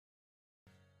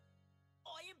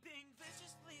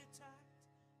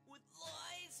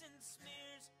lies and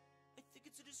smears. I think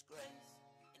it's a disgrace,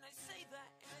 and I say that,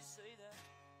 and I say that.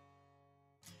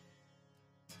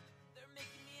 They're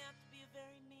making me out to be a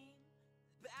very mean,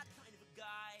 bad kind of a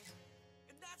guy,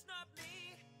 and that's not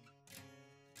me.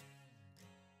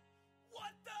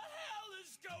 What the hell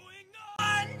is going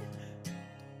on?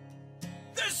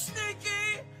 They're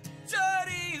sneaky,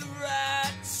 dirty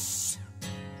rats.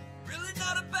 Really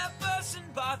not a bad person,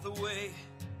 by the way.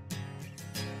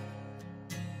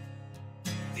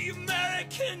 The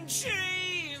American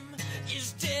dream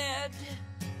is dead.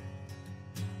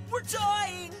 We're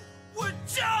dying, we're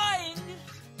dying.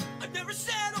 I never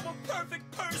said I'm a perfect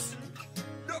person,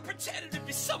 nor pretended to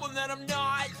be someone that I'm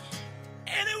not.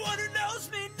 Anyone who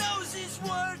knows me knows these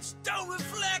words don't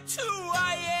reflect who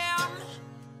I am.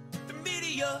 The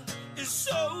media is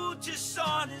so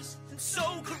dishonest and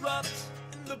so corrupt,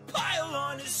 and the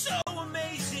pile-on is so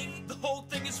amazing. The whole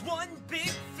thing is one big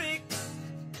fix.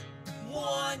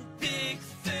 One big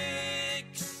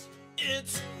fix.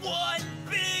 It's one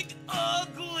big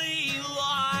ugly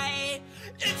lie.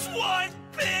 It's one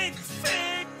big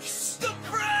fix. The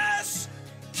press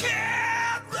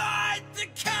can't write the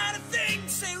kind of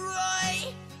things they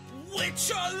write, which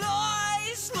are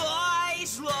lies,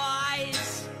 lies,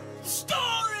 lies.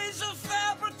 Stories of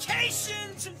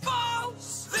fabrications and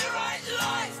false. They write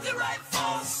lies, they write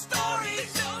false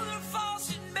stories. They know they're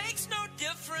false, it makes no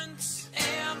difference.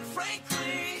 And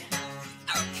frankly,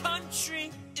 our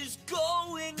country is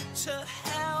going to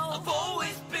hell. I've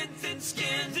always been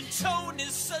thin-skinned. The tone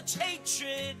is such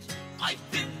hatred. I've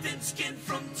been thin-skinned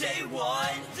from day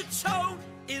one. The tone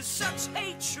is such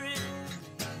hatred.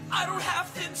 I don't have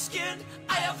thin skin.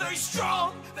 I have very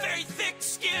strong, very thick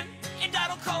skin. And I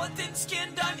don't call it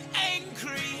thin-skinned, I'm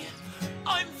angry.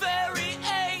 I'm very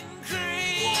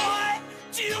angry. What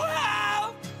do you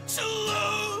have to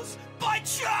lose by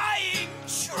trying,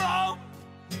 Trump?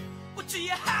 What do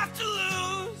you have to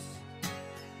lose?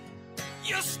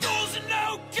 Your schools are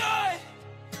no good.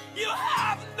 You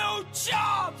have no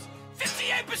jobs.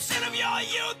 58% of your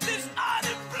youth is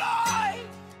unemployed.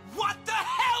 What the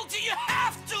hell do you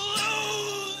have to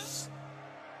lose?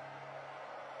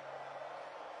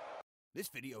 This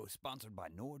video is sponsored by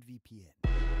NordVPN.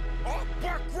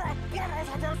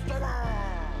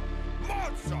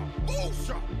 Monster,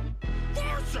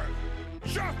 versus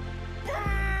Jeff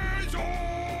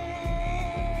Bezos!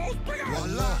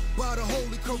 Voila, by the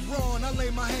holy Quran, I lay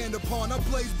my hand upon. I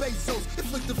blaze Bezos,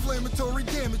 inflict inflammatory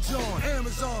damage on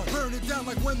Amazon. Burn it down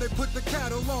like when they put the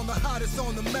cattle on. The hottest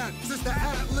on the map since the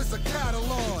Atlas of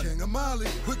Catalan. King of Mali,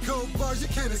 with cold bars you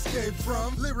can't escape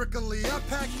from. Lyrically, I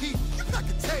pack heat, you pack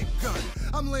a tape gun.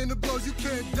 I'm laying the blows you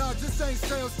can't dodge, this ain't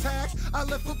sales tax. I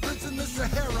left footprints in the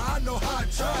Sahara, I know how I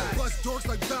try. Bust dorks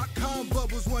like .com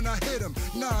bubbles when I hit them.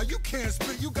 Nah, you can't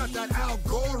spit, you got that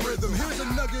algorithm. Here's a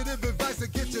nugget of advice to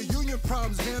get your union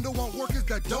problems handled. Want workers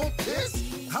that don't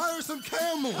piss? Hire some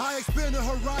camels. I expanded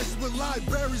horizons with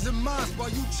libraries and mosques while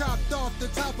you chopped off the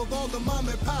top of all the mom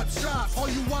and pop shops. All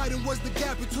you widened was the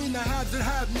gap between the haves and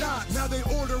have-nots. Now they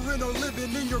ordering or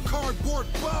living in your cardboard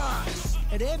box.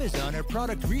 At Amazon, our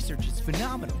product research is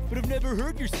phenomenal, but I've never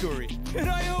heard your story. And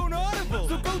I own Audible,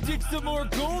 so go dig some more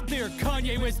gold there,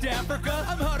 Kanye West Africa.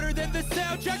 I'm hotter than the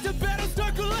soundtrack to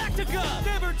Battlestar Galactica.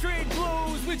 Never trade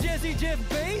blows with Jesse Jeff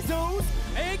Bezos.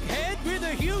 Egghead with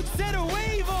a huge set of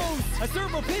huevos. I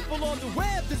serve more people on the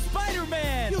web than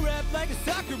Spider-Man. You rap like a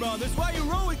soccer mom, that's why you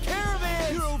roll with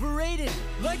caravans. You're overrated,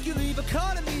 like you leave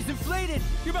economies inflated.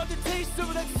 You're about to taste some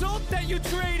of that salt that you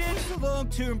traded. What's a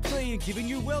long-term play in giving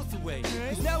your wealth away?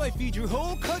 Cause now I feed your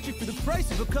whole country for the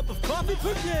price of a cup of coffee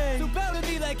per day. So bow to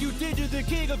me like you did to the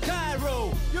king of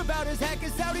Cairo. You're about as hack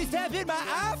as Saudis have in my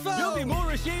iPhone. You'll be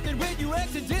more ashamed than when you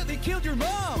accidentally killed your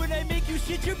mom. When I make you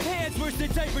shit your pants, worse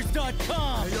than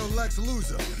diapers.com. Hey yo, Lex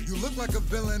Loser, you look like a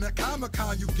villain at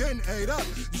Comic-Con, you getting ate up.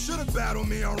 You should've battled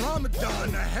me on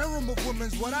Ramadan. A harem of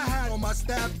women's what I had on my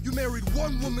staff. You married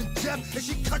one woman, Jeff, and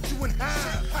she cut you in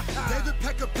half. David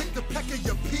Pecker picked the pecker,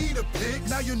 you Peter Pigs.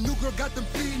 Now your new girl got them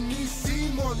feeding me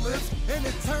Seymour lips. And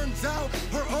it turns out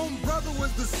her own brother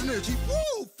was the snitch. He,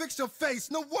 woo, fix your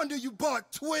face, no wonder you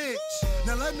bought Twitch.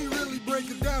 Now let me really break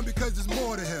it down because there's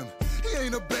more to him. He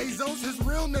ain't a Bezos, his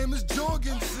real name is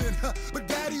Jorgensen. But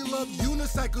daddy loved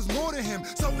unicycles more than him,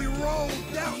 so we rolled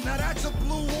out, now that's a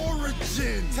blue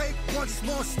origin. Take one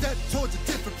small step towards a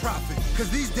different profit, cause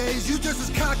these days you just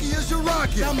as cocky as your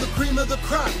rocket. I'm the cream of the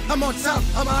crop, I'm on top,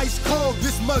 I'm ice cold.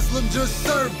 This Muslim just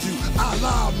served you, a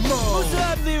la mode. Also,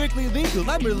 I'm lyrically legal,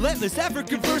 I'm relentless,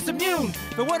 African first immune.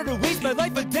 If I wanted to waste my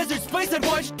life on desert spice, I'd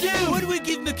watch Dune. What do we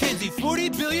give Mackenzie, 40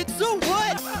 billion, so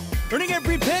what? Earning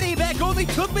every penny back only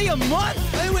took me a minute. month.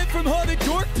 I went from Hobbit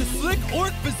dork to slick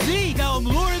orc physique. Now I'm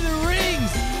Lord of the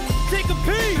Rings. Take a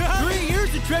peek! 3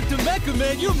 years of trek to Mecca,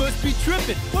 man, you must be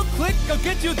tripping. One click, I'll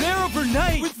get you there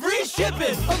overnight with free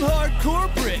shipping. I'm hardcore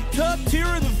Brit, top tier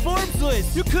of the Forbes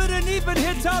list. You couldn't even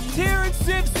hit top tier in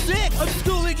Civ 6. I'm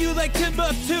schooling you like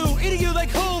Timbuktu, eating you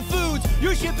like Whole Foods.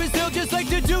 Your ship is sailed just like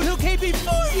the dude who came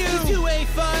before you. The 2A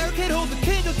fire can't hold the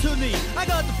candle to me. I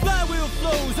got the flywheel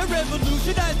flows, I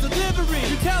revolutionize delivery.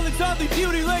 Your talent's oddly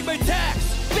beauty like my tax.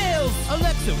 Bills,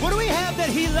 Alexa, what do we have that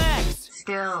he lacks?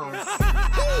 Skills.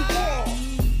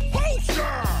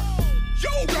 Poster!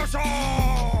 Yoga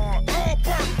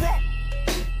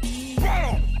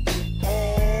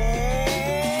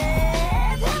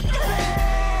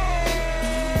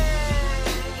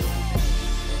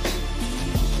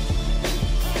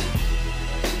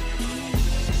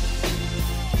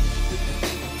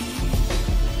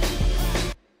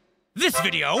This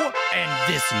video and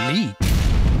this leak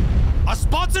are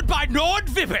sponsored by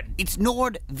NordVPN. It's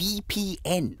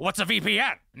NordVPN. What's a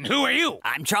VPN? Who are you?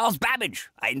 I'm Charles Babbage.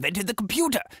 I invented the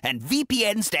computer, and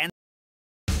VPN stands.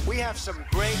 We have some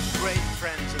great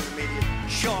friends in the media.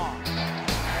 Sean,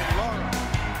 and Laura,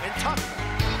 and Tucker,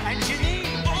 and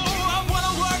Janine. Oh, I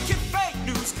wanna work in fake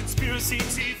news, conspiracy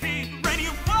TV,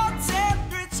 radio, WhatsApp,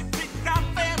 rich and big crime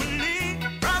family,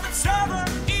 private server,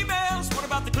 emails. What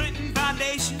about the Clinton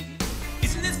Foundation?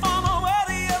 Isn't this far more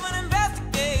worthy of an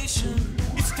investigation?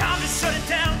 It's time to shut it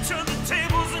down, turn the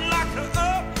tables and lock her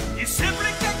up. You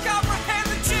simply can't comprehend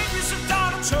the genius of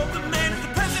Donald Trump, the man who's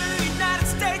the president of the United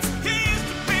States. He is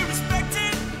to be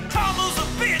respected. Kamala's a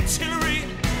bitch, Hillary.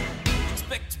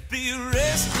 Expect to be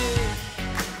arrested.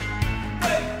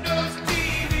 Fake news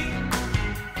TV.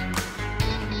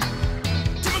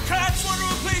 Democrats want to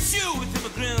replace you with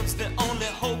immigrants. Their only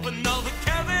hope, another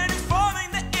Kevin is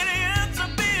forming. The idiots are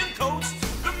being coached.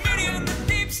 The media and the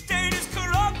deep state is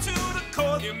corrupt to the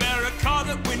core. The America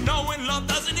that we know and love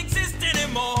doesn't exist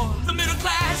anymore. The middle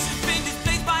class is being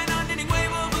displaced by an unending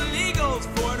wave of illegals.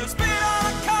 Foreigners spit on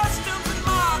our customs and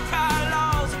mock our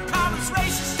laws. And commerce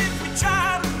racist if we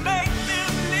try to make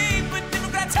them leave. But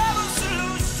Democrats have a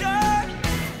solution.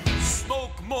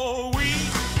 Smoke more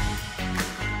weed.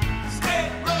 Stay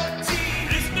routine.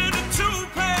 Listening to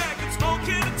Tupac and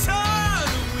smoking a ton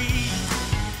of weed.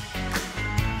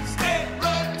 Stay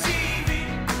routine.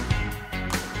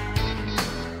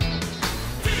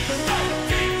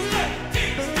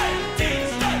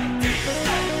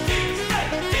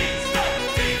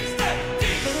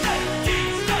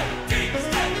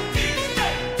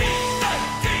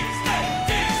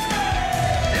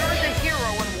 There is a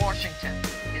hero in Washington.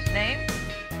 His name,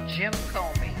 Jim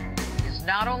Comey. He's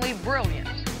not only brilliant,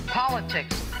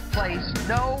 politics plays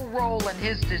no role in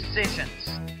his decisions.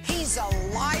 He's a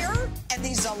liar and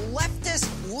he's a leftist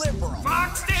liberal.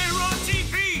 Fox Day on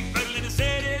TV, peddling his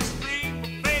head is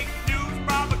free. Fake news,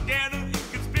 propaganda, and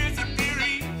conspiracy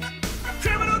theories.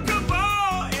 Criminal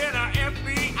cabal in our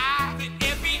FBI. The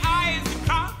FBI is the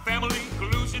crime family.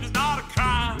 Collusion is not a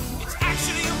crime. It's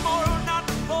actually immoral not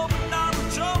to vote for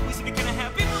Donald Trump. We simply gonna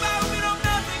have people that we know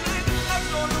nothing living next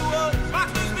door to us. Fox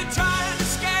News been trying to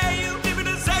scare you.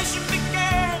 Demonization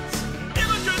begins.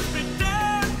 Immigrants been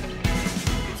dead.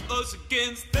 It's us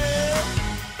against them.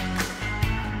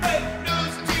 Fake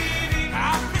news TV.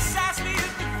 How precisely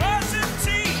is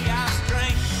diversity our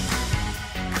strength?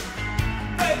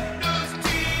 Fake news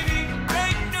TV.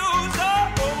 Fake news all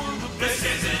over the place.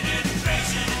 This is an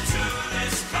invasion into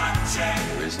this country.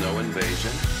 There is no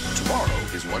invasion. Tomorrow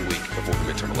is 1 week before the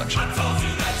midterm election. I told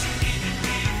you that you needn't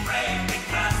be afraid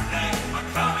because they are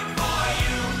coming for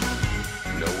you.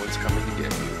 No one's coming to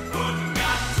get you. Putin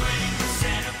got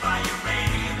 20% of our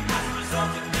uranium as a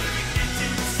result of Hillary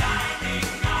Clinton signing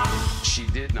off. She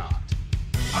did not.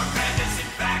 Horrendous, in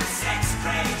fact, sex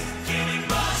crazed, killing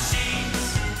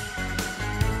machines.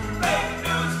 Fake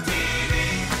news TV.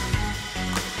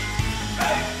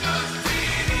 Fake news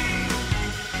TV.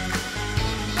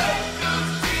 Fake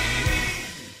news TV.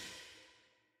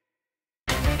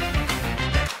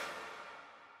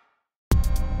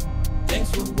 Thanks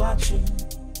for watching.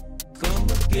 Come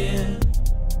again.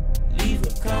 Leave a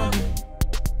comment.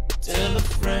 Tell a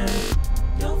friend.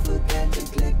 Don't forget to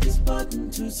click this button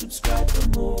to subscribe for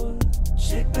more.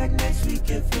 Check back next week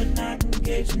if we're not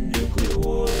engaged in nuclear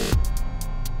war.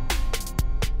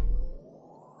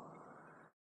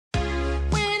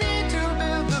 We need to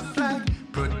build the flag,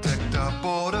 protect our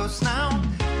borders now.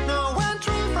 No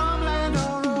entry from land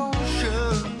or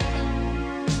ocean.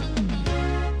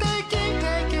 They keep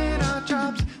taking our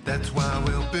jobs, that's why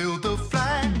we'll build the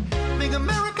flag. Make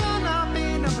America not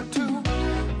be number 2.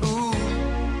 Ooh,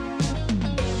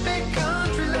 big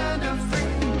country, land of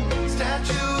free.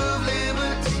 Statue of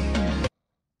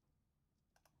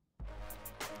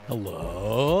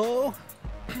Hello?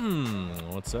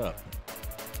 What's up?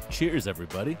 Cheers,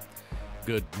 everybody.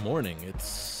 Good morning.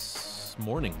 It's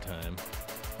morning time.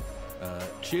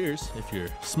 Cheers if you're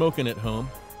smoking at home,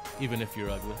 even if you're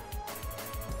ugly.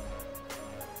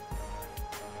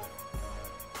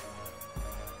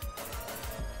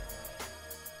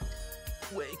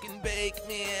 Wake and bake,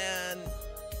 man.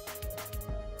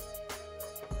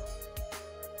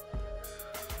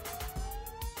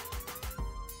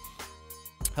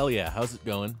 Hell yeah, how's it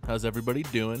going? How's everybody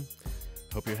doing?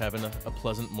 Hope you're having a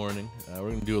pleasant morning. We're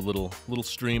going to do a little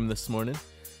stream this morning.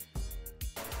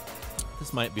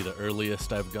 This might be the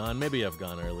earliest I've gone. Maybe I've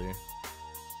gone earlier.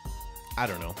 I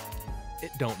don't know.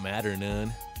 It don't matter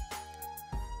none.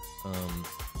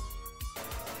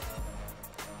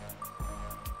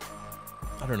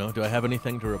 I don't know. Do I have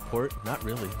anything to report? Not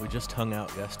really. We just hung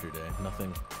out yesterday.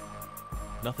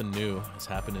 Nothing new is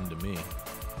happening to me.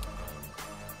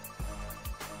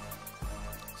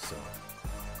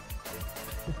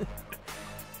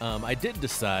 I did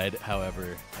decide,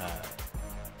 however,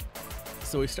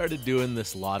 so we started doing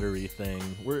this lottery thing.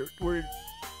 We're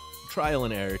trial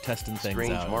and error, testing things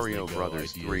Strange out. Mario as they go,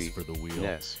 Brothers ideas 3 for the wheel.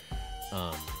 NES.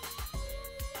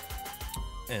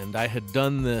 And I had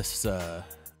done this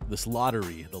this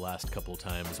lottery the last couple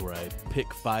times where I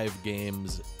pick 5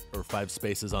 games or 5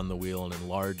 spaces on the wheel and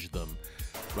enlarge them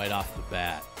right off the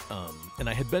bat. And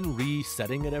I had been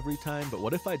resetting it every time, but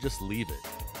what if I just leave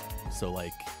it? So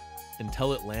like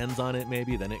until it lands on it,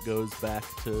 maybe then it goes back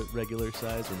to regular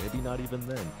size, or maybe not even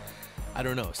then. I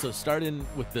don't know. So starting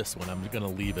with this one, I'm gonna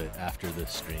leave it after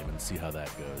this stream and see how that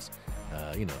goes.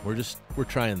 You know, we're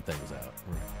trying things out.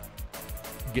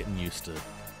 We're getting used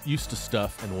to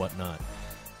stuff and whatnot.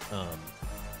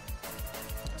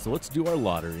 So let's do our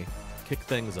lottery. Kick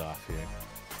things off here.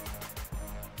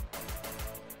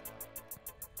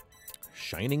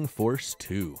 Shining Force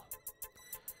 2.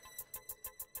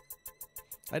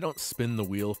 I don't spin the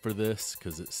wheel for this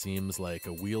because it seems like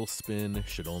a wheel spin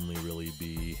should only really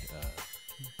be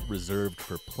reserved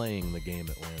for playing the game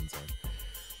it lands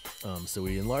on. So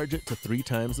we enlarge it to 3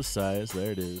 times the size.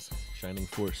 There it is. Shining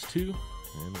Force 2.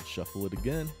 And we'll shuffle it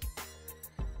again.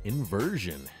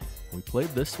 Inversion. We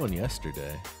played this one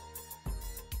yesterday.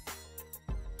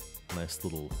 Nice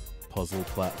little puzzle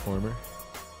platformer.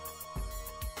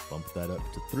 Bump that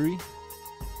up to 3. And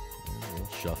we'll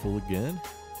shuffle again.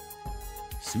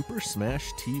 Super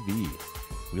Smash TV.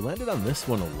 We landed on this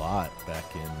one a lot back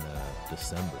in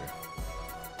December.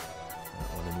 That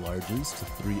one enlarges to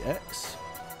 3x.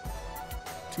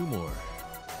 2 more.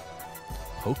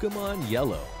 Pokemon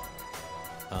Yellow.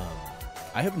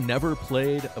 I have never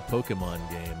played a Pokemon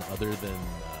game other than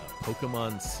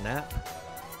Pokemon Snap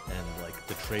and like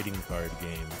the trading card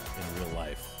game in real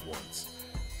life once.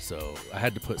 So I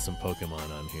had to put some Pokemon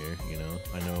on here, you know.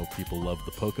 I know people love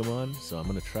the Pokemon, so I'm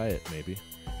going to try it maybe.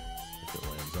 If it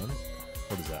lands on it.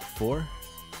 What is that, 4?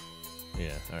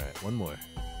 Yeah, alright, 1 more.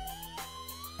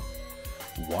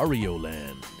 Wario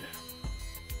Land.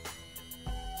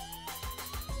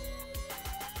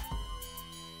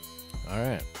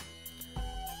 Alright.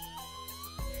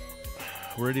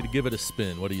 We're ready to give it a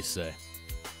spin. What do you say?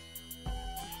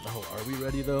 Oh, are we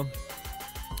ready though?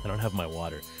 I don't have my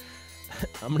water.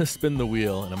 I'm going to spin the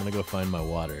wheel and I'm going to go find my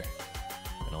water.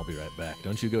 And I'll be right back.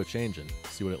 Don't you go changing.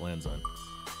 See what it lands on.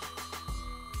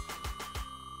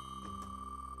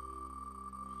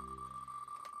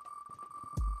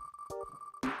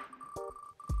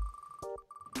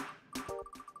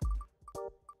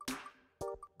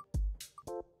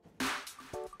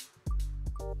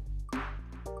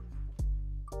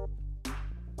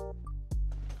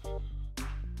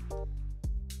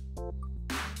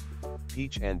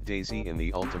 Peach and Daisy in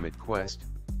the Ultimate Quest,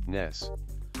 NES.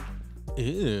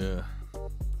 Ew.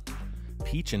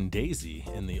 Peach and Daisy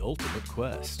in the Ultimate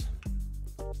Quest.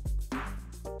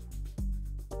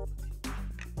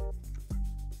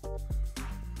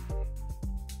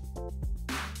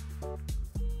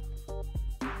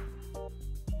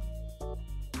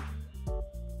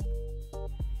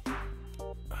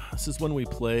 This is one we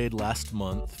played last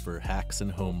month for Hacks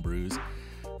and Homebrews.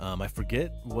 I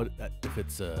forget what if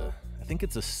it's a. I think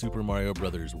it's a Super Mario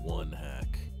Brothers 1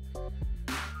 hack,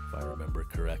 if I remember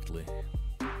correctly.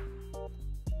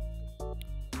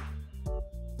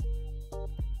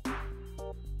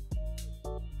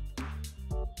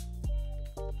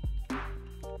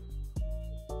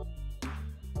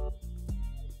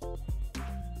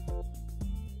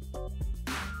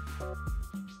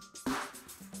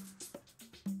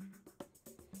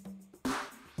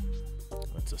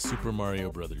 That's a Super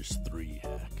Mario Brothers 3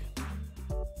 hack.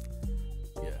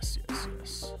 Yes, yes,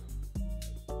 yes.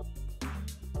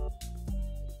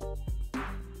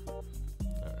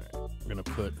 We're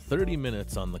gonna put 30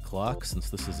 minutes on the clock since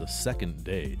this is a second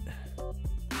date.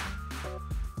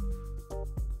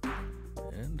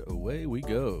 And away we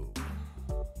go.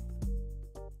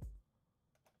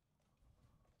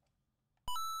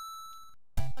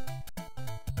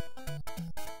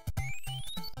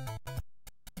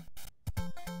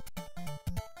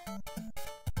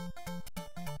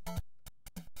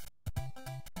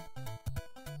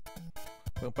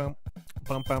 Bum, bum,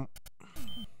 bum, bum.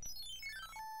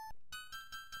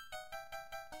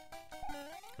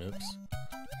 Oops.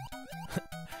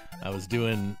 I was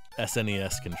doing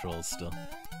SNES controls still.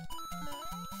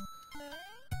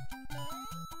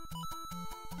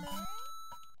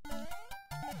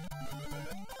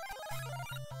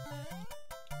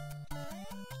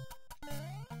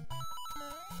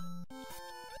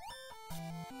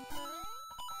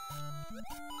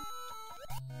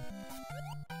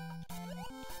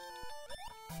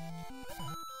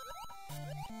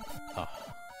 Ah.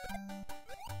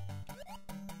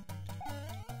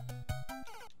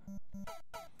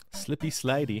 Slippy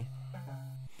slidey.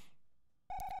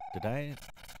 Did I?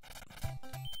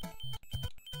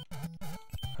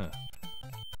 Huh.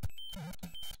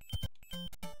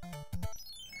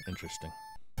 Interesting.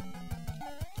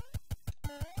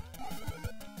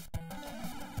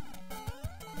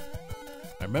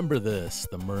 I remember this,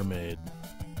 the mermaid.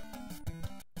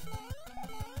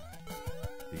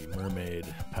 The mermaid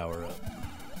power-up.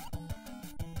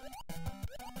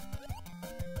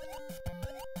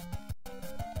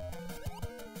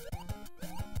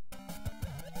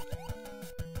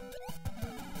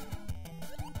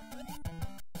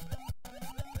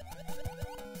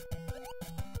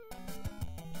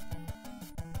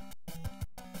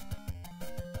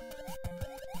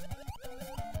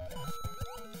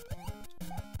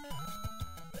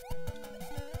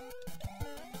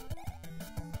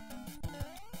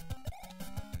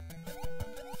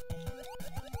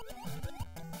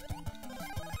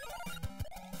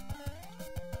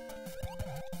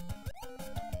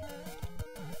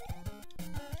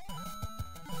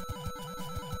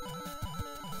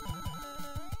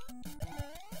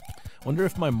 Wonder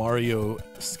if my Mario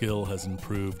skill has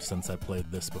improved since I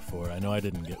played this before. I know I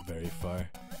didn't get very far.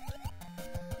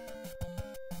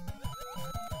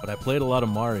 But I played a lot of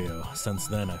Mario since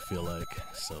then, I feel like.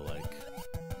 So, like,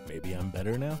 maybe I'm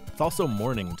better now? It's also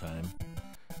morning time.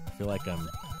 I feel like I'm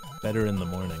better in the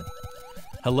morning.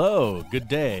 Hello, good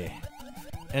day.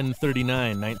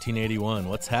 N39, 1981,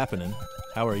 what's happening?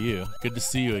 How are you? Good to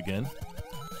see you again.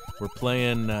 We're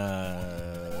playing,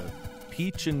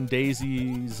 Peach and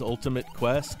Daisy's Ultimate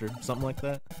Quest or something like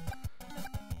that.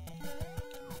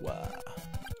 Wow.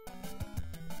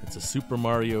 It's a Super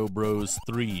Mario Bros.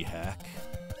 3 hack.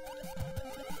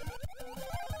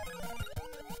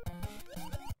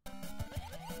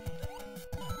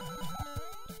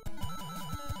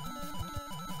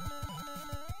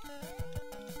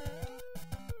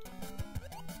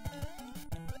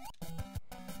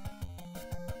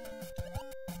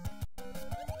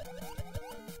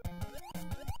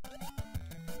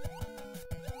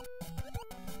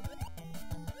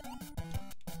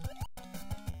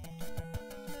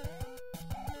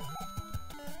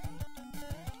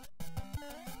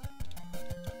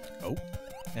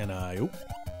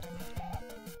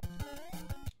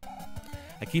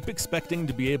 I keep expecting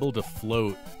to be able to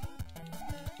float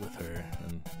with her,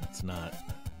 and it's not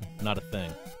a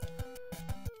thing.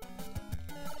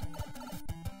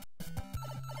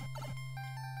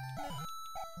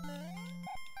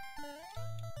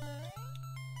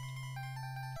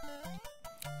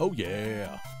 Oh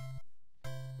yeah.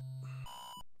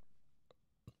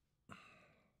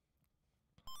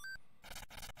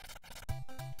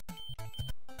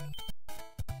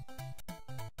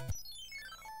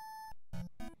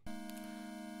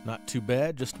 Not too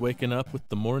bad, just waking up with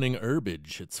the morning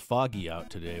herbage. It's foggy out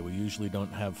today. We usually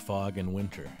don't have fog in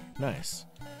winter. Nice.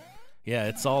 Yeah,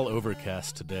 it's all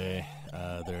overcast today.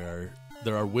 There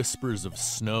are whispers of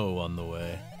snow on the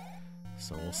way,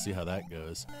 so we'll see how that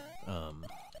goes.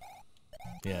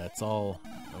 Yeah, it's all...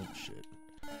 oh, shit.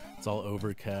 It's all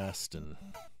overcast and...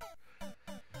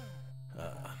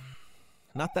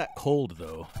 not that cold,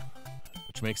 though,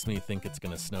 which makes me think it's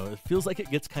gonna snow. It feels like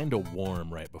it gets kind of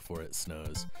warm right before it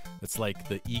snows. It's like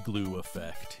the igloo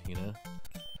effect, you know?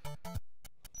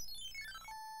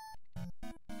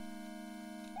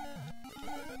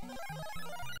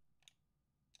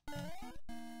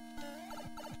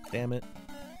 Damn it.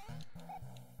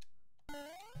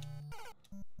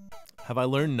 Have I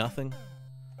learned nothing?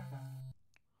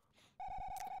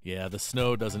 Yeah, the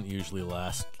snow doesn't usually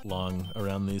last long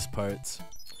around these parts.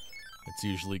 It's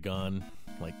usually gone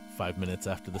like 5 minutes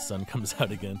after the sun comes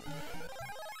out again.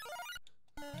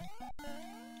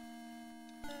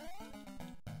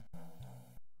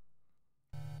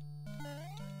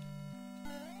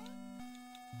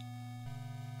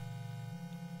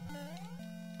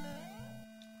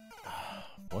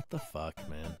 The fuck,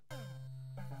 man?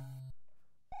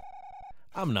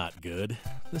 I'm not good.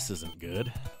 This isn't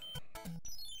good.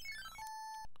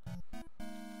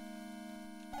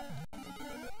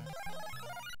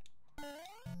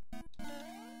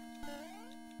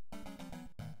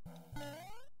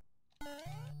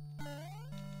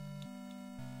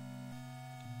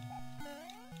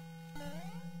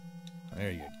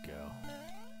 There you go.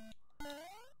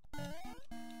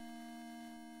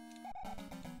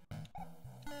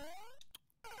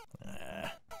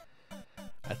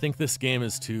 I think this game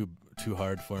is too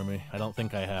hard for me. I don't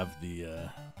think I have the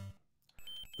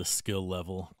skill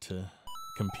level to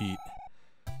compete.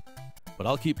 But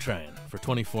I'll keep trying for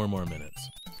 24 more minutes.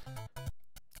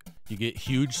 You get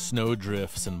huge snow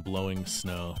drifts and blowing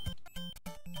snow.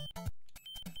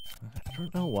 I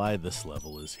don't know why this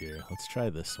level is here. Let's try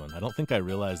this one. I don't think I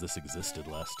realized this existed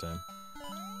last time.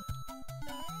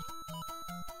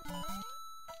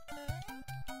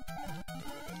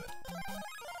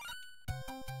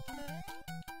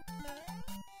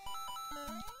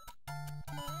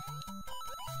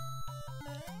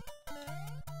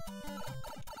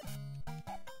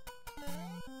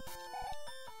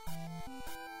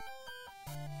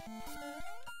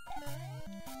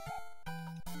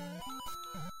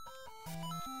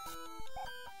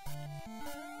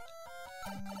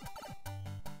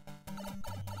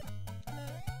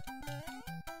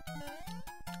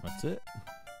 That's it.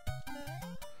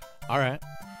 All right.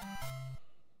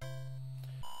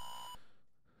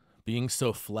 Being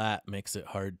so flat makes it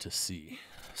hard to see.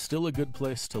 Still a good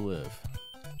place to live.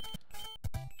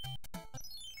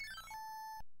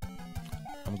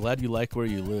 I'm glad you like where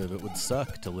you live. It would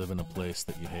suck to live in a place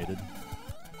that you hated.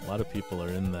 A lot of people are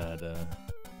in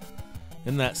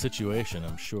that situation,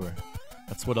 I'm sure.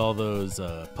 That's what all those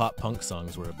pop punk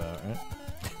songs were about, right?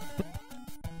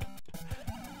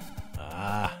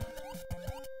 Ah.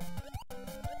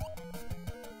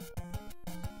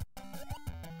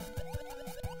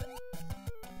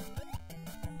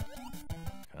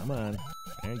 Come on.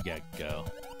 There you go.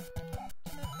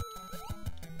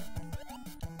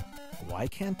 Why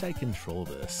can't I control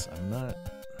this? I'm not...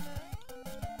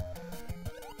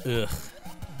 Ugh.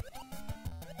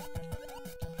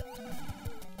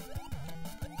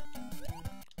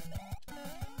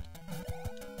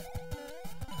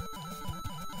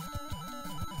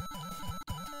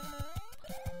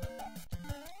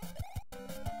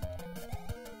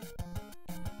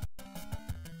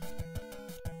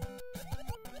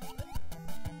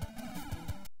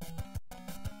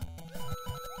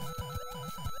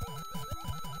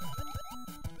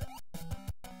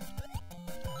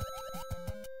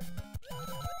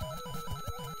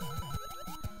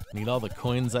 Need all the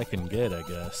coins I can get, I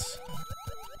guess.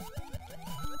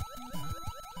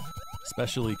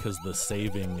 Especially because the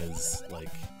saving is,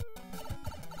 like,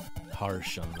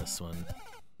 harsh on this one.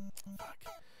 Fuck.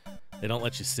 They don't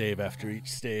let you save after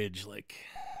each stage like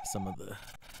some of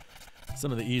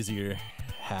the easier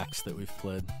hacks that we've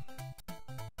played.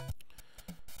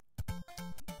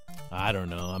 I don't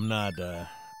know. I'm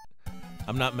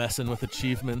not messing with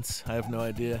achievements. I have no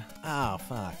idea. Oh,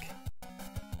 fuck.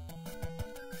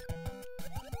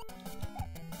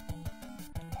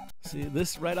 See,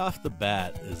 this right off the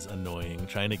bat is annoying,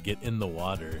 trying to get in the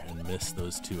water and miss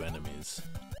those two enemies.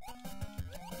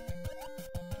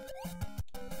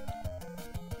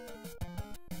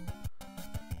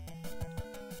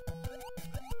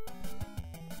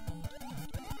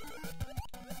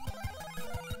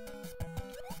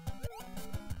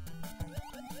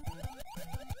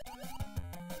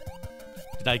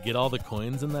 Did I get all the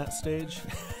coins in that stage?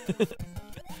 I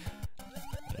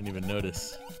didn't even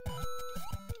notice.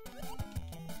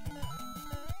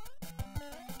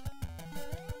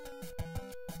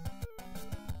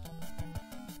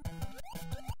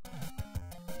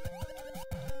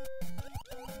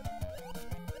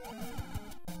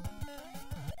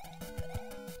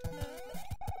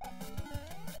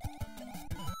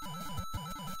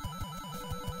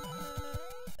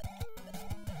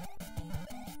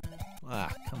 Ah,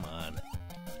 come on.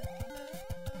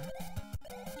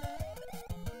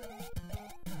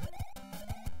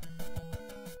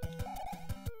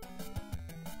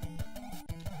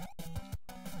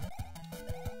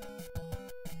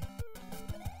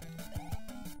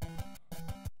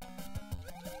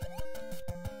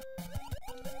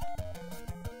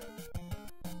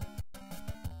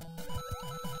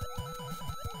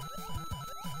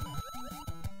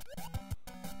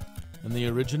 In the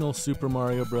original Super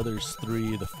Mario Bros.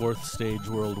 3, the 4th stage,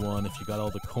 World 1, if you got all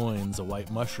the coins, a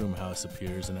white mushroom house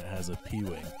appears and it has a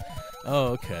P-Wing. Oh,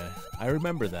 okay. I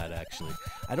remember that, actually.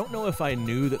 I don't know if I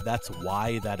knew that that's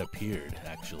why that appeared,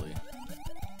 actually.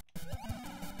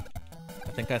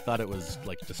 I think I thought it was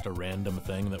like just a random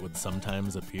thing that would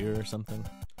sometimes appear or something.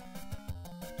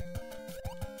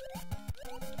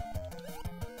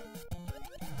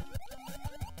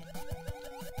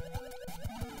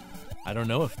 I don't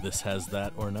know if this has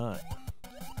that or not.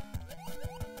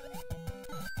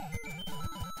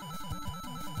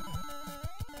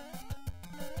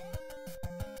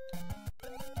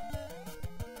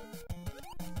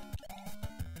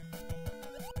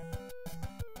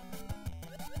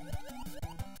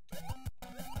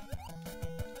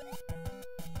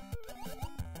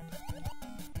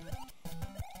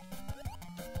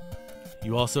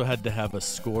 You also had to have a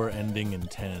score ending in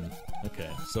 10. Okay,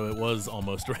 so it was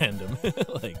almost random.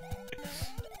 Like,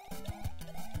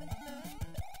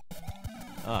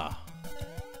 I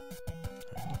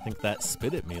don't think that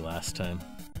spit at me last time.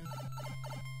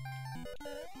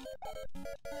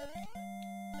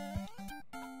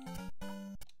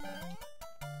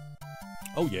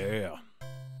 Oh yeah.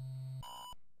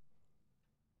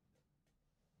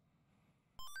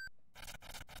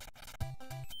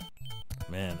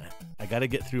 Man, I gotta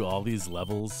get through all these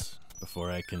levels before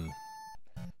I can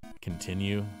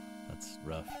continue. That's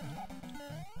rough.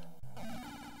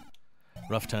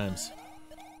 Rough times.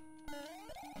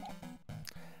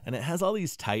 And it has all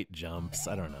these tight jumps.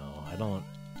 I don't know.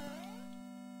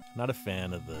 Not a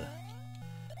fan of the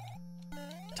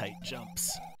tight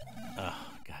jumps. Oh,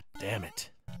 god damn it.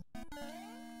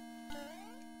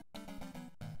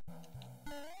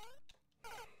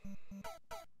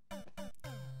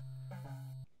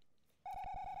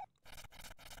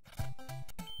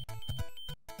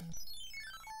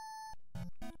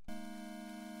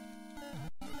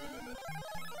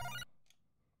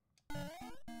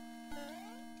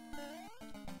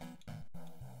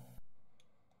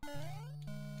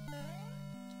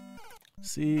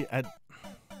 See,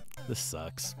 this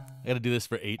sucks. I gotta do this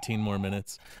for 18 more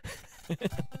minutes.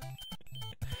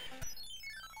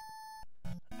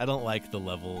 I don't like the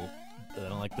level. I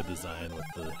don't like the design with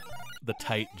the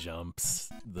tight jumps.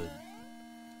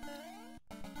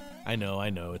 I know,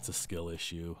 it's a skill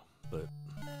issue, but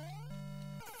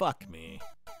fuck me.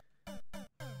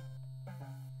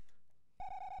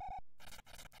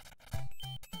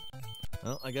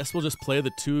 Well, I guess we'll just play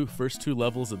the first two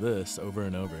levels of this over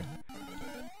and over.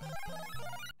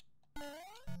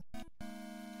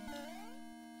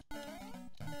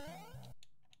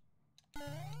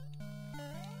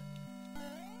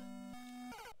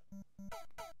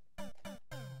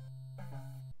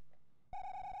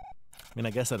 I mean,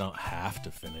 I guess I don't have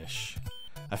to finish.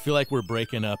 I feel like we're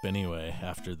breaking up anyway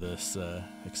after this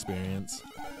experience.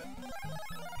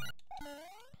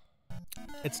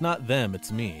 It's not them, it's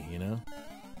me, you know?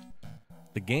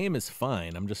 The game is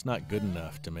fine, I'm just not good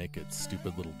enough to make its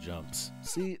stupid little jumps.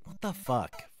 See, what the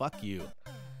fuck? Fuck you.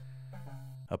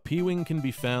 A P-Wing can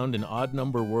be found in odd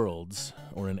number worlds,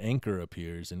 or an anchor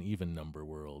appears in even number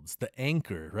worlds. The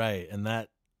anchor, right, and that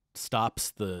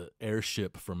stops the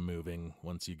airship from moving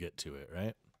once you get to it,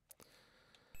 right?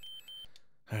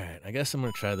 Alright, I guess I'm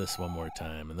gonna try this one more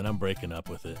time, and then I'm breaking up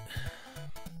with it.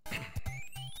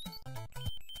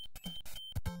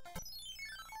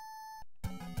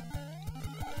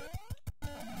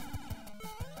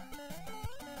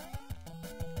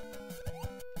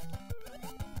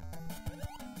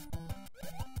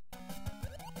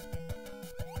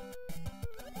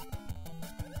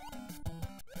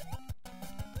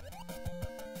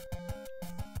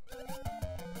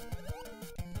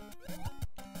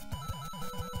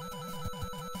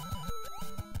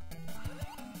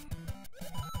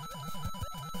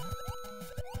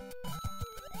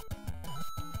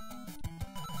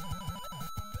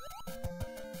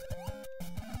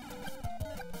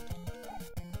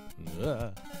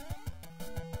 Ugh.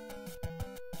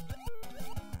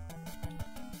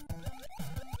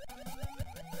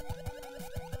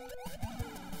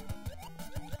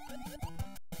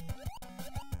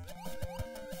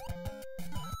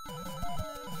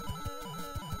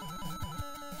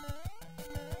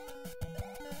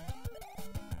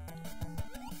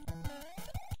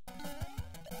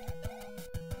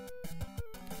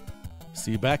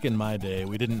 See, back in my day,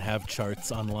 we didn't have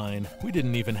charts online. We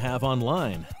didn't even have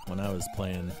online when I was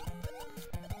playing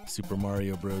Super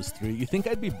Mario Bros. 3. You think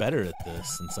I'd be better at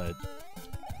this since I've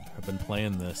been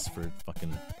playing this for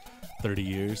fucking 30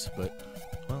 years, but,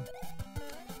 well.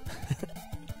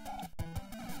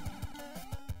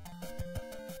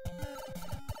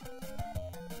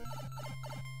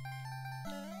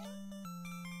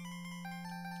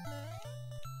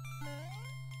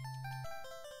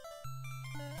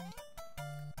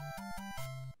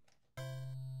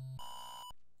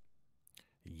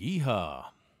 Yeehaw.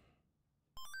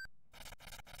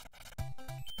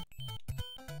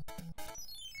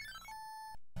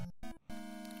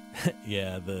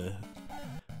 Yeah, the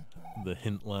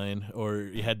hint line, or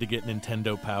you had to get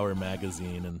Nintendo Power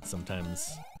magazine, and sometimes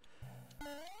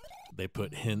they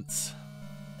put hints.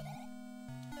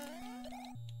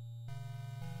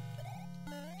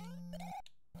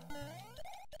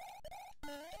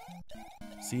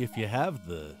 See, if you have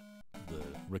the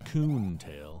raccoon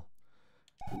tail,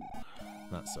 ooh,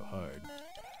 not so hard.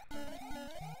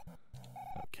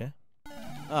 Okay.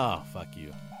 Oh, fuck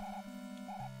you.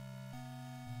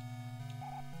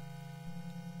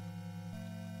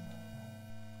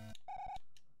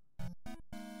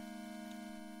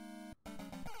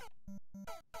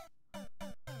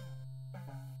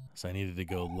 So I needed to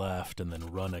go left and then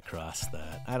run across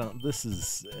that.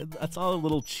 That's all a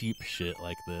little cheap shit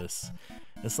like this.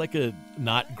 It's like a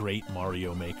not great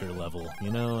Mario Maker level,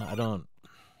 you know? I don't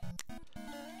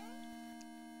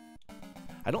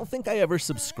think I ever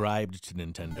subscribed to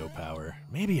Nintendo Power.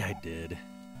 Maybe I did.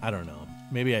 I don't know.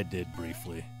 Maybe I did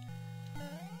briefly.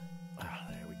 Ah,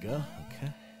 there we go.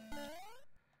 Okay.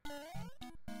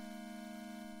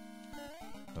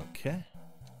 There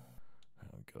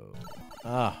we go.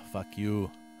 Ah, fuck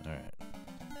you. Alright.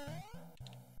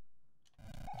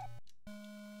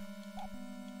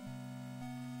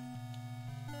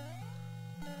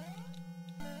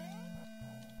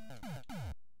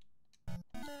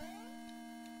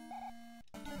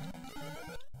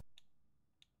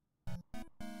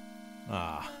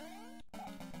 Ah.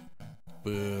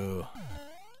 Boo.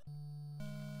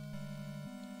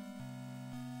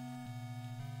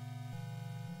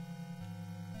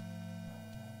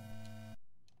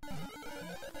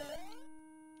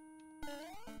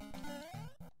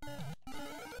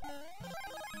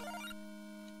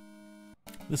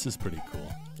 This is pretty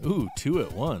cool. Ooh, 2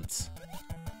 at once.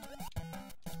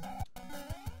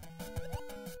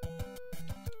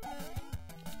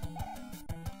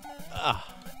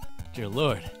 Ah, dear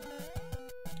Lord.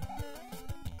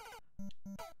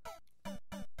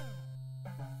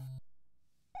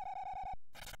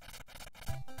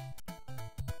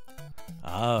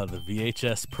 Ah, the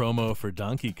VHS promo for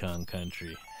Donkey Kong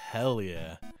Country. Hell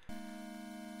yeah.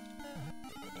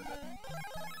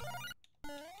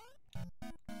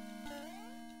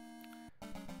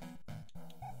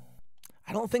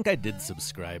 I don't think I did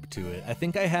subscribe to it. I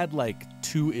think I had like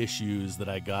 2 issues that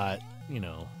I got, you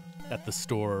know, at the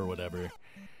store or whatever.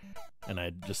 And I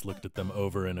just looked at them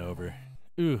over and over.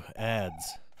 Ooh,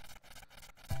 ads.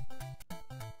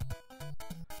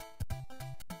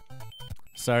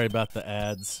 Sorry about the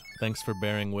ads. Thanks for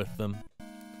bearing with them.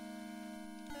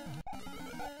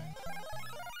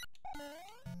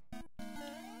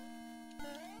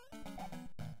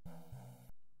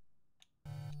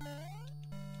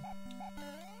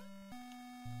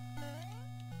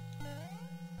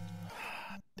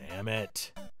 Damn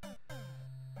it.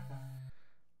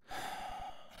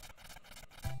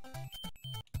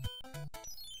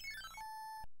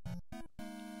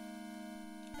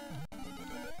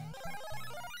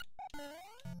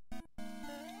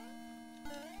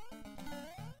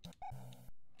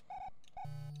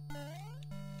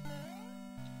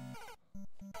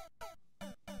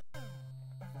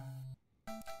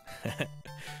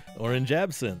 Orange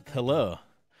Absinthe, hello.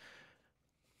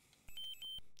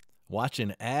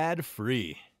 Watching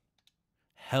ad-free.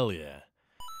 Hell yeah.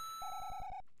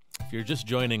 If you're just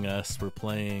joining us, we're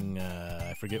playing,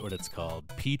 I forget what it's called,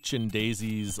 Peach and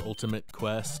Daisy's Ultimate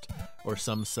Quest, or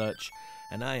some such,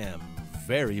 and I am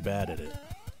very bad at it.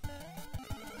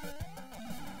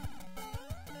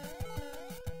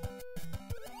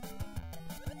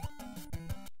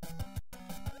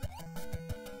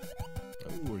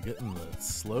 Oh, we're getting the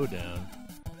slowdown.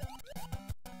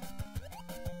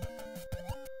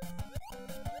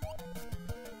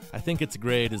 I think its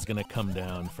grade is going to come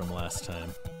down from last time.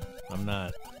 I'm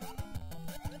not...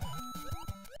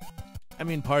 I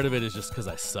mean, part of it is just because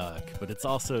I suck, but it's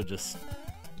also just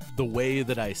the way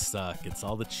that I suck. It's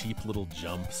all the cheap little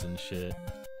jumps and shit.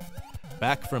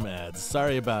 Back from ads.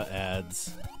 Sorry about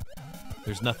ads.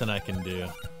 There's nothing I can do.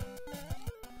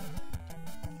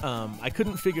 I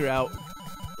couldn't figure out...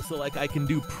 So, like, I can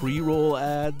do pre-roll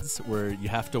ads where you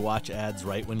have to watch ads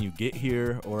right when you get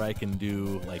here, or I can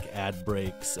do, like, ad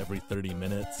breaks every 30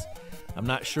 minutes. I'm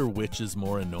not sure which is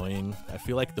more annoying. I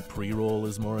feel like the pre-roll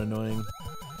is more annoying,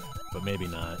 but maybe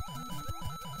not.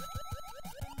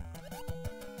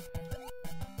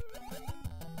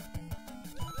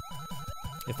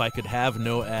 If I could have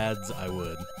no ads, I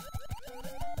would.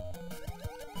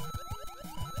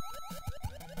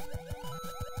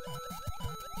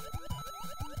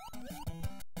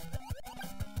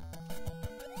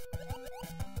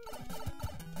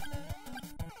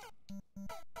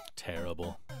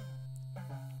 Terrible.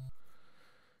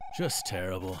 Just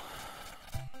terrible.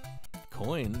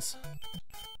 Coins.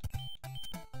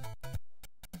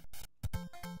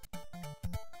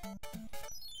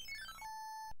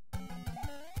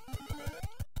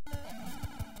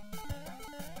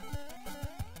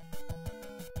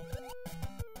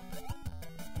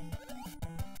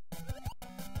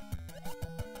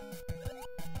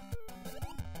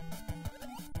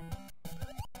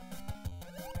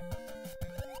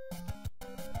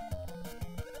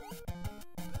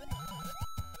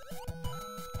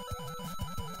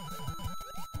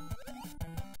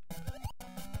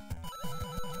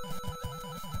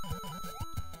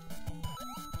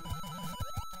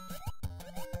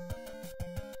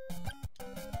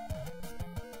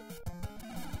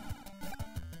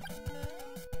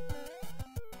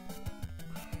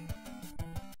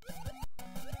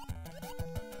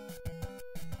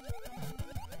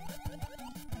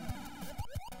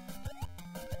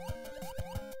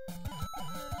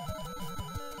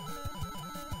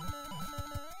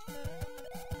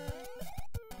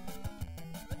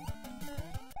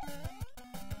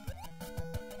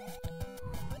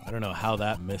 I don't know how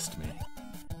that missed me.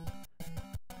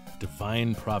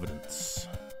 Divine Providence.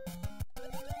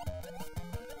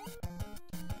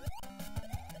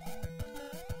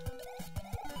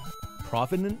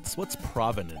 Provenance? What's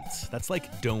provenance? That's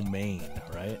like domain,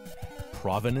 right?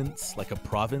 Provenance, like a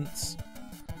province.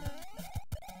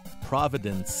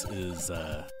 Providence is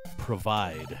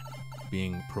provide,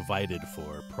 being provided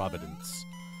for. Providence.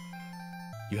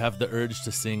 You have the urge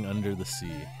to sing Under the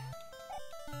Sea.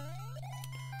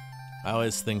 I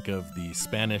always think of the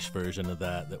Spanish version of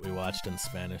that we watched in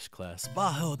Spanish class.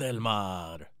 Bajo del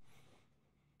mar.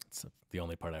 It's the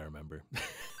only part I remember.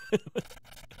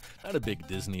 Not a big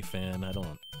Disney fan.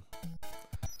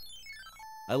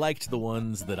 I liked the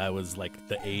ones that I was like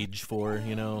the age for,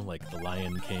 you know, like The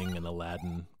Lion King and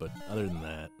Aladdin. But other than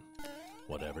that,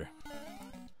 whatever.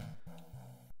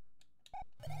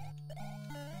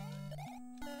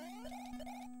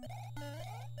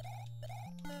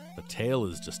 The tail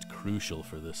is just crucial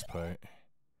for this part.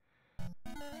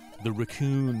 The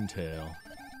raccoon tail.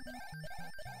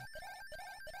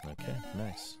 Okay,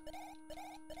 nice.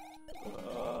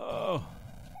 Oh.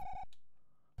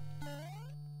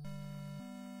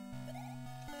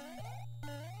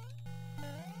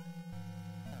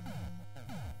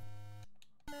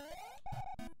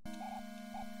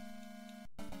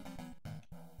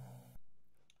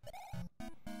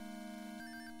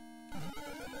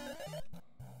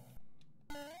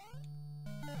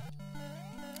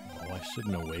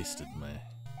 Shouldn't have wasted my...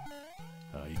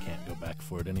 Oh, you can't go back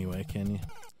for it anyway, can you?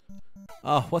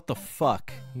 Oh, what the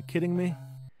fuck? You kidding me?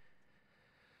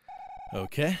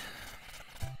 Okay.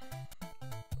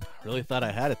 Really thought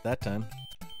I had it that time.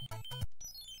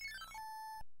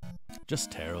 Just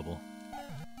terrible.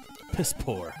 Piss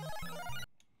poor.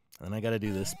 And I gotta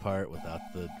do this part without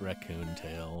the raccoon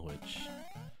tail, which...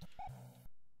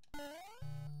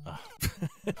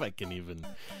 if I can even...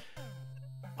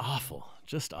 Awful.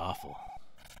 Just awful.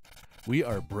 We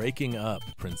are breaking up,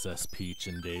 Princess Peach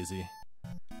and Daisy.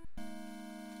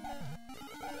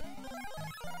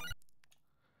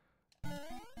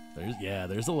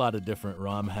 There's a lot of different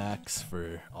ROM hacks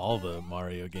for all the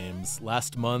Mario games.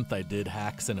 Last month I did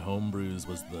Hacks and Homebrews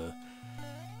was the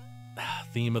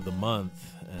theme of the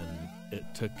month, and it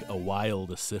took a while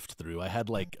to sift through. I had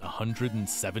like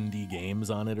 170 games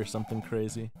on it or something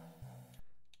crazy.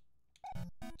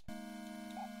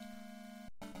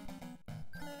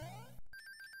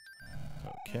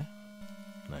 Okay,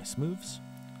 nice moves.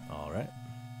 All right.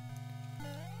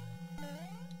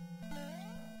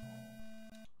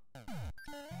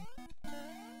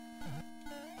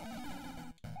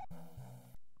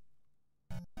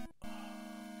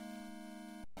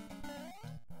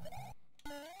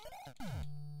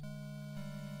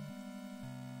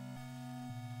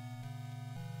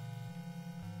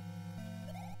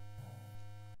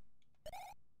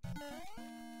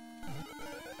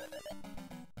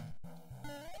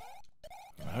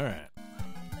 All right.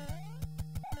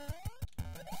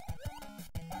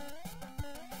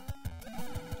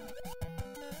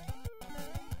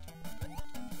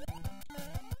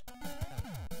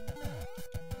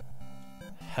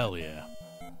 Hell yeah.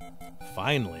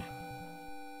 Finally.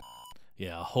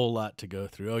 Yeah, a whole lot to go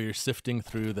through. Oh, you're sifting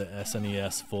through the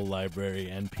SNES full library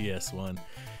and PS1.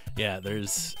 Yeah,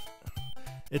 it's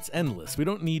endless. We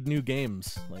don't need new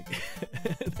games. Like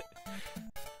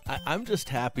I'm just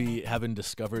happy having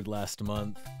discovered last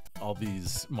month all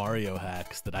these Mario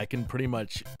hacks that I can pretty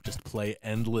much just play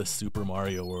endless Super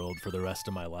Mario World for the rest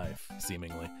of my life,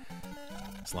 seemingly.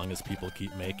 As long as people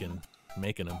keep making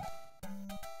them.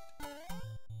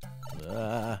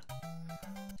 Ow.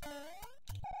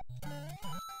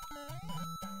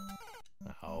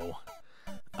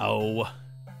 Oh.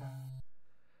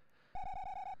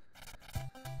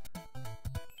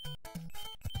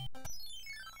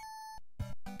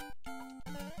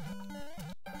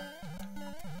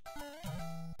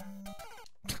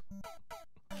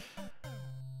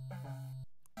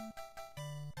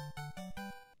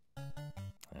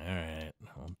 Alright,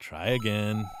 I'll try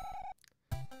again.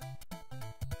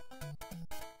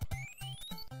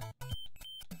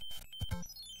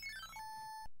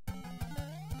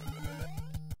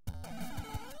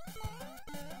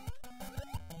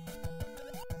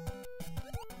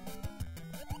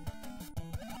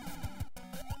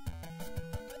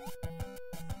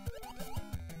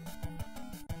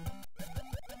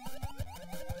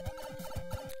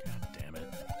 God damn it.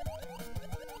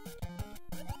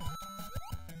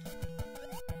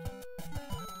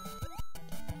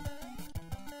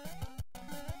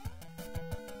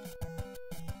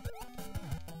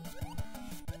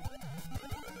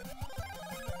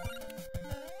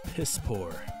 Piss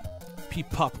poor.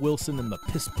 P-Pop Wilson and the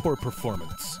piss poor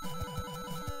performance.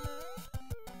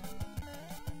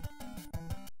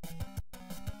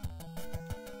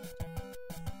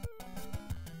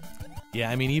 Yeah,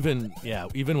 I mean, even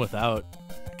without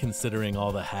considering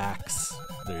all the hacks,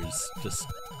 there's just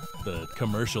the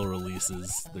commercial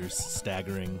releases. There's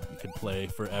staggering. You could play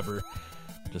forever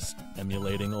just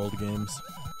emulating old games.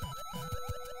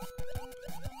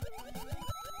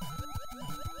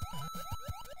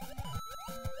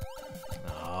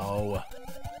 Oh.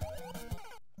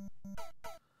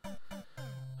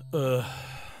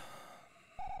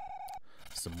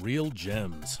 Some real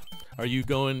gems. Are you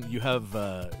going, you have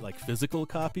like physical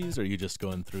copies, or are you just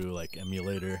going through like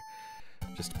emulator,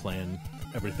 just playing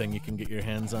everything you can get your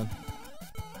hands on?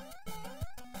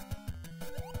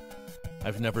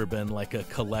 I've never been like a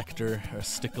collector or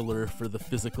stickler for the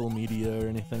physical media or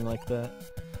anything like that.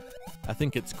 I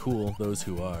think it's cool, those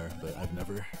who are, but I've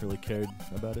never really cared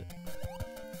about it.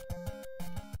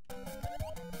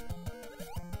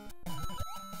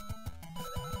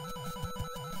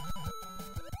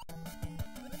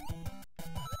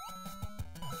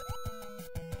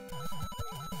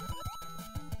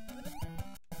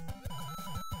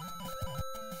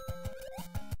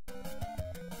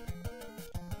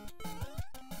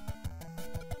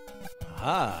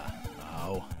 Ah,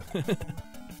 ow.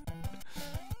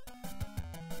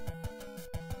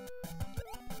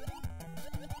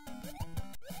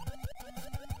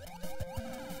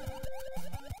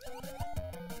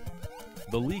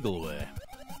 The legal way.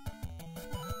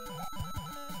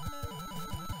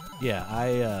 Yeah,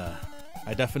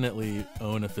 I definitely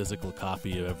own a physical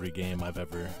copy of every game I've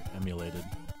ever emulated.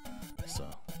 So,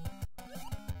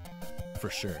 for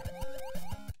sure.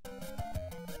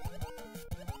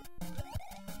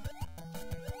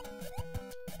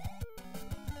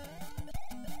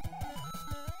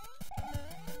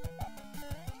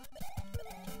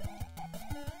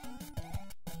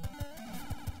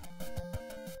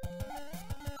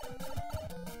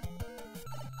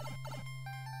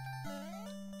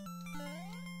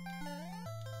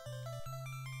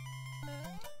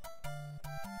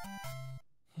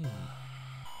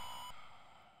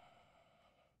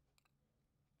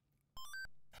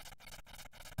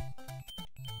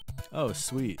 Oh,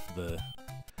 sweet. The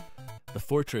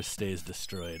fortress stays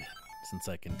destroyed since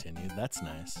I continued. That's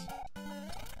nice.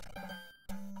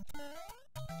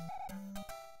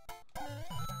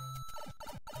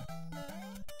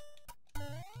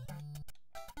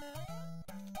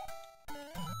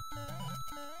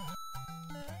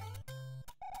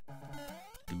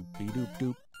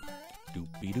 Doop-be-doop-doop.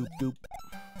 Doop-be-doop-doop.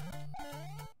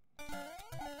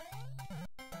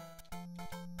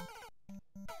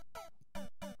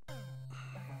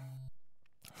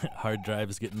 Hard drive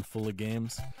is getting full of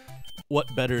games.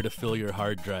 What better to fill your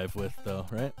hard drive with, though,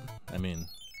 right? I mean...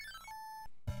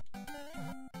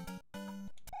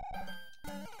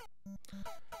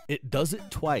 It does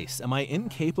it twice. Am I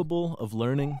incapable of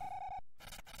learning?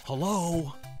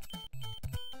 Hello?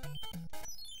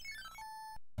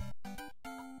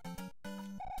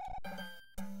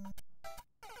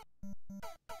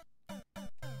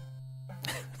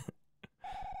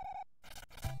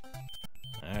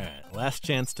 Alright, last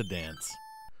chance to dance.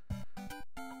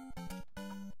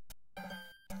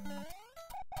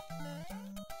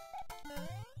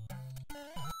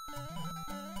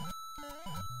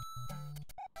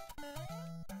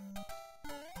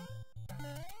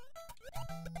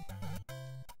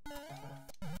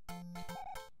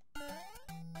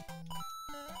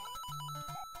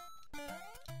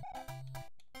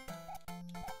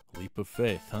 Leap of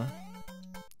faith, huh?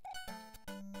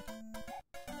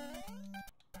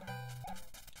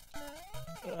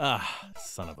 Ah,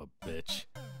 son of a bitch.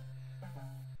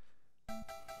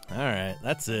 Alright,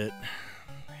 that's it.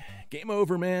 Game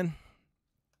over, man.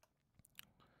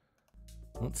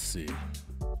 Let's see.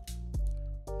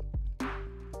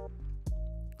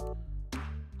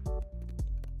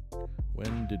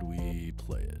 When did we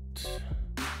play it?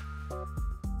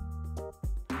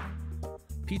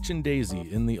 Peach and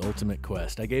Daisy in the Ultimate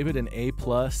Quest. I gave it an A+.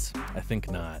 I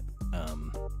think not.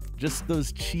 Just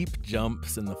those cheap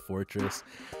jumps in the fortress.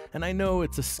 And I know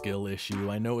it's a skill issue.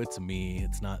 I know it's me.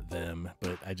 It's not them.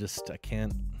 But I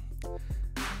can't.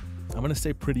 I'm going to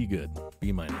say pretty good.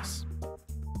 B-. Where'd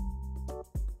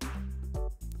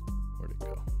it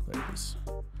go? There it is.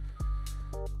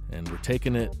 And we're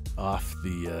taking it off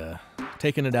the,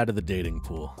 taking it out of the dating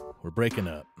pool. We're breaking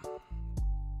up.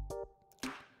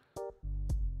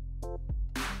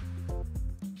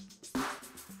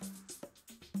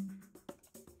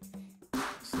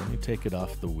 So let me take it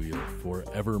off the wheel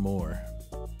forevermore.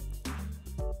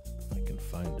 If I can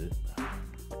find it.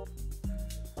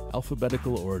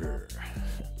 Alphabetical order.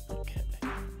 Okay.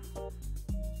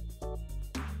 All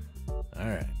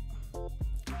right.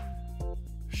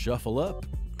 Shuffle up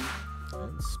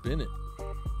and spin it.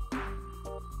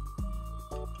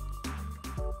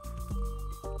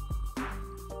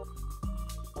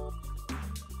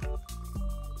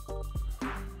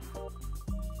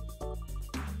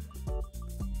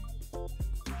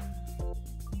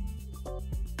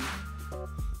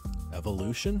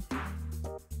 Evolution?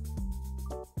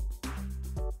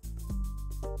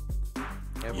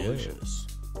 Evolution. Yes.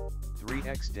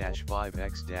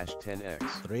 3x-5x-10x.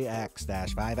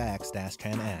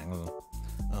 3x-5x-10x.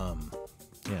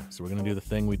 Yeah, so we're going to do the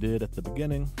thing we did at the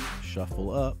beginning.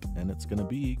 Shuffle up, and it's going to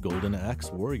be Golden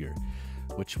Axe Warrior,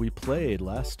 which we played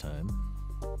last time.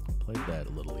 We played that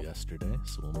a little yesterday,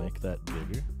 so we'll make that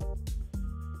bigger.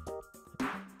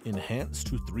 Enhance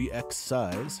to 3x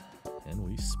size, and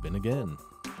we spin again.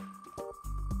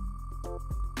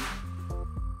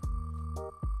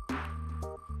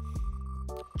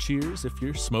 Cheers if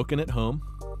you're smoking at home,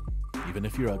 even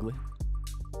if you're ugly.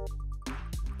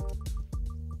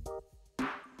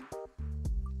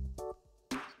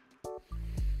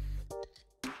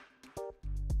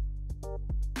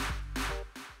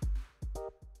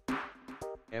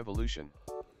 Evolution.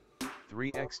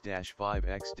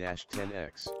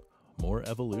 3x-5x-10x. More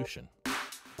evolution.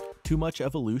 Too much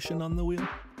evolution on the wheel?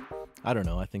 I don't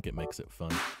know, I think it makes it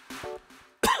fun.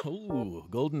 Ooh,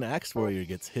 Golden Axe Warrior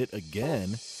gets hit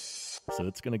again, so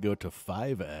it's going to go to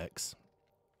 5x.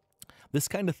 This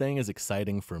kind of thing is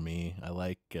exciting for me. I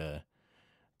like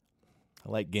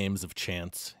games of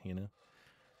chance, you know?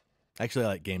 Actually, I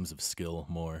like games of skill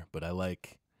more, but I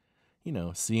like, you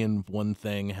know, seeing one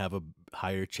thing have a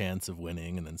higher chance of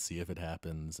winning and then see if it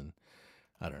happens, and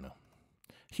I don't know.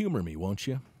 Humor me, won't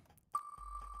you?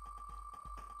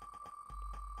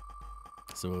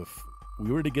 So if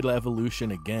we were to get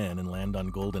evolution again and land on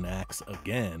Golden Axe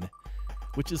again,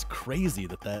 which is crazy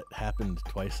that that happened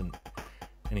twice. And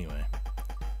anyway,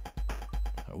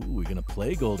 are we gonna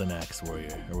play Golden Axe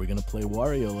Warrior? Are we gonna play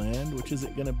Wario Land? Which is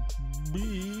it gonna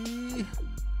be?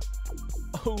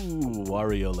 Oh,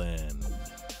 Wario Land.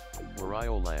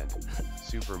 Wario Land.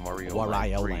 Super Mario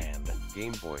Wario Land. Land.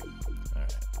 Game Boy. All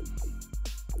right.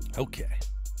 Okay.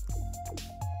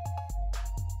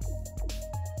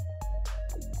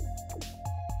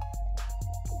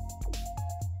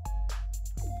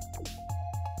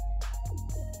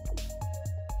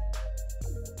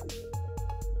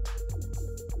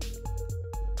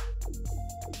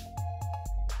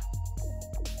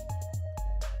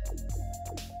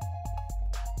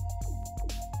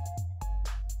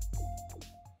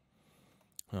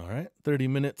 All right, 30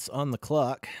 minutes on the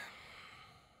clock.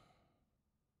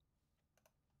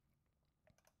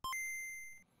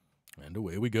 And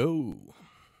away we go.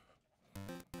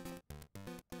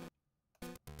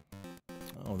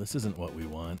 Oh, this isn't what we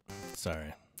want.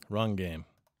 Sorry, wrong game.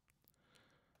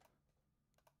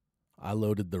 I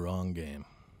loaded the wrong game.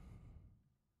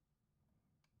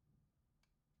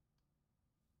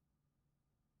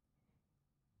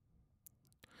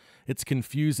 It's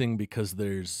confusing because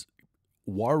there's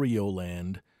Wario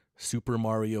Land, Super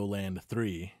Mario Land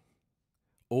 3,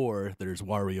 or there's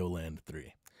Wario Land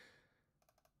 3.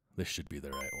 This should be the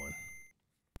right one.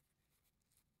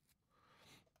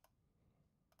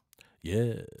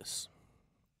 Yes.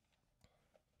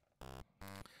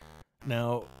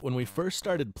 Now, when we first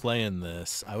started playing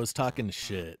this, I was talking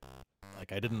shit.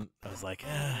 Like, I was like,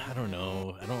 I don't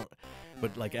know.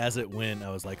 But like, as it went,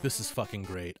 I was like, this is fucking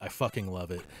great. I fucking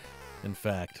love it. In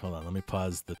fact, hold on, let me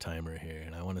pause the timer here,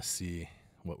 and I want to see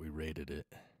what we rated it.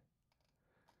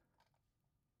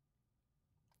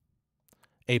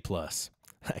 A+.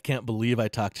 I can't believe I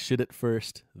talked shit at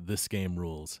first. This game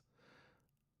rules.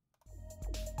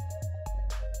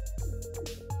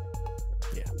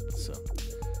 Yeah, so.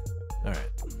 All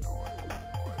right.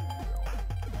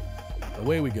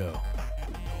 Away we go.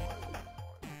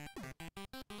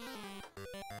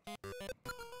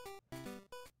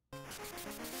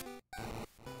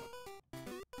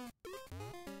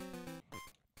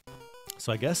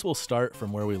 So I guess we'll start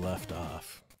from where we left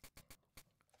off.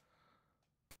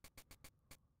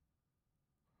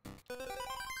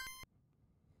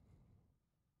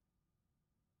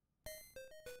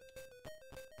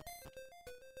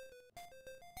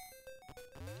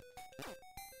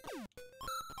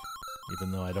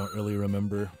 Even though I don't really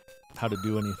remember how to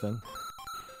do anything.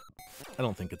 I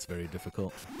don't think it's very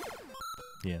difficult.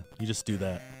 Yeah, you just do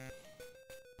that.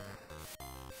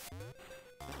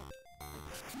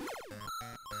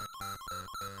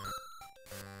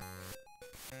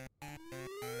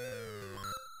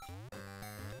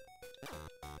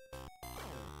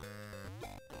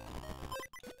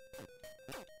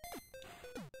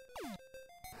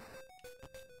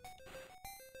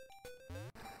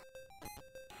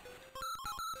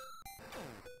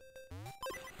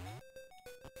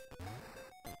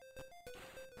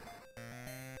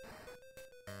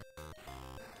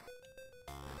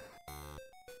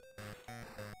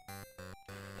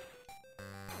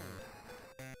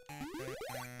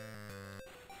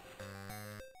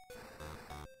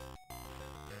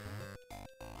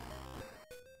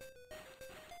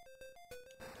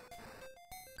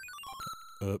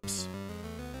 Oops.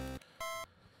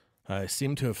 I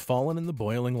seem to have fallen in the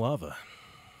boiling lava.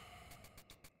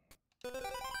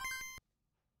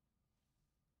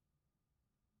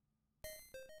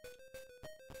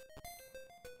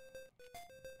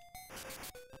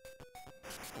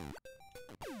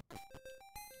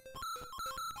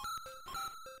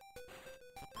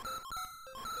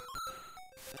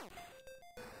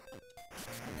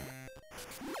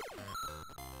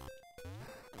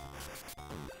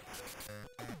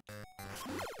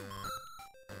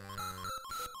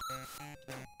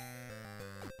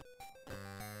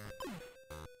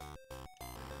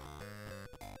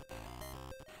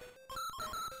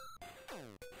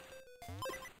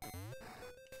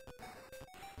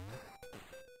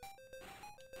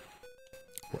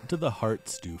 What do the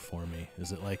hearts do for me?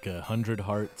 Is it like 100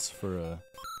 hearts for a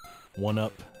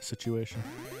one-up situation?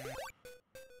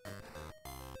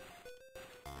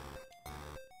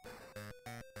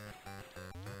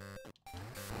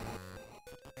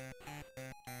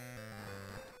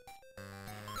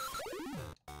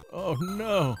 Oh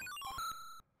no!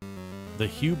 The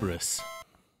hubris.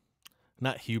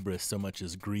 Not hubris so much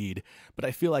as greed, but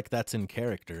I feel like that's in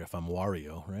character if I'm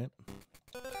Wario, right?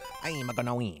 I'm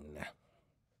gonna win.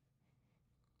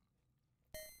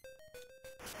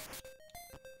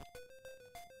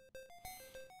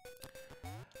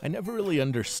 I never really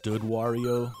understood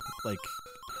Wario. Like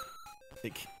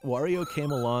Wario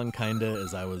came along kinda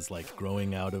as I was like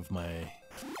growing out of my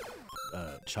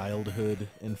childhood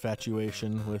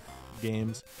infatuation with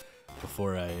games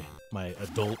before my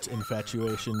adult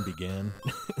infatuation began.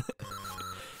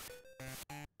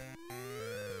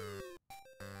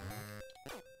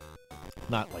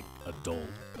 Not like adult,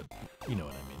 but you know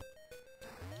what I mean.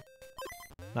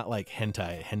 Not like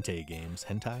hentai games.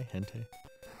 Hentai?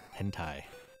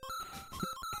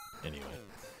 Anyway.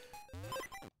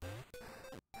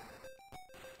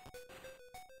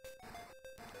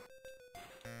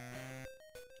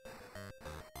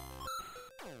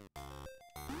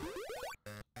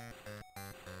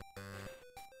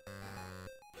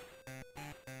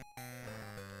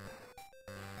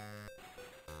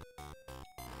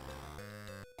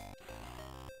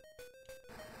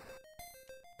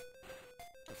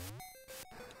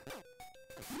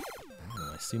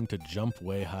 I seem to jump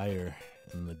way higher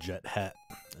in the jet hat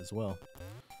as well.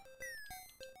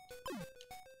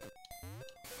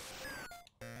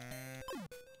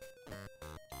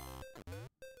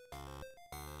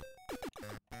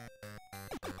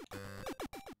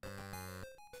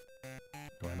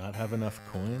 Do I not have enough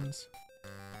coins?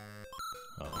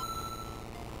 Oh.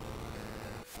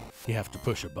 You have to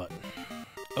push a button.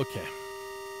 Okay.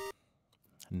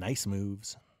 Nice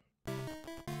moves.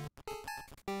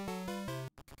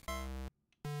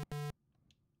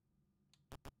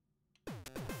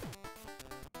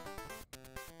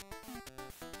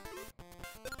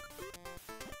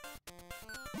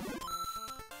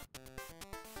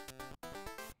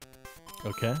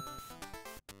 Okay.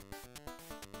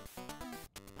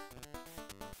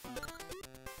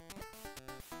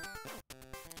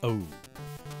 Oh.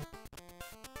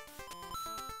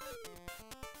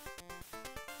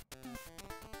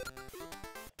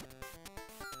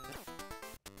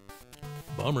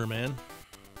 Bummer, man.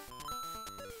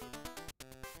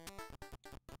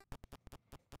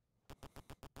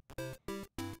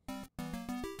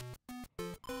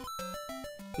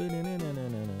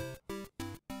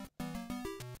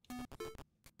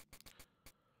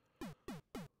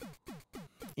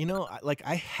 You know,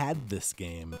 I had this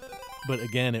game, but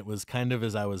again, it was kind of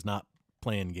as I was not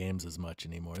playing games as much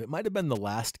anymore. It might have been the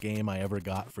last game I ever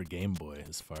got for Game Boy,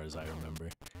 as far as I remember.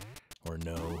 Or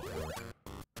no. Or...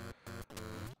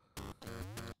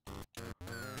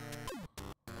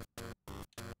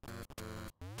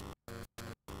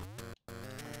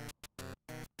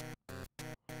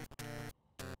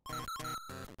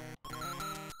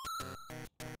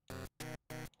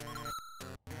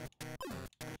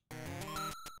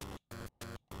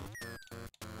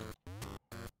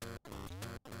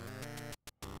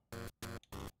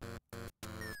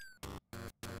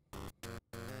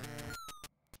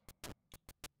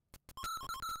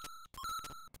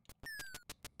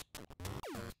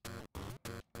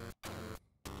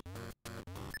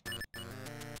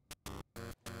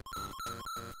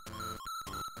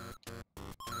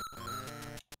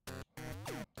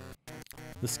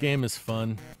 This game is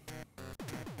fun.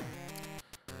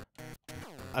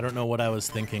 I don't know what I was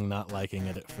thinking not liking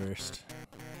it at first.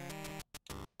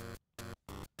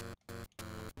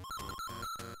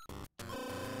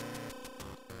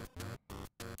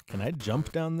 Can I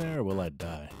jump down there or will I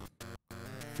die?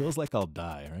 Feels like I'll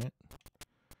die, right?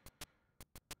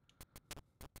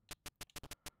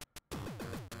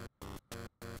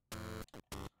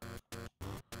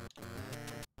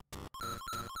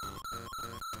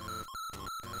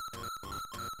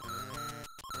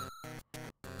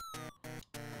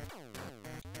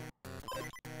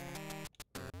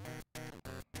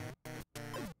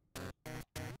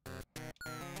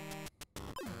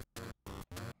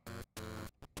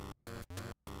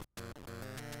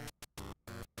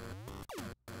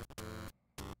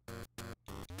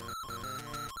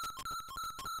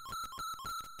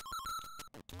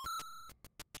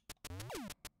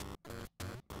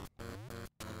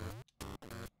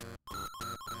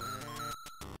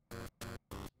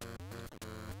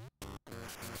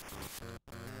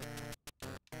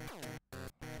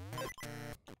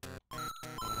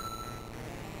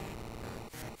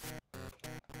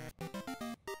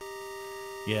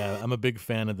 Yeah, I'm a big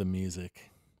fan of the music.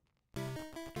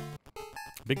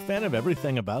 Big fan of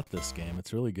everything about this game.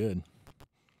 It's really good.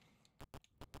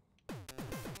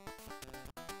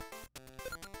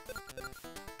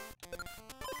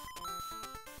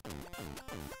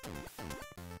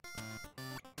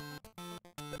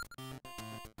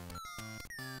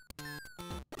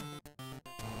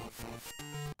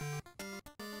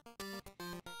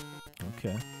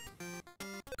 Okay.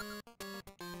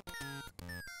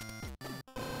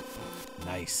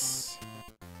 Nice.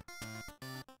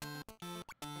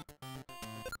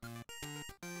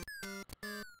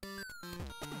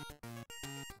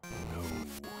 No.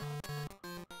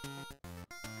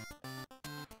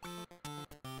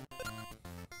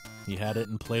 You had it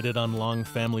and played it on long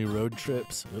family road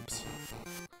trips. Oops.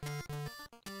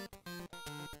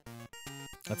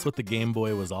 That's what the Game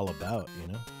Boy was all about, you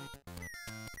know?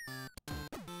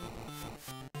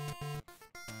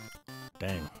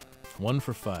 Dang. 1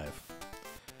 for 5.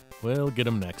 We'll get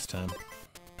him next time.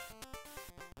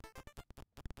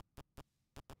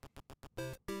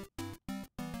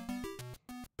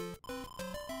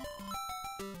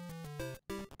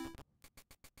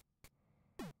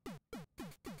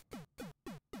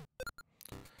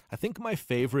 I think my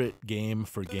favorite game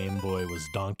for Game Boy was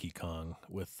Donkey Kong,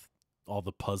 with all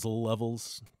the puzzle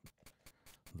levels.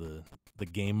 The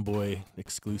Game Boy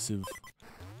exclusive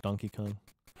Donkey Kong.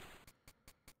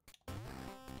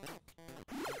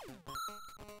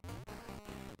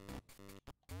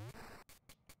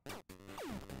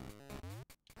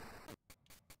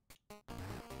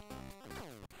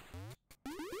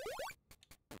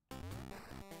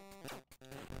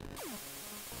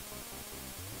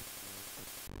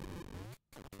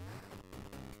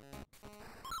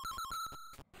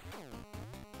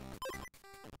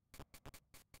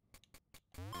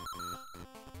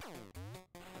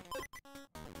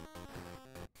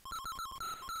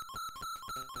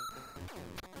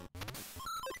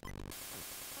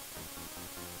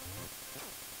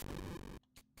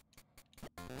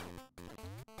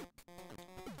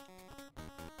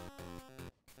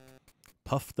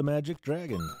 Puff the Magic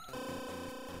Dragon.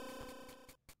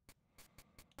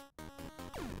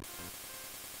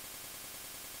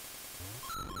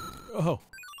 Oh.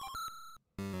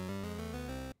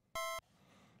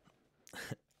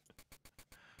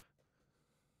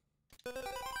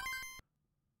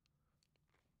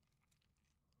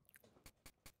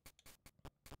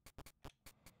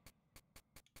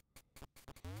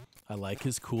 I like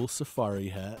his cool safari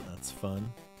hat. That's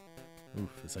fun.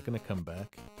 Oof, is that gonna come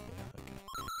back?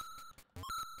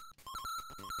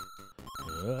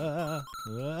 Yeah,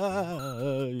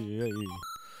 okay.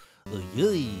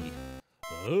 Yay.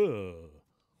 Oh.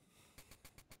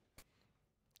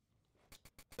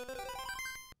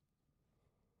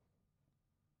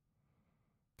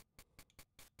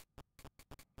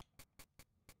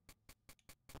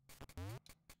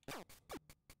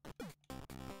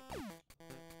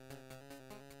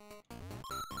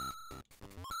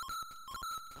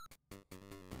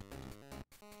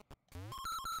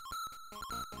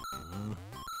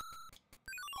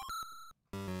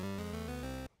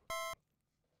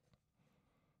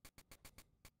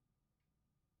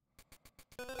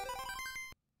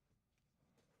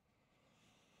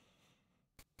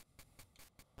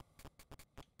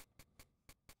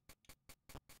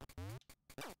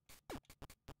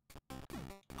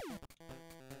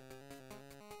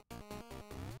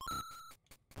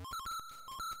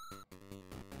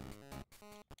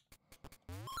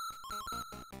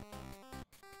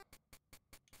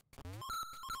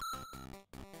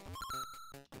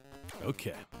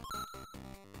 Okay.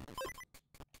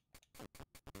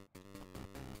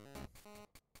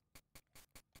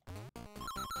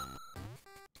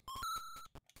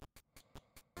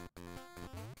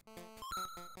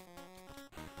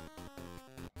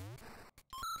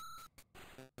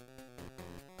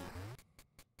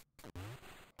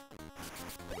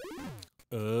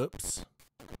 Oops.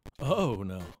 Oh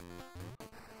no.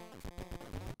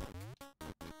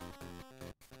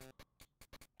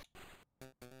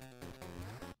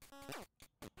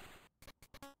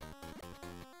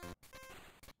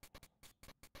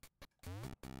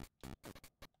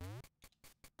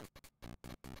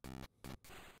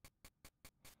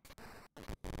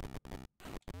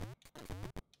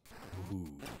 Ooh.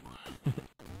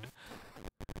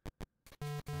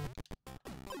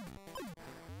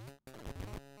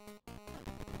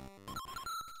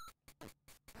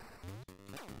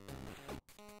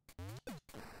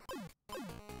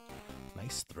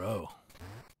 Nice throw.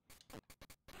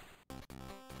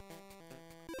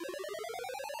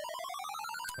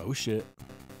 Oh shit.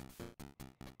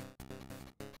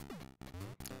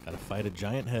 Gotta fight a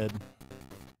giant head.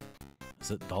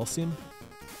 Is it Dhalsim?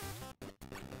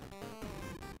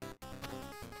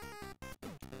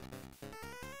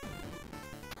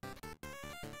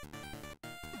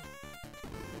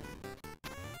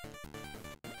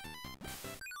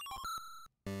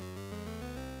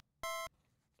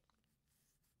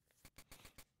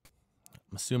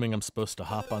 I'm assuming I'm supposed to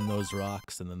hop on those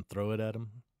rocks and then throw it at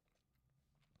him.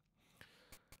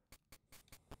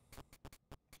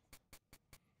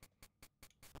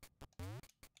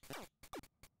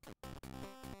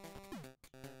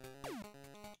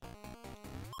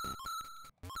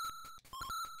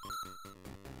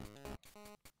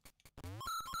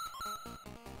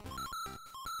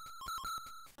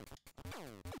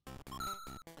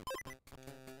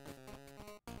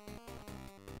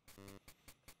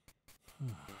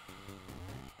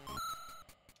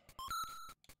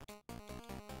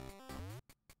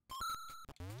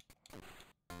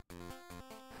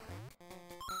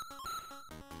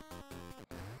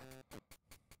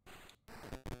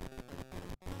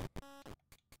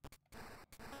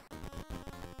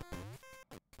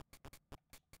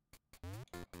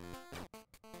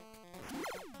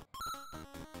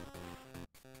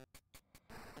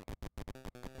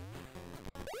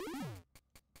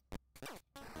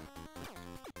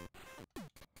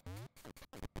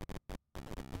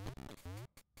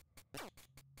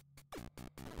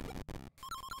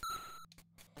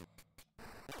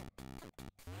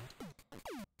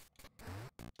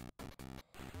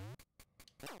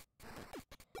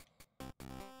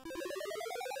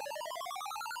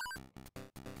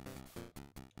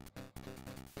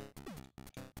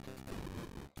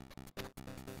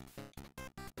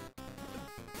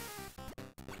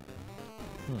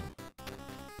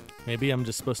 Maybe I'm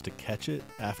just supposed to catch it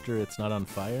after it's not on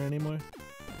fire anymore?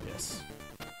 Yes.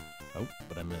 Oh,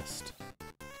 but I missed.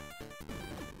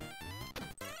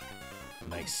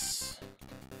 Nice.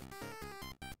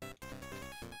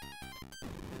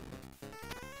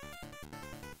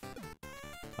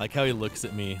 I like how he looks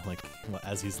at me, like,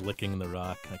 as he's licking the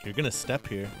rock. Like, you're gonna step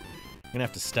here. You're gonna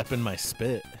have to step in my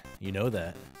spit. You know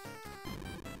that.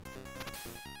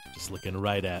 Just looking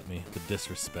right at me. The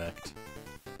disrespect.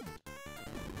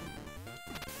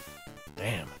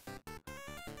 Damn.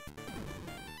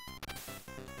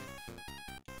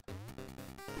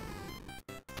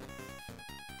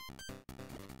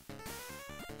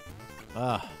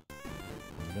 Ah.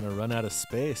 I'm gonna run out of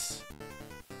space.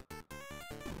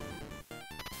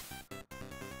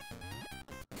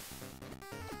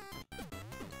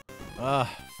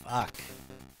 Ah, fuck.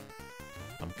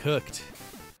 I'm cooked.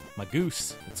 My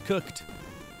goose, it's cooked.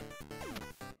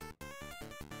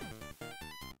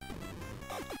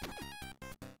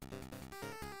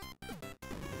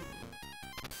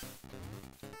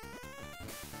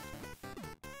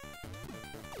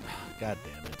 God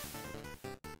damn it.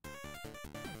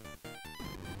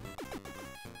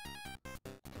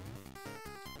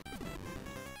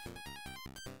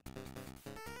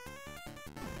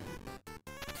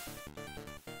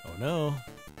 Oh no.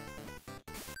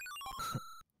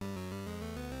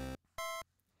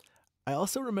 I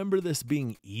also remember this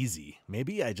being easy.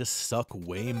 Maybe I just suck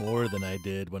way more than I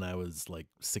did when I was like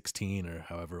 16 or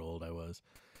however old I was.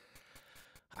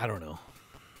 I don't know.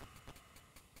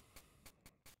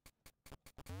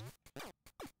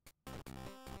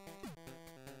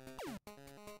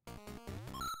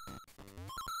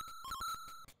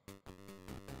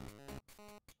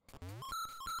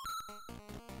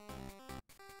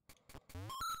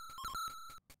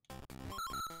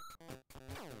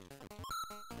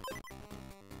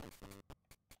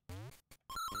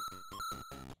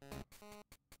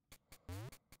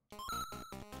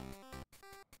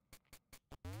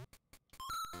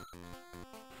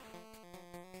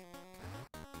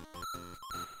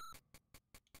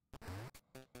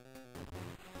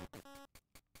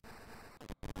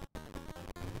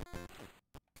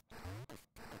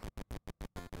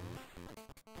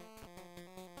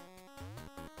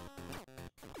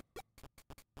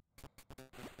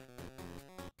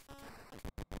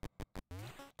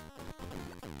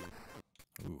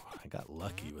 Ooh, I got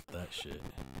lucky with that shit.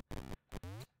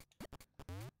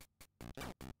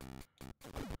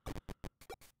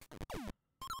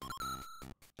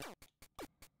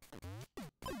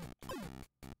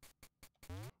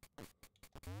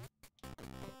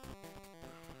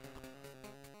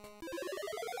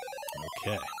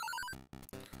 Okay.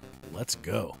 Let's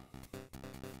go.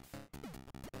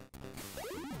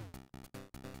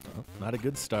 Oh, not a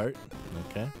good start.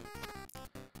 Okay.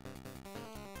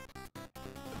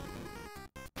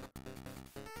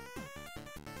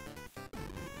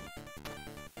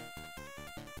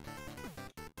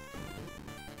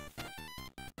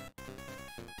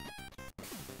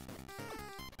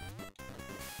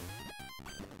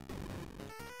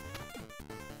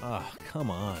 Oh,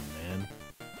 come on, man.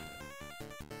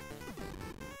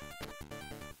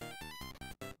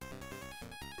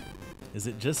 Is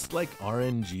it just like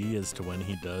RNG as to when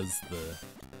he does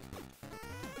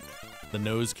the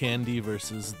nose candy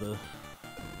versus the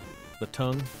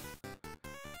tongue?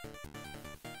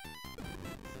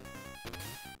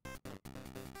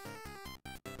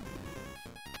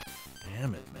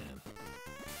 Damn it, man.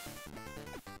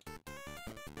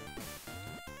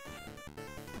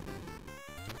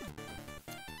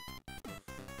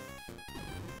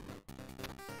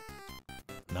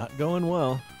 Not going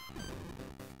well.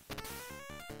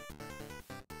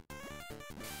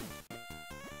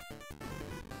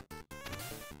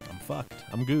 I'm fucked.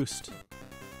 I'm goosed.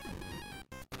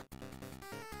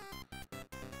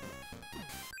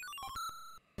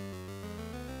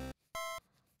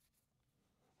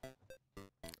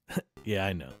 Yeah,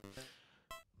 I know.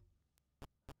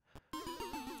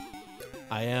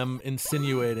 I am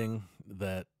insinuating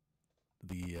that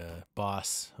the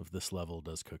boss of this level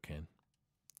does cocaine.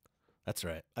 That's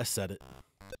right. I said it.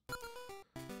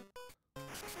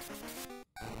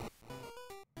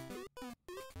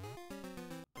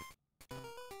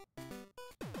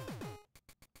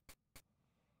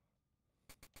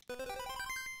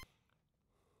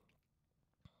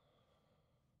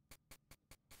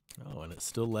 Oh, and it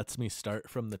still lets me start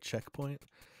from the checkpoint?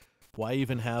 Why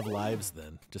even have lives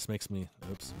then? Just makes me,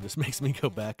 oops, just makes me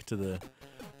go back to the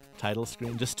title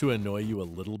screen just to annoy you a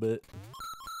little bit.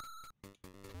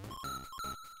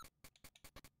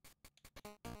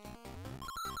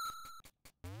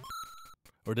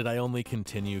 Or did I only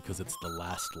continue because it's the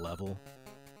last level?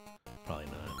 Probably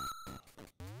not.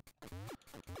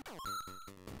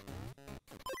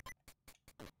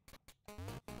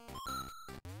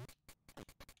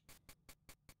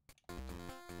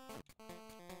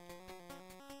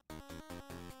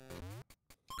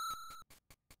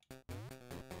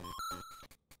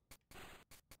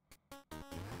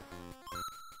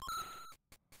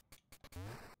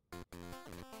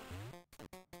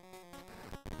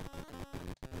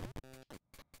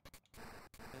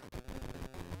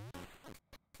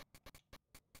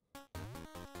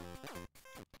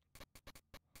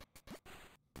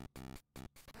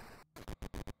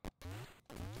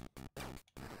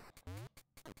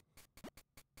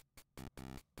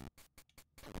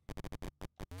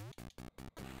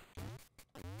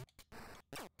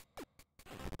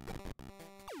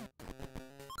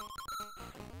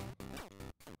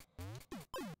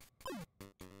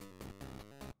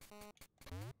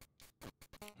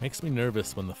 Makes me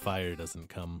nervous when the fire doesn't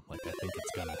come. Like, I think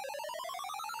it's gonna...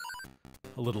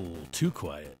 a little too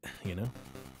quiet, you know?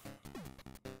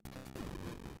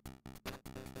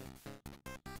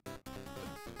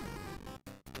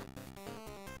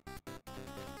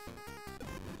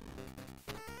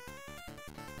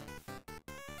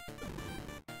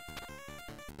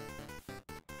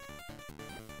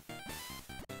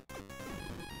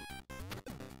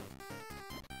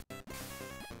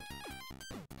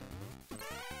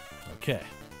 Okay.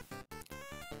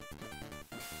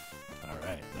 All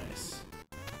right, nice.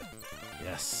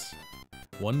 Yes.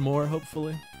 One more,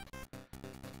 hopefully.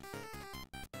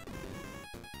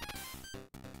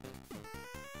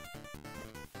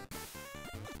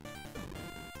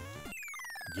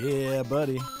 Yeah,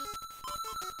 buddy.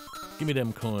 Give me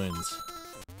them coins.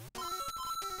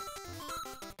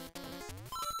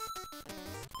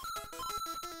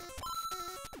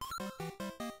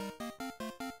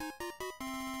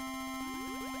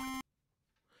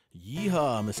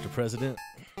 Yeehaw, Mr. President.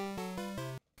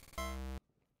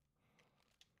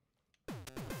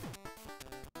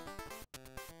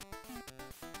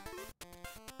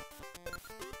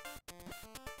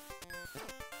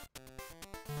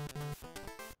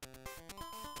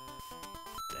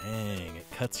 Dang, it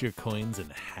cuts your coins in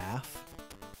half?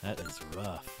 That is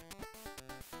rough.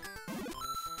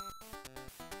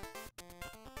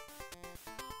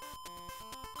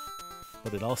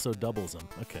 But it also doubles them.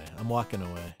 Okay, I'm walking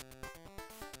away.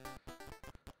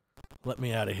 Let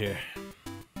me out of here.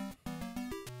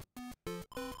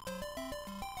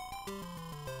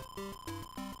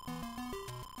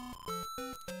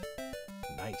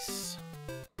 Nice.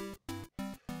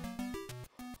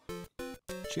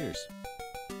 Cheers.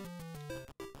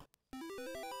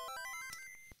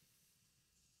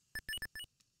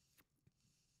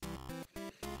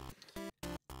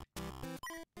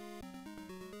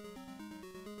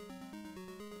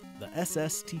 The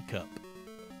SS Teacup.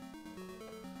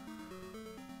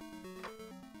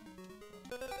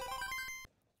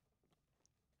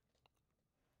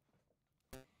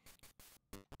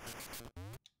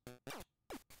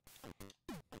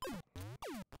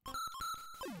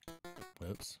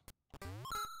 Whoops.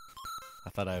 I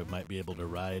thought I might be able to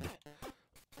ride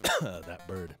that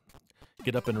bird.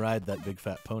 Get up and ride that big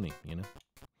fat pony, you know?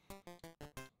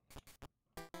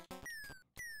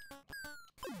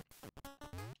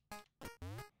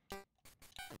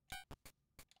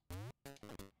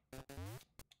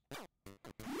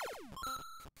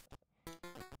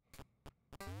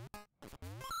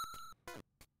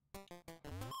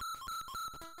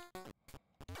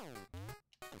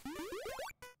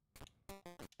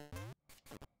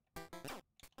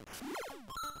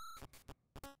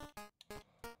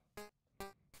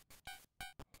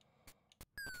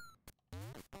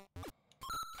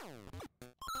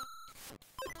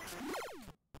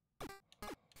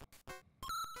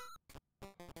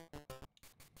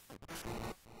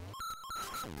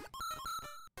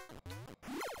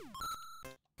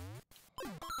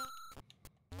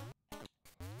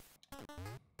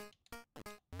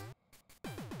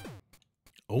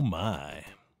 Oh my.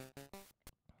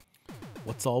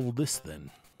 What's all this then?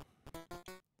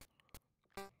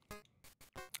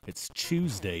 It's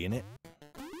Tuesday, innit?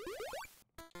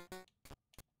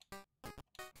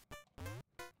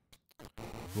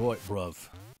 Right, bruv.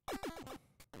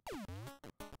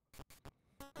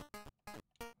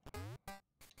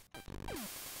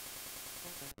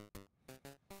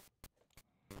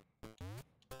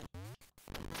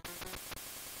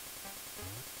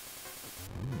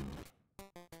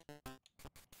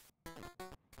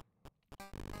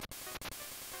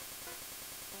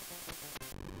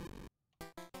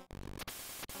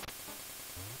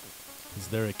 Is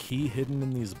there a key hidden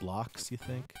in these blocks, you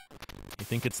think? You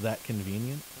think it's that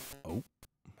convenient? Oh.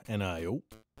 And oh.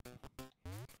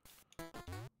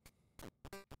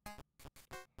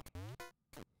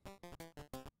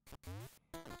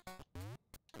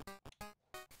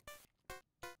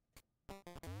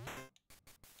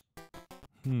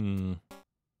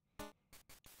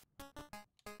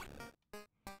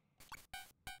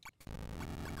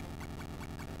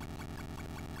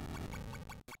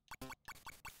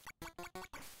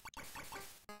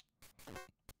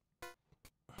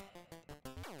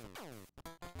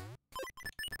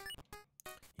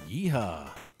 Yeehaw.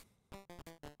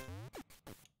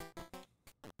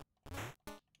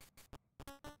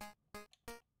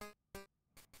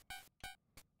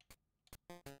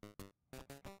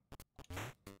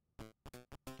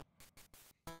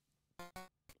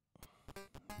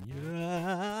 Yeah.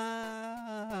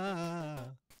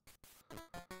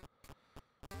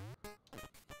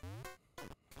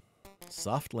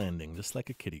 Soft landing, just like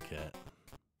a kitty cat.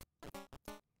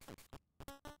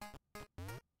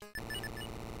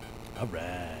 All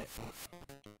right.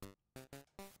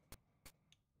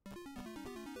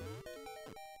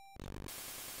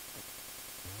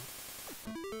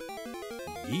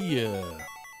 Yeah.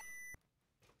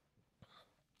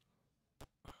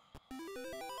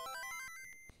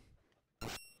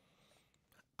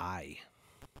 I.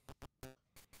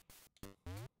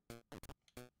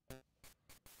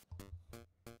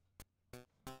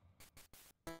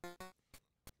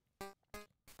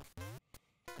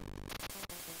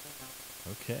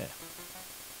 Okay.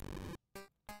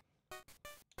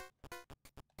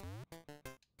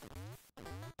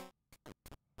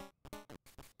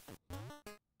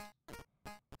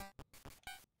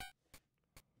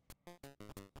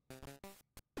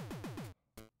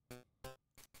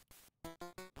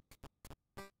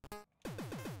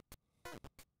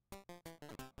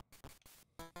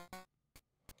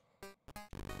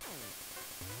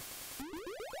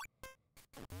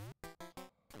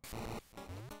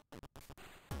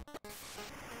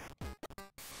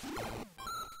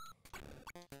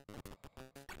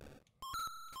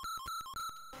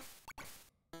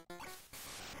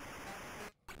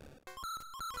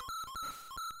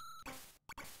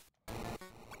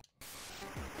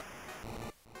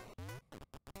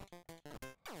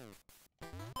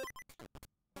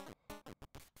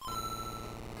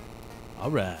 All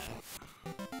right.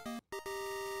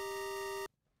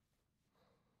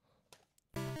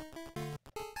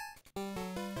 I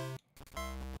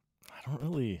don't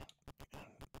really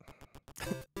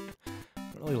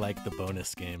like the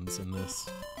bonus games in this.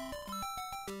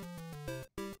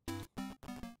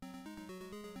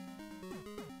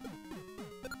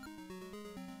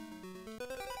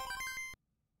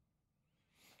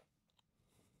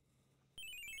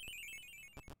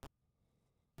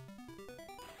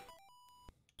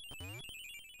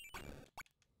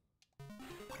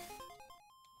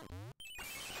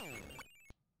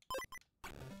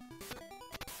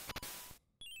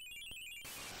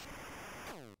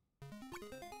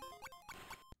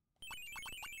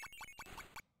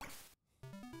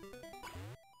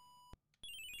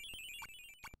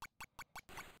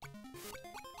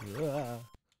 Ah.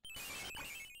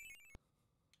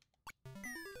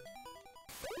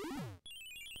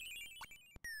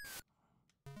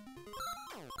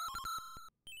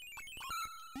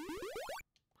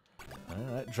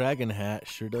 That dragon hat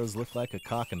sure does look like a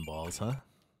cock and balls, huh?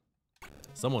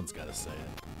 Someone's got to say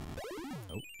it.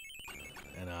 Oh.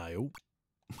 And oh.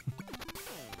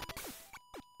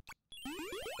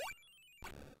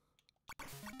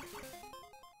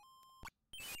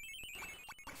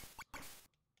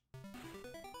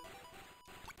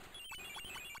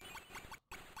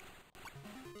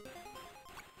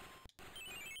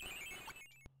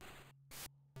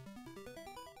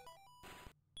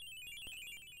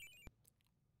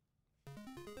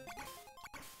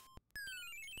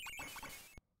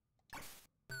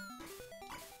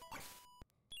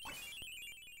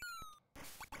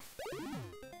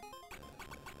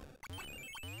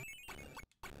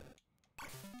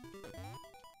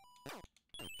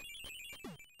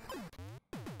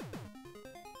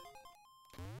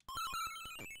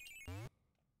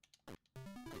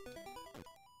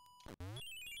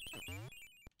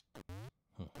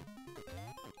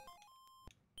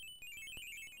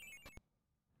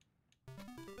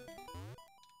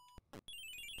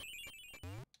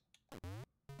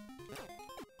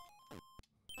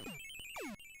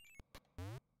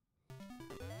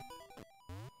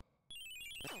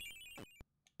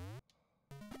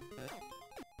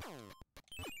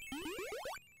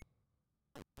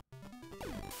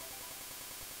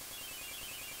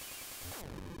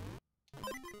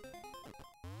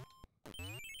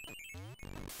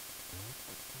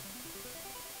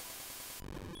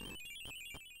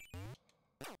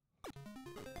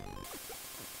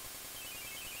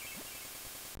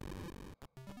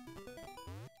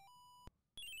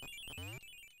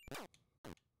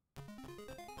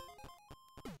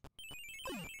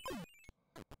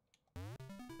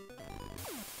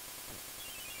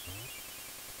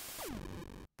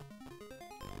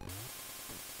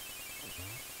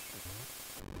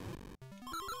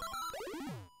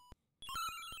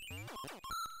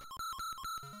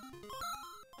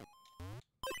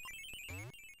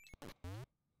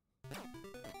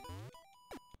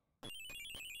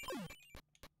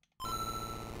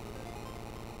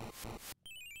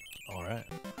 All right.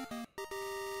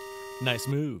 Nice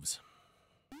moves.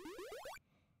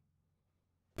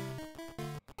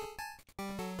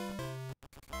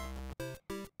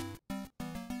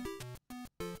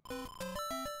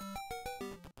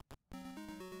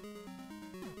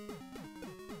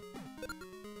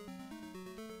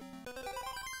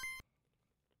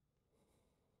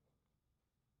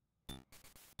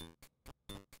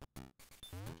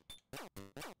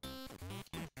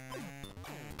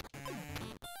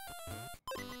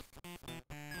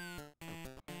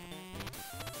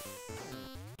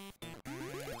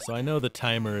 So I know the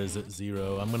timer is at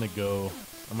 0. I'm gonna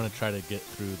try to get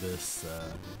through this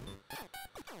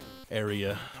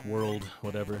area, world,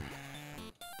 whatever.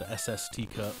 The SST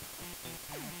Cup.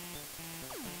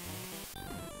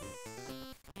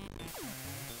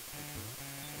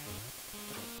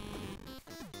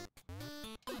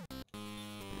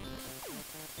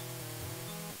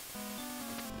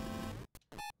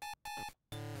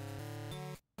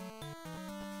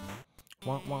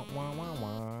 Wah, wah, wah, wah,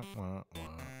 wah, wah,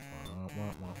 wah,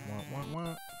 wah, wah, wah,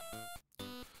 wah.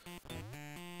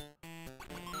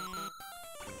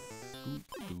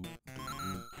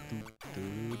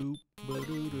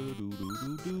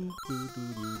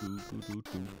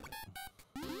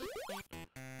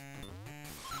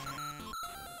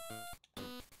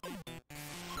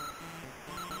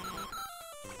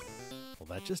 Will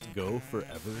that just go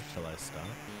forever till I stop?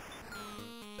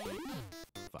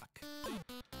 Fuck.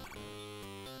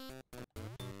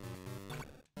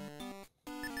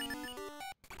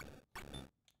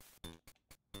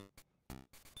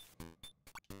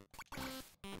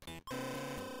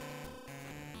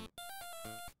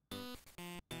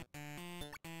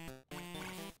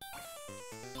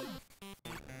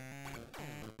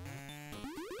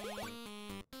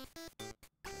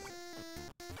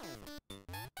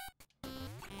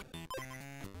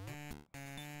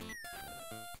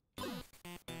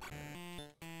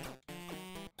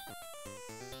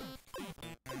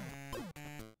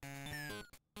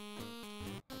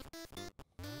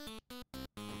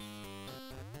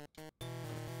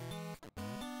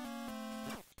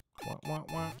 Wah, wah,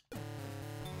 wah.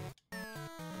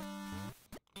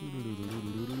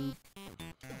 Doo-doo-doo-doo-doo-doo-doo.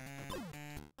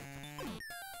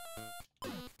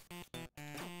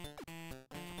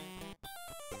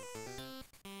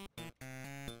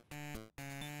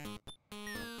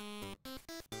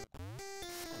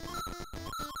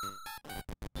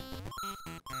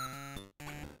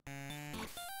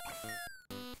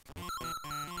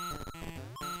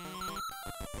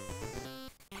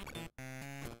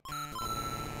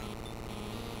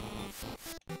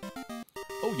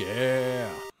 Oh yeah.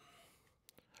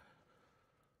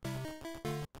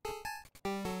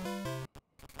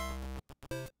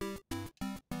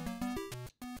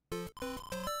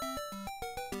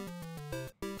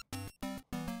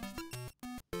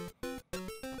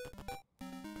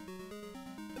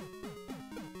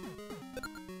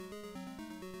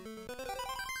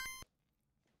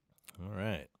 All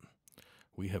right.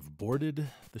 We have boarded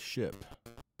the ship.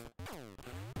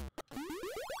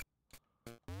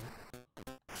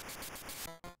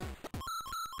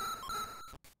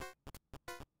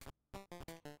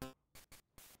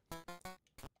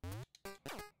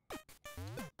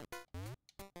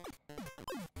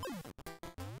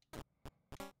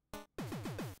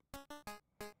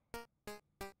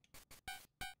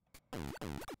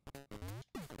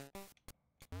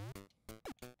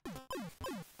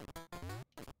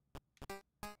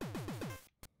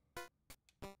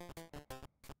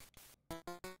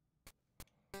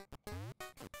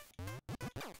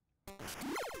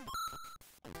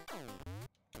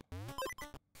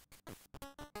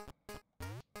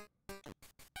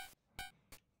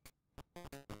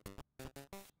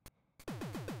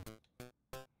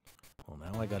 Well,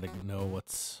 now I gotta know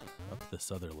what's up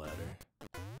this other ladder.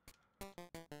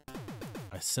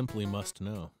 I simply must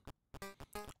know.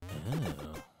 Oh.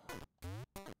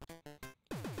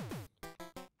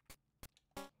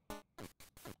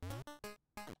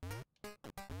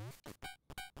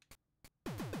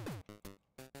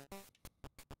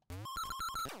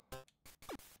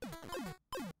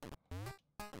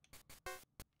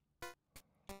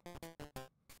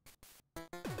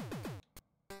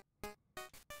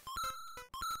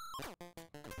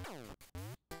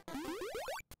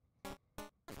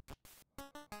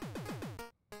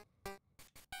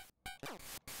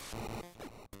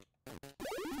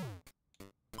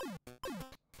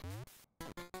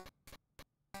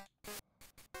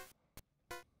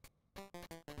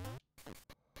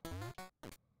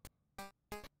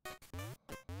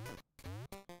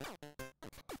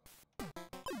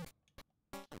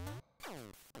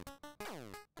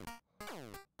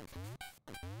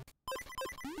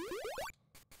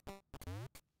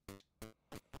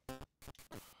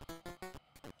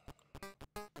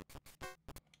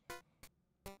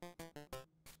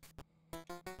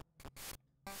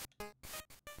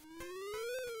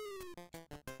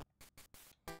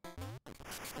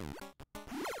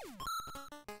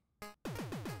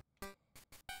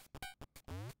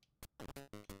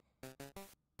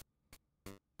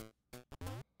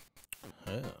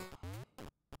 Oh.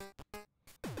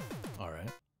 All right.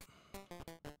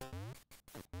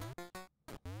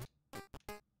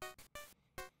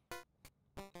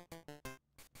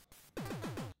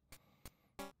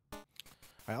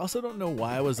 I also don't know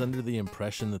why I was under the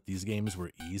impression that these games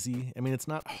were easy. I mean, it's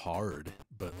not hard,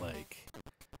 but like,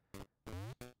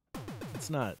 it's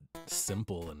not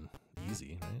simple and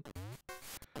easy, right?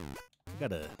 I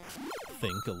gotta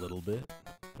think a little bit,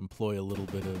 employ a little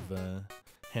bit of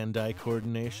hand-eye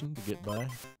coordination to get by.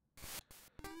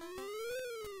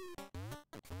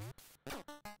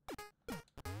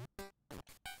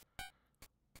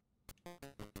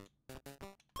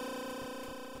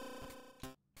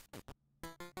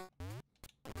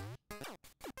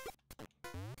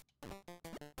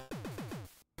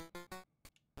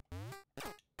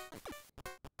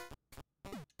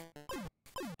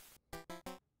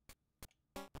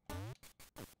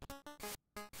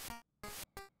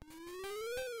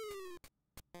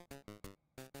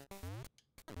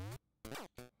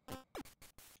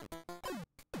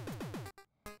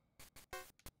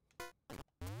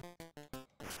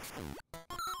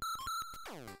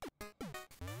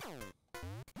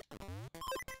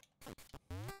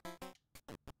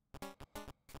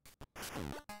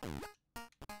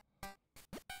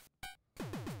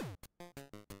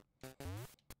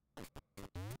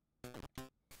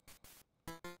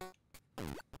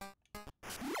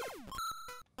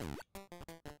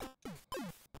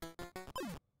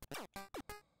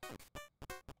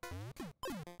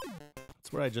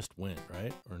 That's where I just went,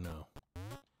 right? Or no?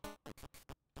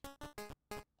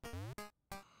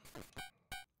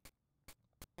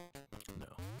 No.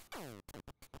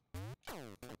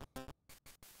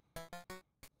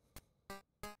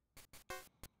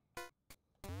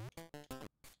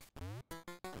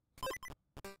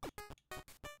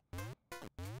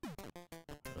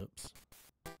 Oops.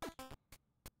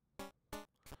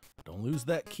 Don't lose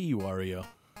that key, Wario.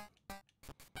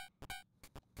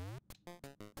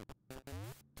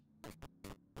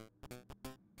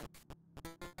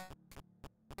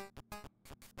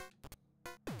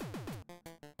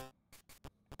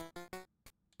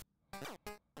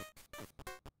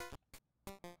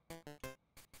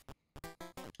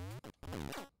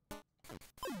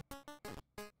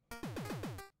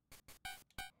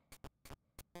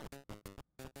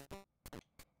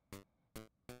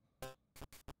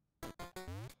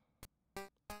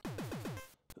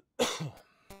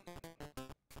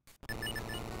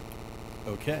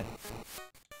 Okay.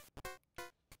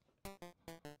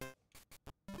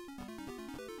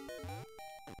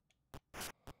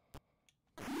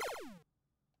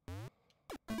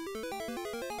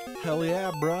 Hell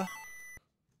yeah, bruh.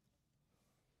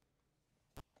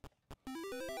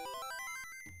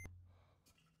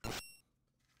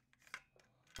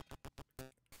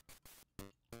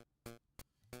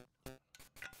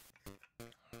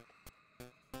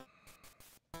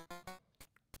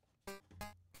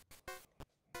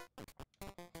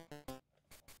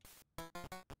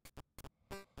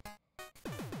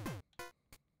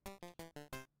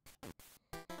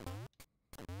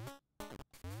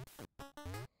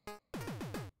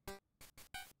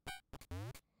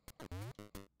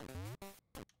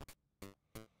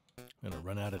 Gonna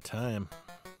run out of time.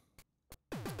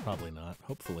 Probably not.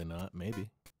 Hopefully not. Maybe.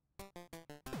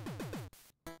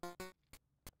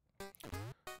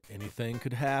 Anything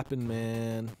could happen,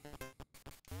 man.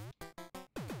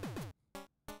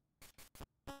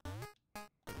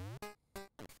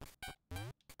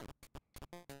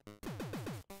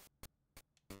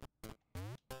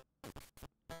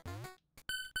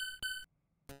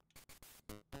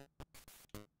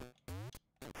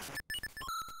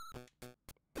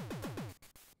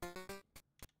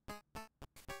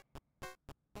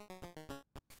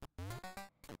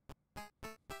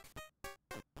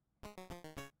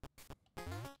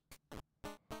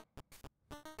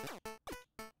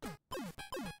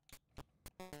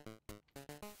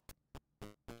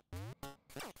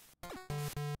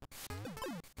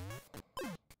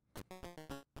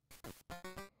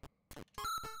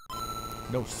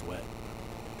 No sweat.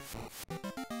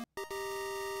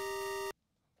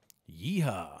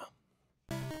 Yeehaw.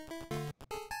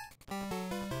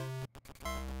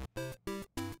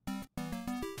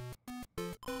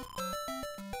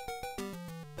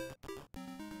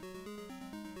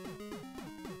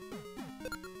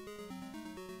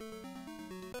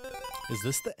 Is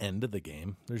this the end of the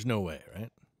game? There's no way,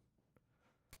 right?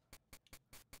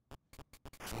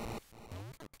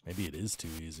 Maybe it is too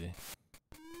easy.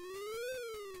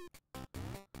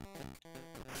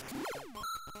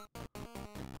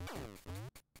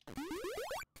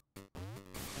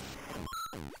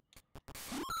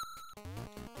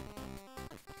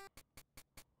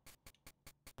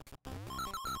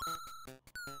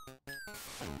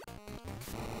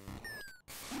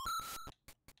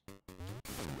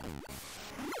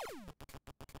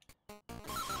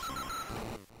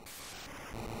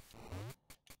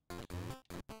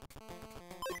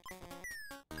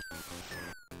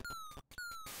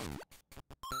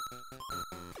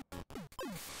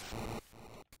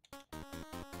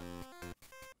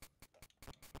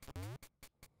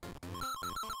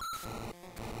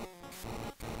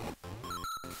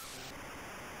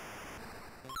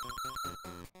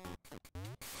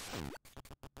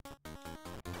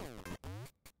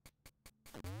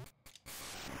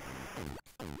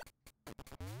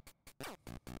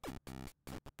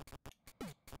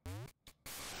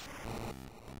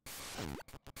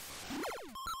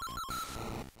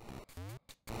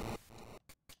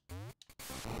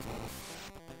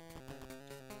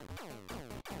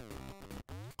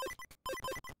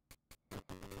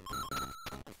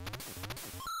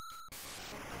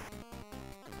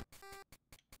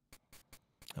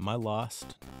 Am I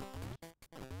lost?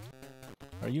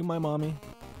 Are you my mommy?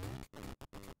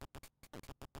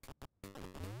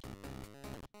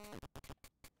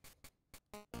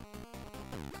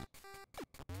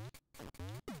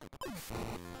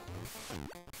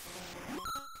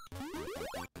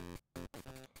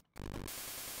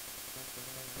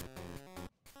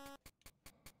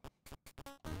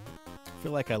 I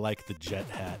feel like I like the jet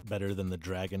hat better than the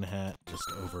dragon hat, just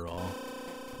overall.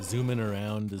 Zooming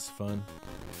around is fun.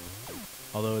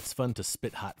 Although it's fun to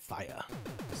spit hot fire.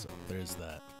 So there's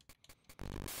that.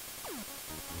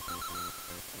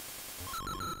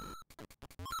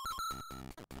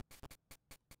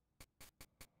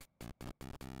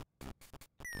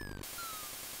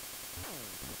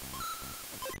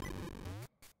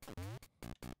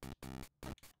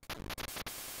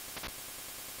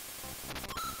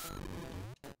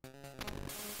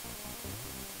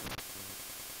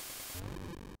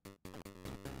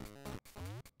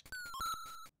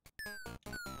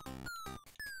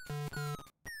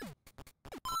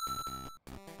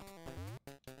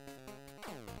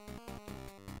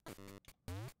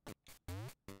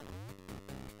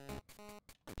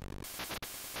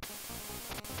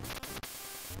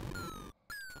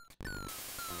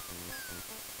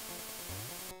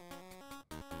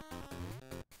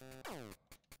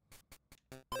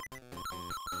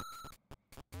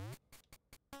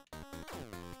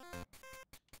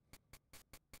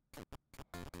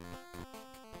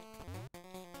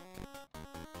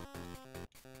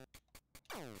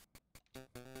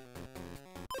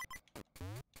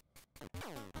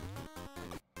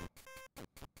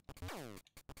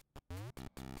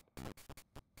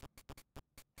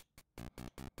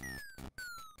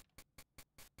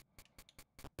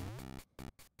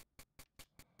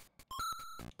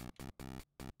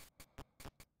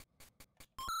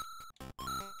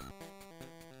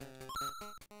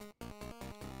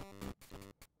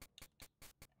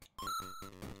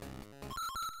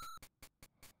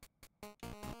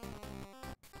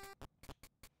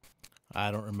 I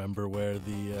don't remember where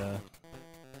the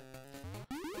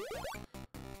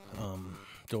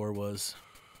door was.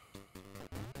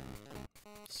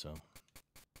 So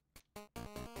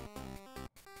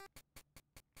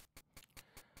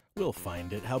we'll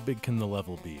find it. How big can the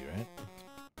level be, right?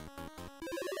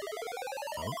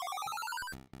 Oh.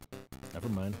 Never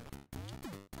mind.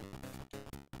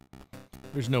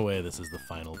 There's no way this is the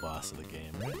final boss of the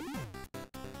game, right?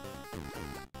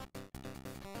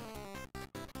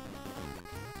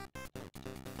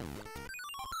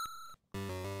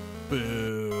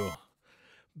 Boo.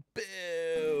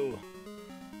 Boo.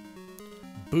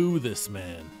 Boo this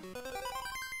man.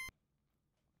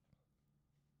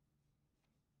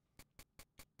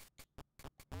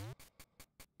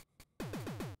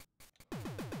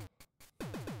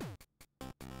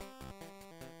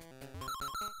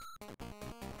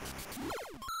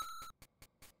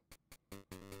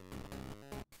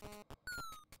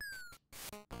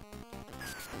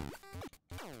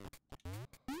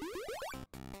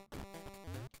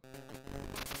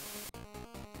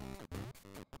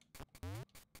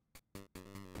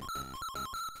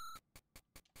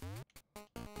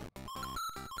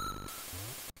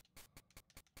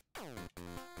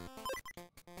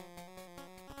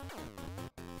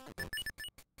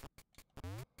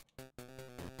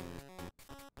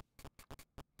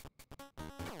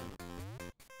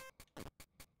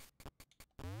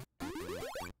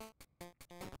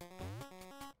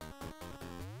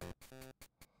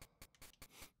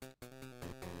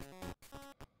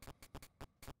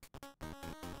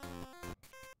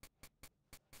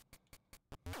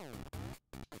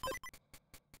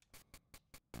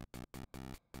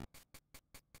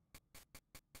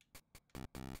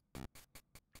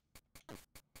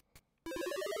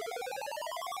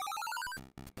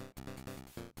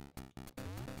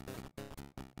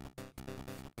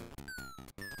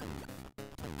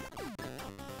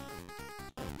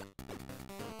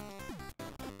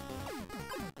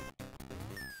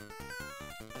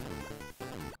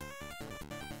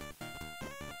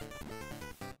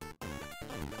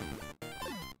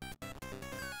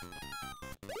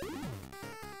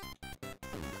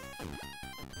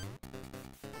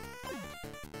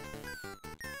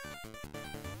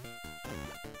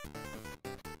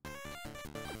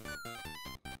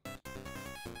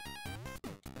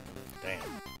 Damn.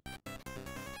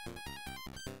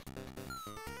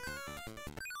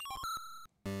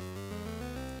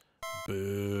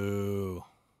 Boo.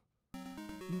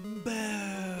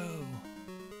 Boo.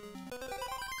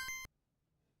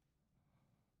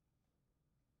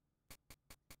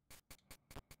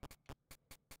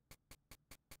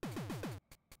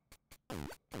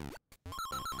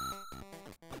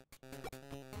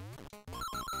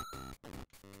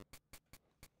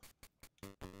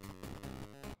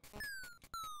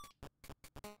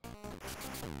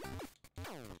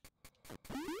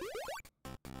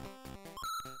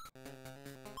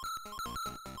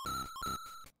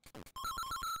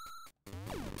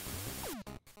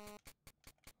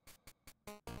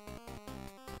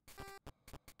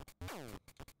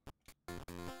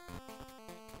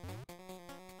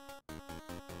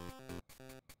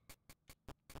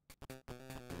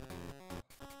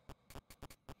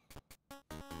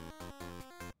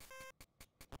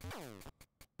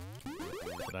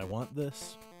 Did I want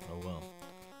this? Oh well.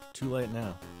 Too late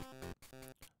now.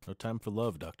 No time for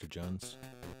love, Dr. Jones.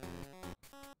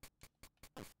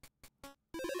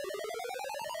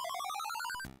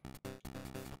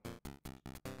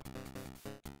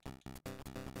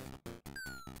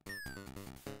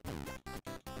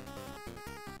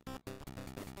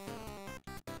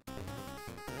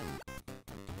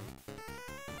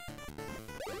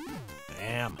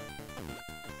 Damn.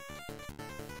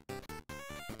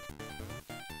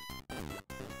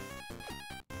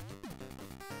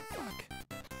 Fuck.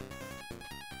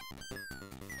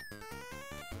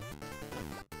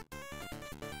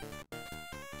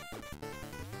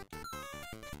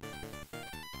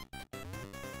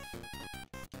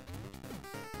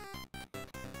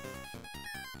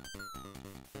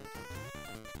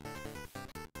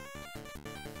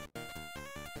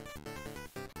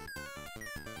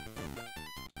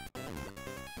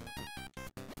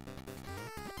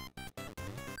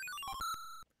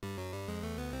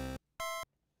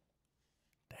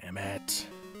 Damn it.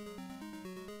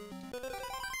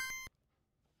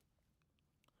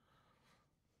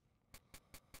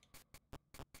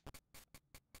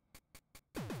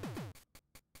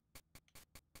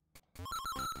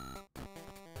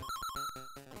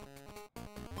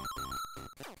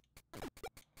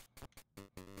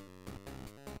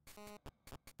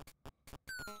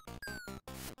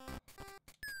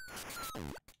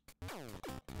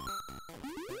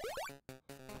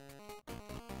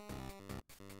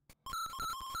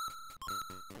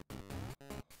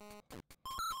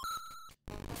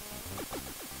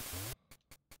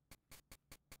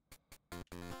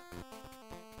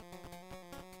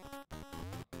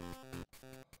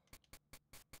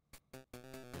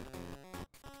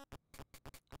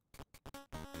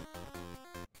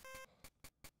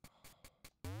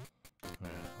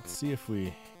 Let's see if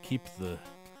we keep the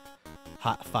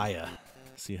hot fire.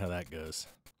 See how that goes.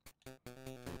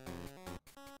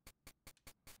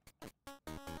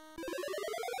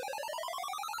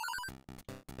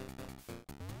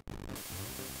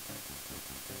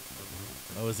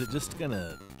 Oh, is it just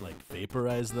gonna, like,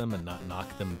 vaporize them and not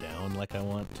knock them down like I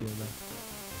want to, though?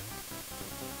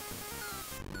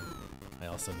 I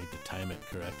also need to time it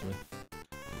correctly.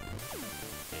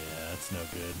 Yeah, that's no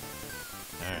good.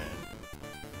 Alright.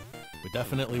 We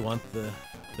definitely want the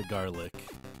garlic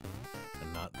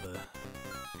and not the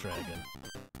dragon.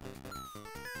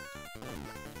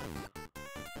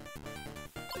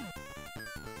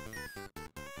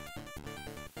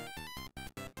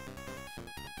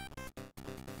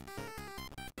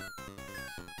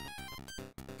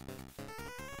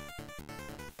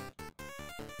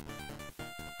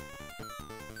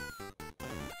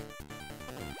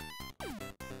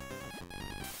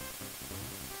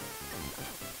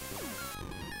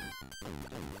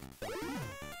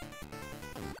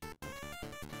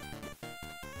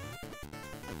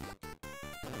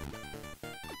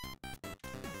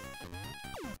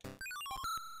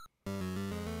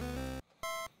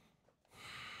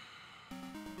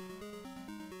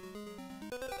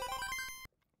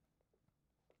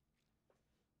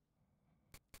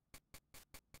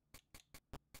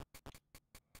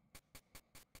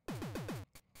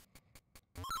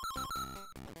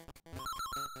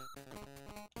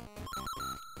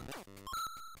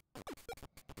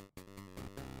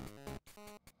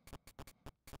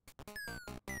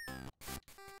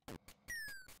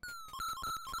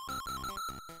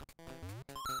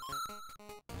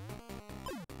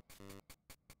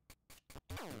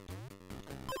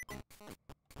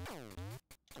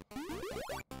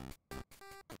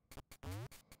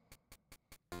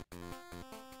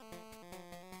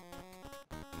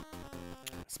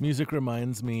 This music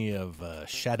reminds me of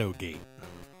Shadowgate.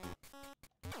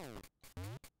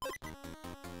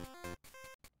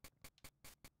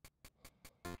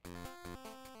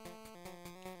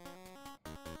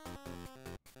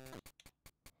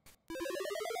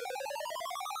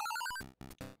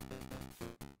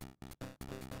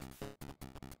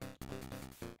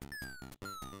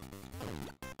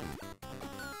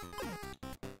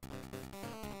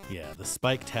 Yeah, the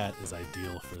spiked hat is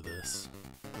ideal for this.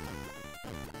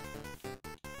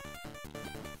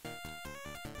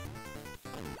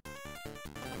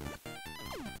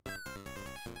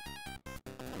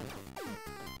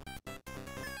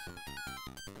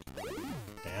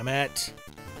 Damn it!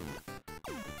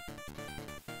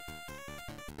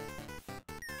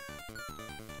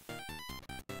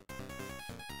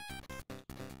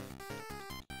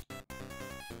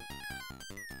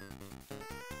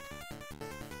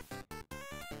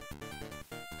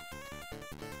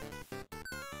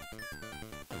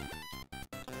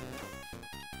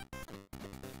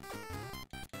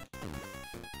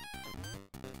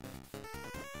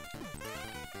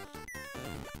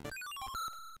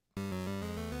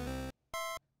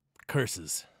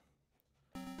 curses.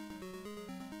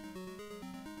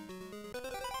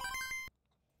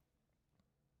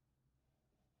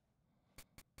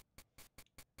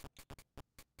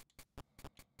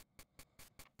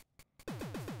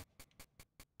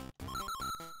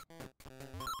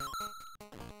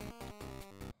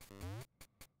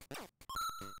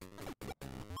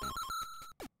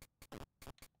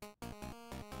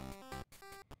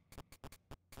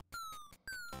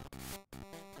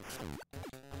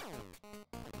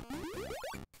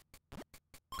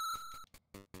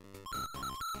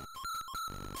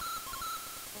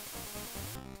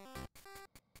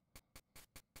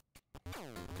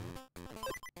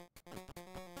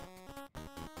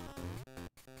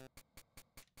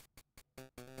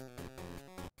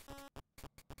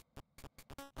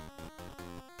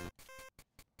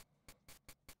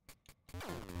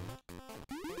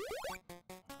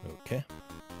 Okay.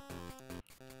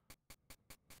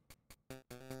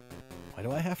 Why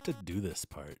do I have to do this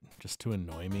part? Just to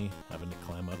annoy me, having to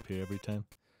climb up here every time?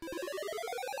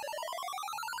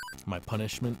 My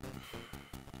punishment?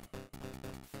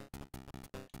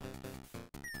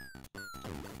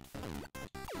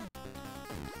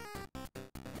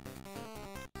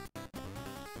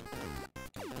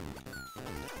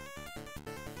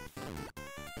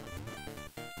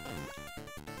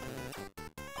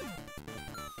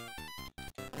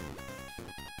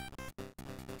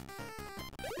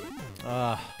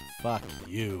 Ah, fuck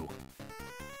you.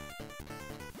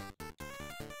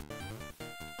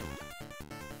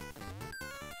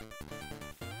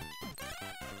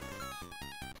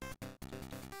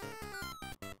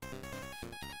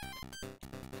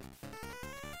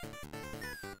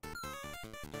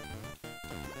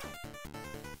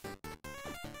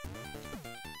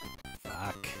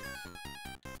 Fuck.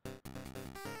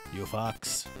 You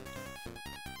fox.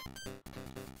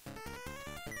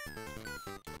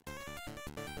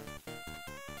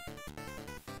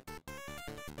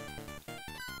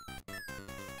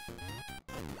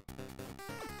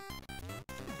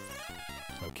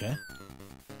 Okay.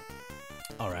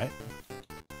 All right.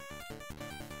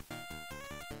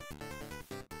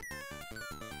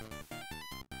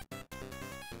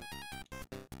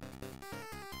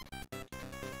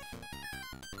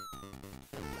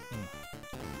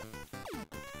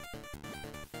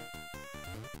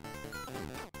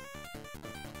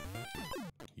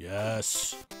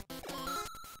 Yes.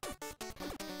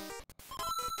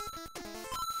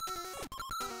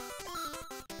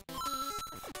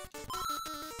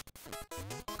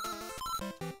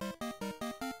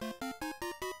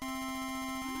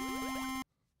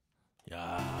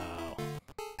 Yow.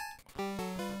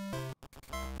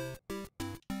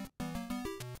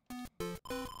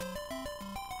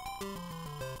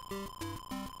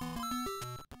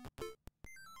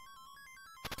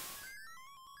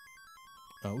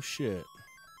 Oh shit.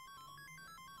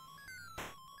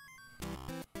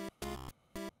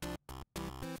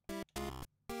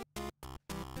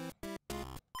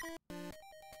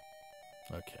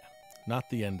 Okay, not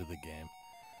the end of the game.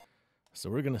 So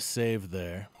we're gonna save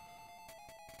there.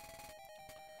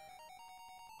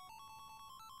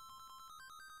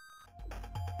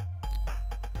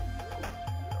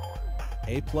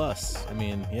 A+. I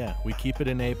mean, yeah, we keep it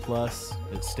in A+.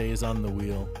 It stays on the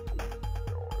wheel.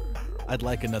 I'd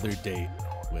like another date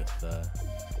with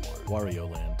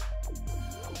Wario Land.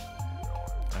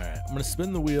 Alright, I'm gonna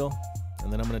spin the wheel,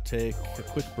 and then I'm gonna take a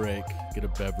quick break, get a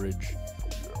beverage,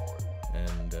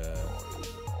 and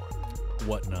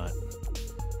whatnot.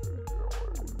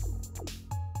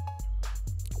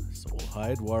 So we'll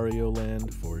hide Wario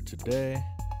Land for today.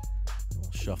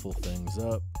 We'll shuffle things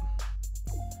up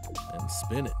and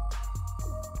spin it.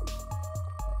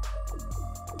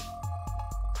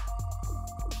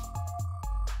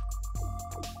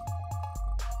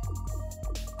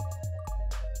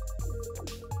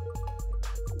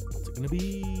 What's it gonna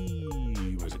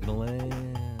be? Where's it gonna land?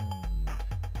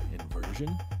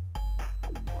 Inversion?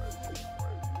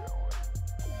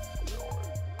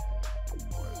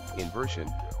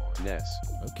 Inversion, NES.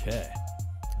 Okay.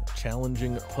 A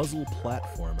challenging puzzle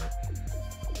platformer.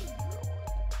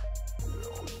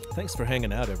 Thanks for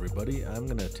hanging out, everybody. I'm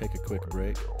gonna take a quick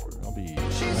break. I'll be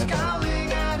right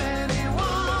back.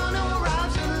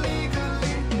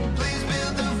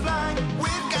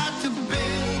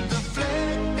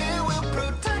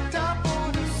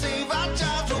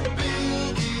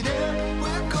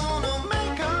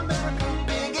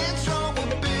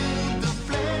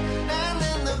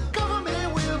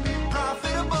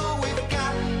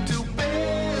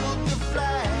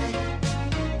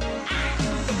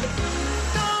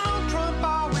 Donald Trump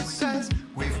always says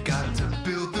we've got to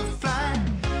build the flag.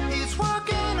 He's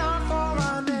working on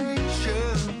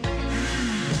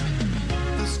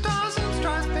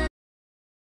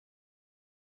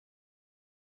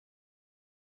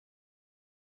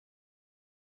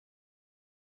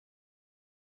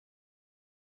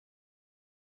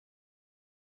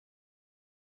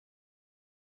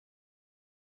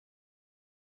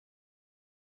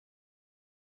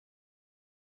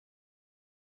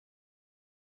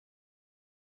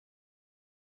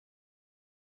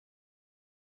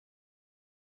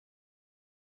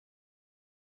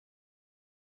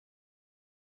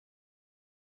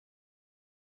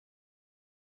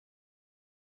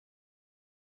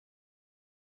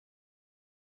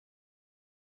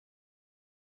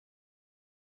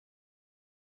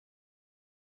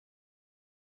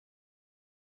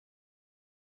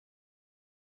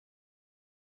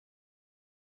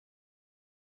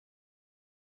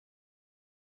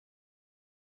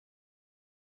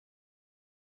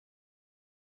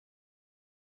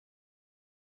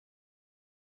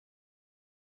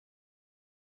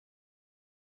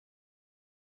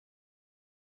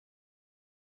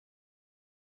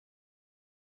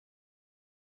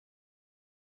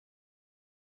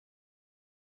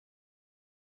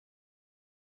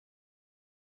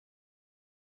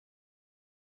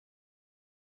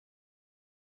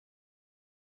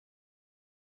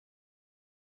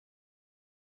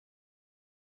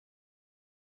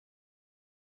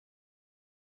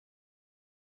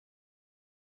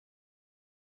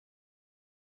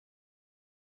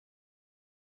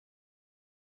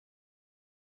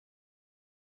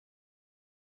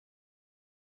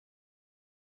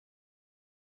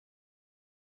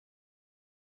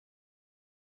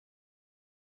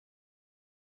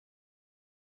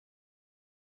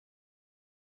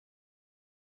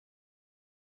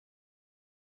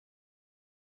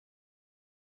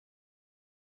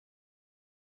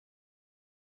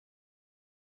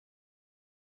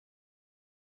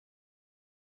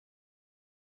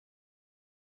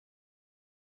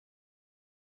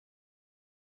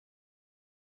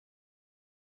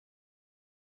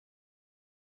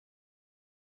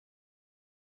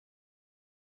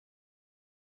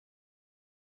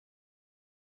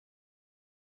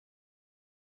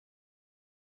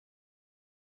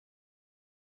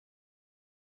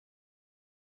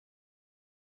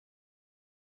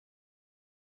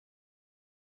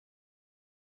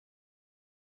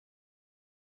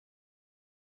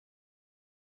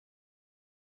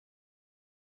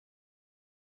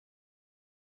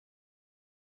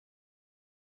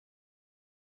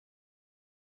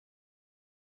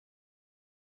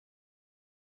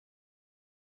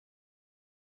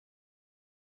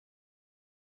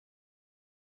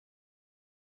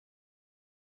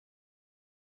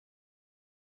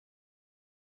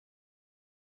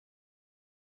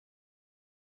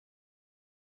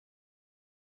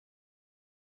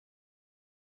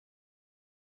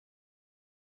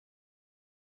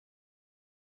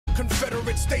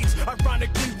Confederate states,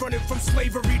 ironically running from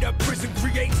slavery that prison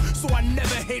creates. So I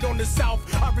never hate on the South,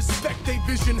 I respect their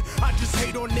vision. I just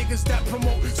hate on niggas that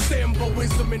promote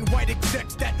Samboism and white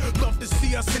execs that love to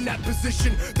see us in that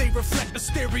position. They reflect the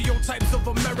stereotypes of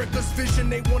America's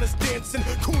vision. They want us dancing,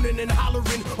 cooning and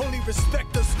hollering, only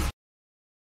respect us.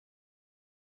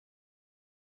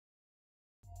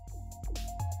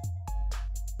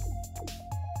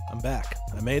 I'm back.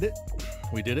 I made it.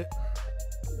 We did it.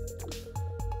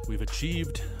 We've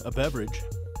achieved a beverage.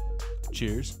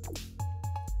 Cheers.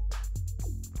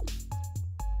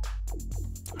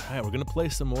 Alright, we're gonna play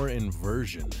some more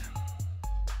Inversion.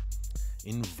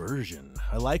 Inversion.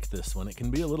 I like this one. It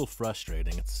can be a little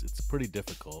frustrating. It's pretty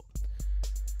difficult.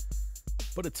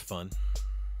 But it's fun.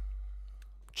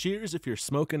 Cheers if you're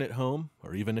smoking at home,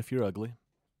 or even if you're ugly.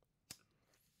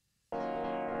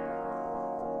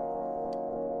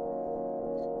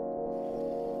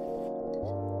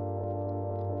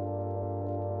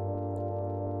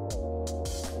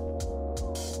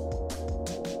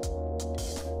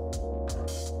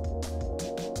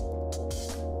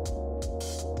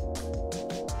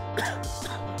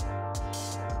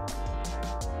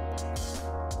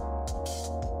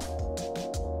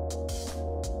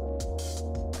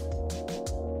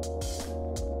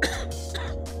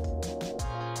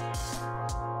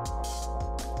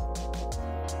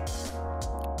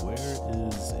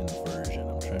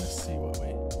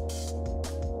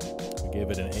 Gave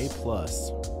it an A+. A+.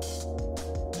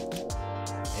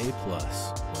 We're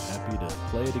happy to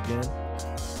play it again.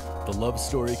 The love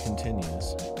story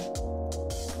continues.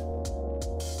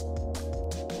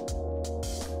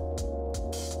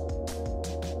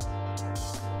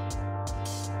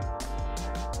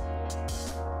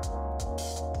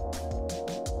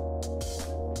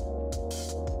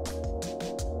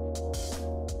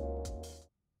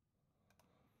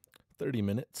 "30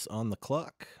 minutes on the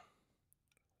clock.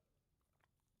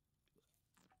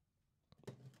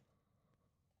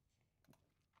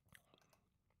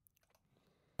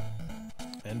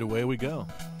 And away we go.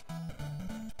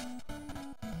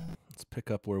 Let's pick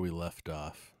up where we left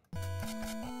off.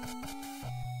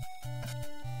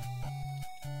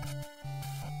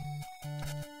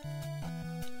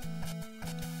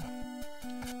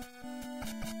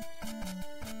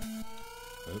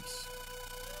 Oops.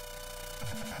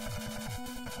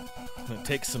 It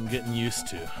takes some getting used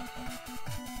to.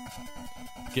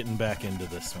 Getting back into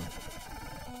this one.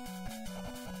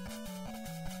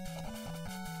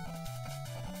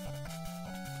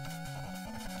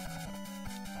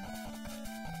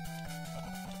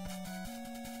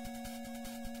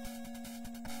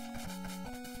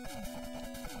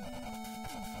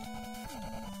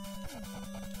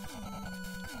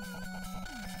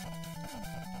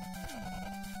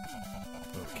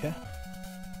 Okay.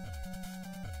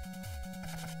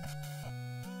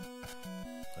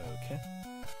 Okay.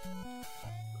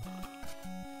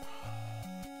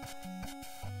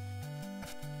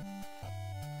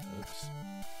 Oops.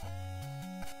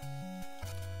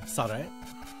 It's all right.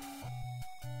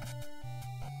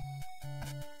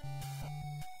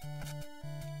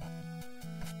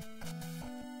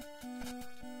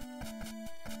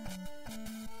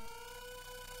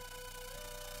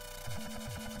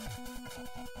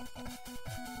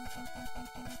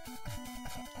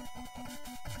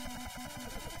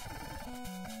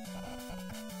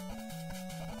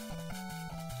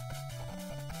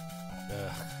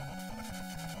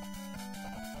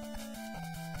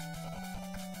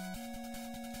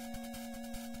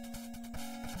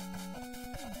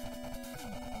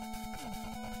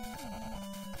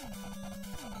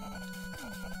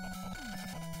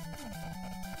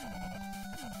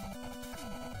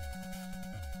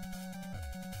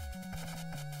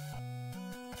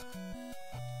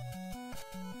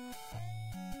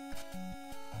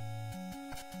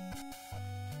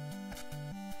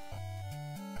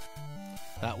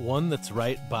 That one that's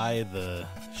right by the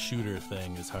shooter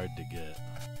thing is hard to get.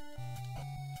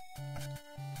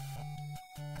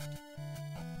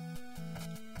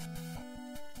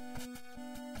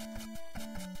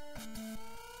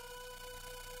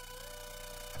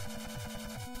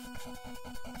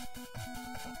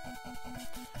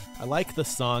 I like the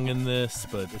song in this,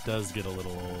 but it does get a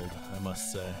little old, I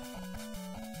must say.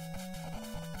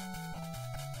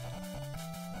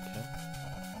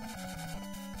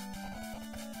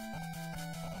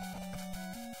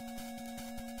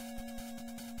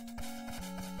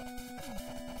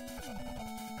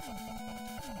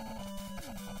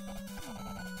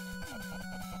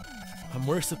 I'm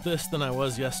worse at this than I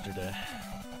was yesterday.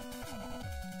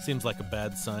 Seems like a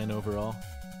bad sign overall.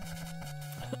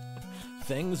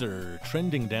 Things are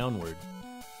trending downward.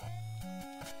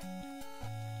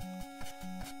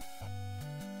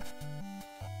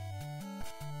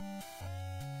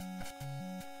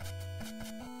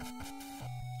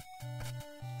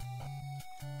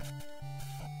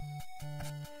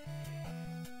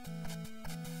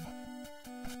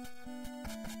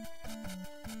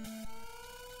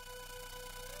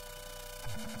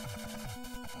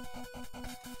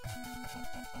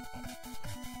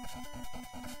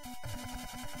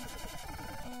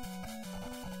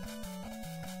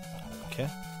 Okay.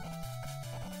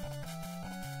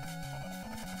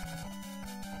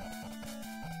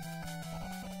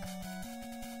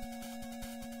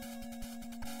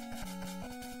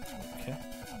 Okay.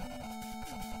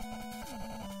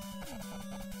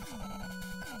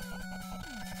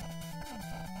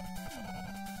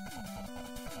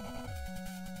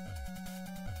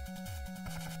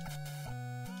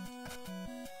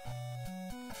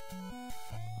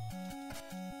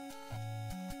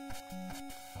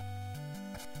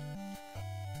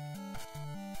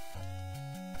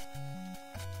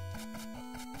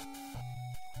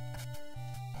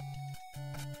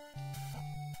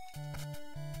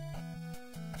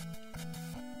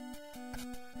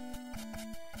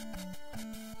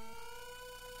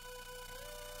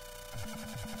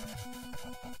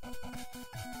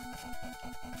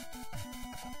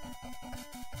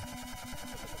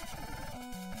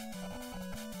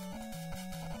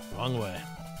 Wrong way.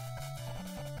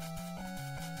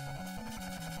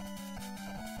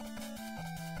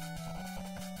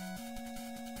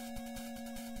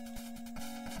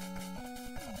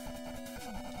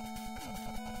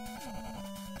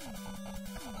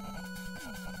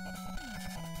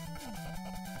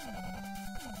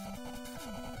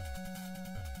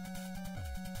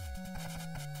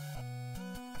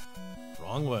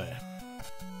 Wrong way.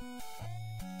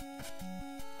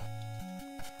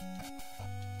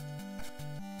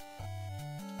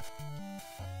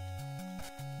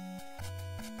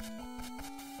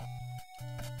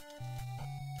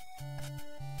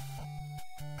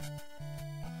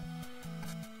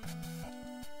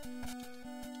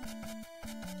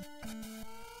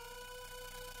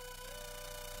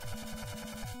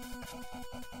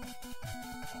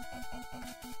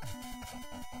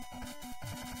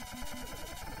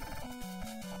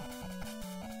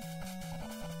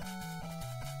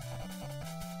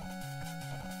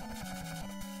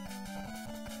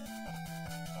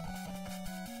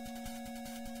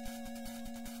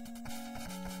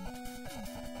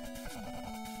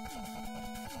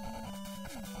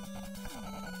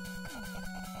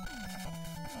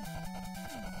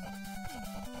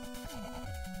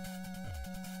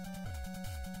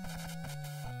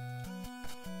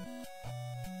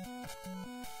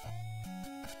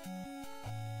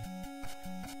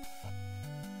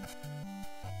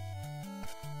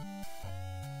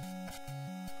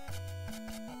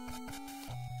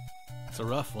 It's a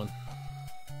rough one.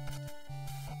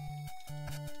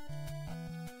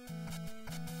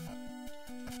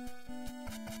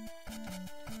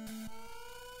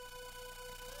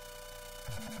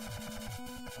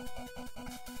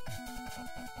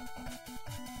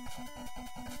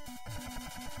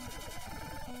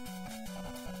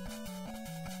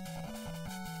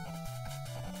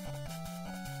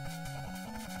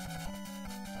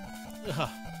 Ugh.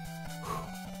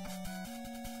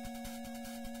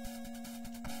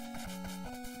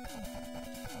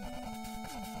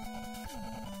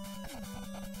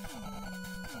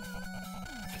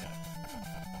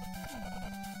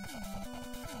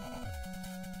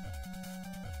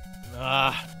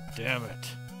 Ah, damn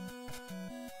it.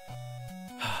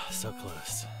 So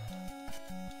close.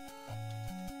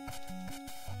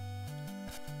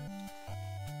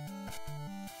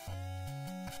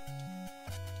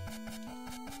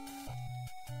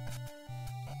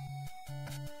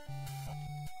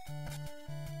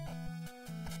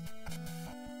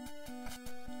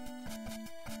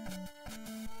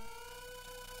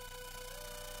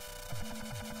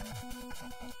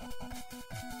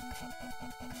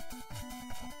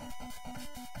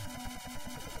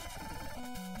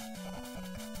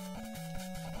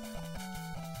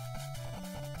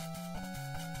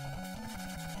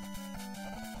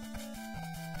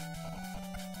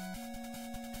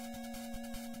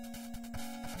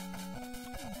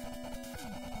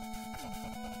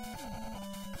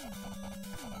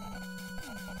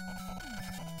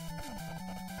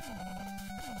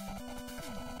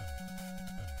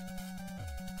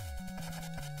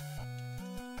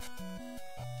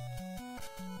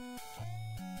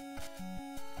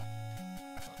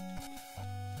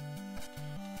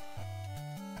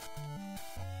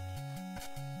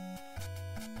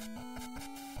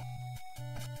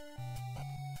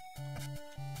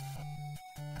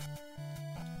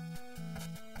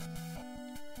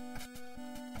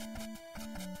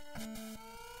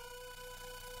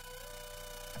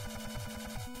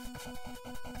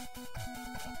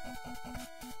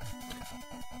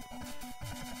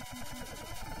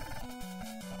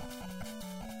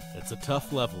 It's a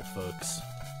tough level, folks.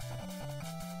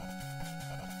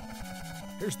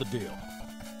 Here's the deal.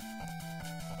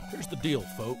 Here's the deal,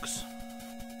 folks.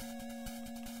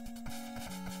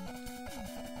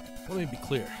 Let me be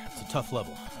clear. It's a tough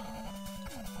level.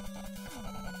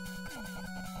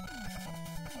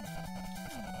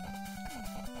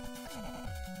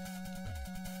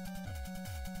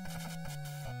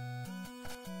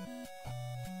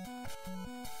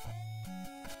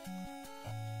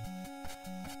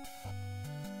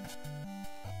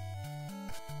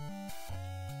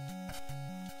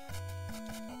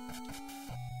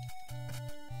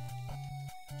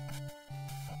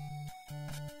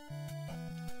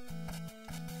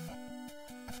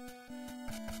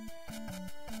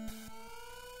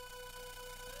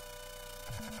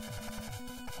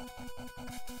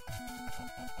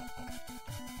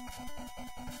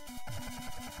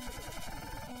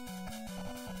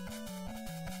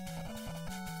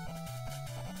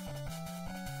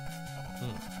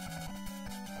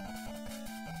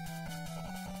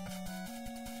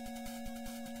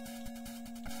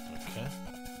 Okay.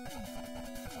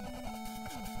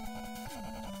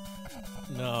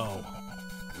 No.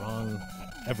 Wrong.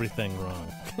 Everything wrong.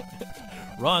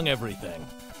 Wrong everything.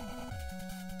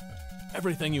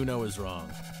 Everything you know is wrong.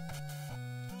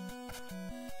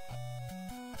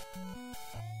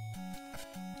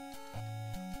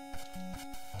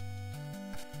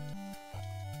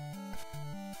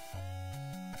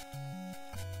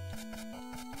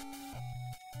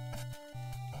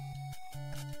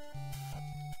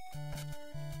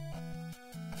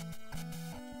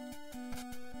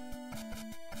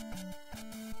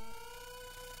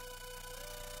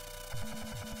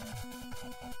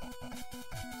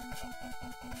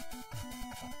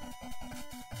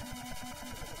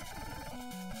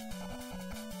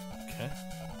 Okay.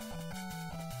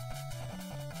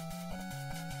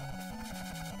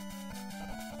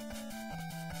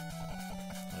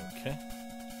 Okay.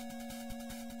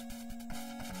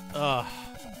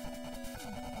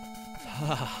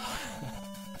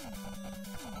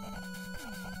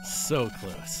 So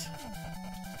close.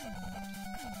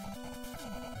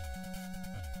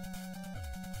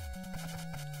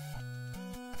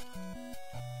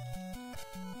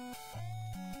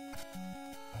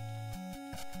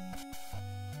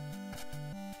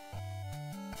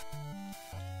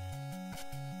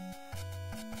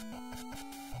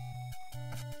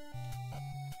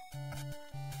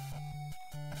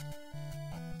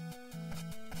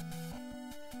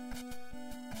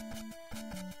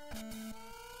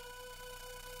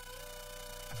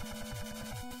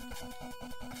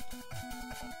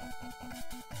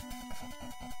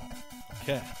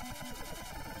 Okay.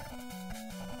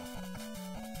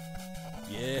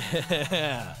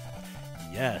 Yeah.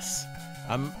 Yes.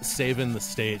 I'm saving the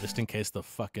state just in case the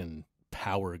fucking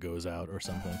power goes out or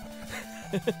something.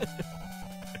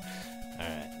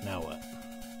 Alright, now what?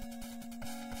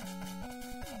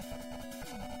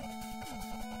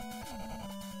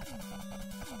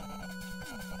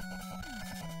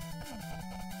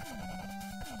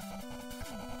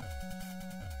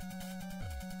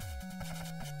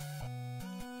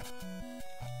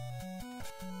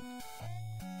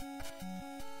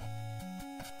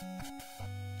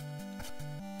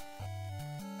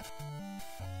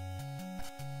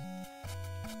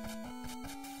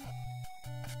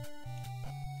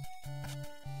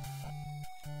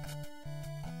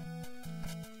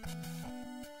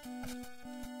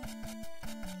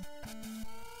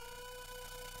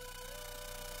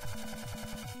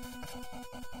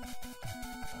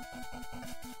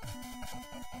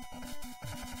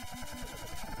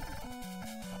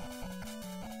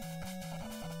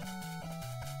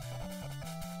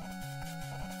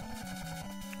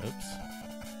 Oops.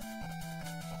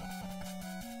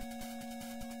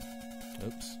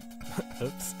 Oops.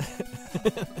 Oops.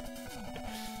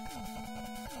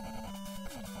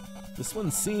 This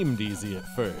one seemed easy at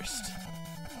first.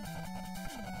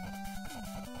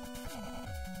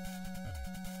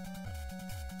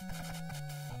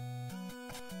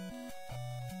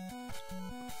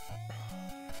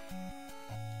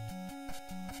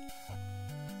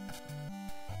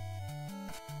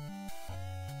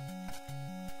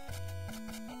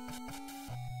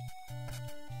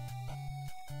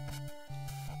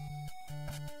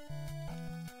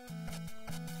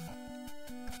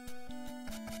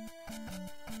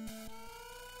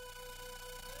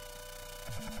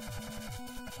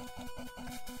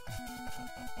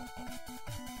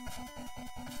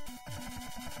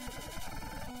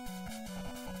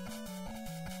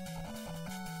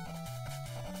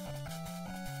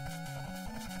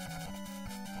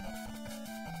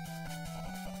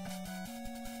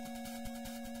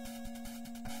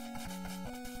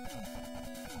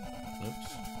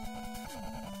 Oops.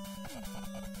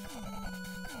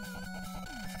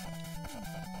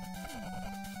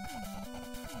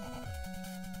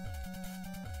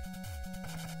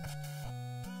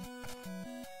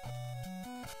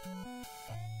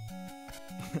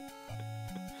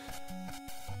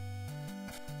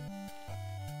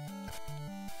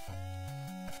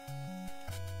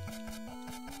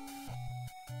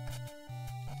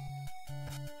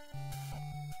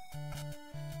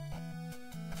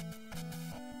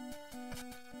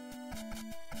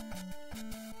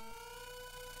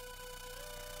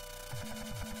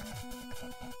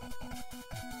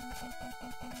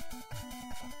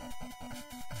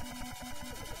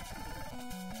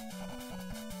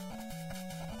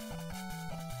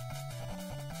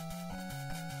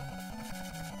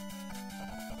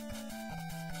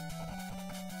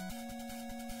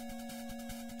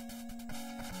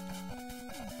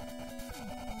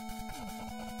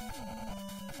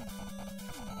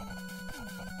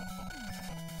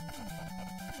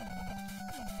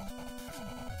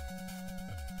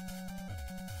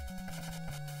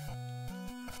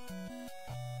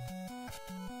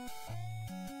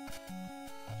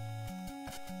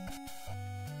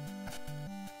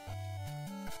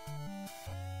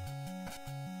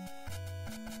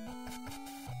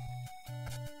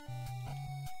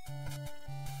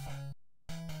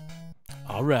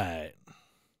 All right.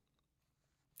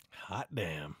 Hot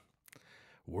damn.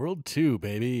 World 2,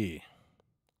 baby.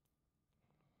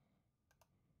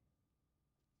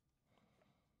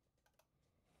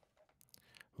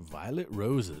 Violet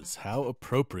Roses. How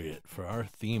appropriate for our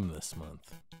theme this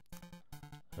month.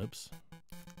 Oops.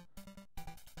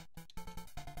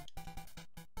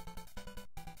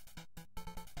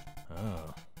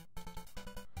 Oh.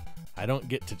 I don't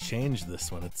get to change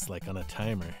this one. It's like on a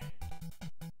timer.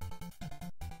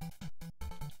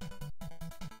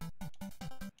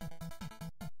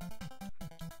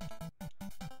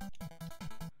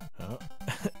 Oh.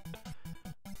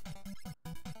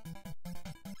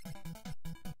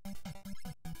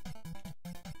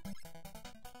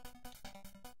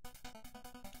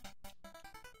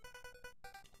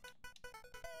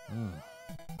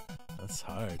 That's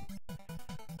hard.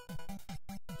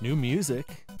 New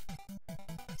music.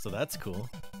 So that's cool.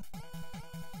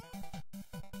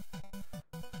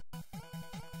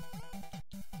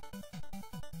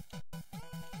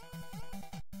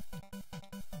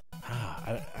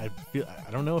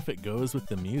 I don't know if it goes with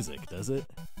the music, does it?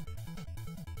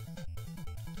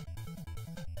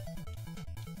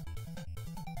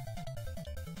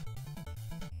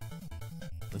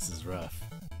 This is rough.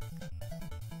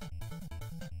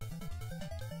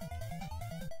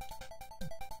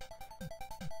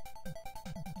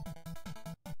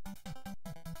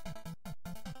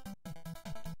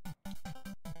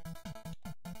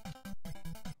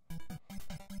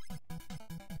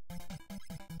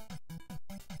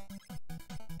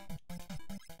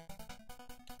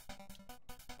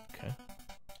 Okay.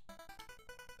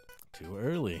 Too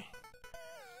early.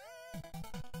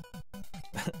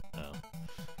 Oh.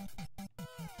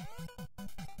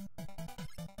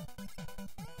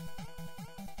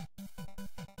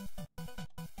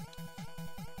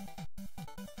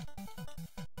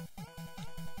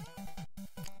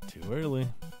 Too early.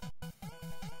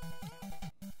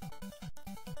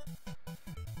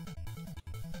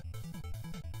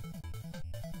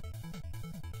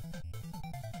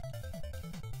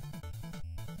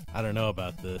 I don't know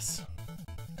about this.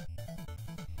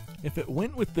 If it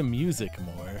went with the music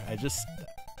more, I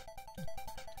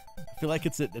feel like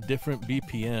it's at a different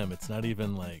BPM. It's not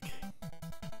even like...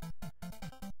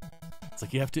 It's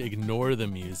like you have to ignore the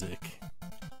music.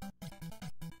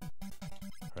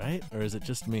 Right? Or is it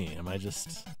just me? Am I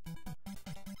just...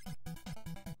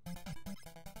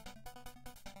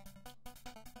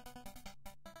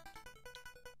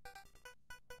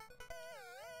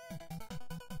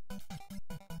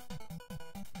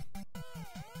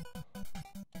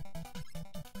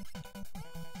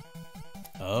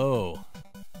 Oh.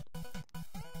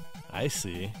 I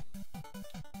see.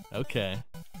 Okay.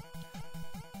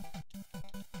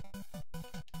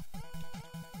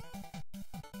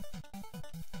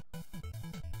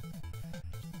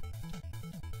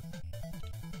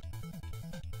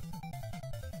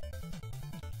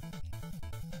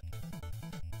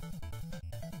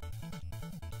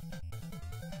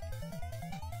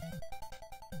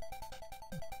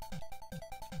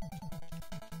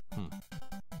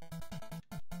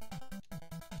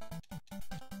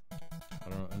 I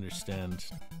don't understand.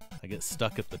 I get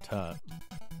stuck at the top.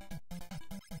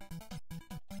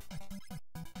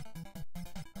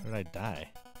 Where did I die?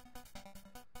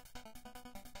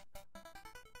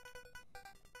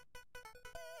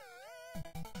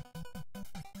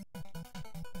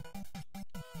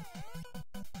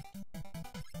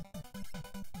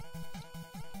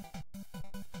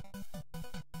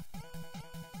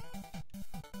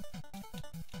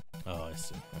 Oh, I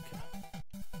see. Okay.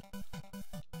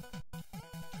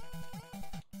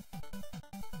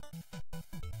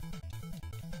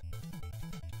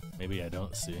 Maybe I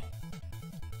don't see.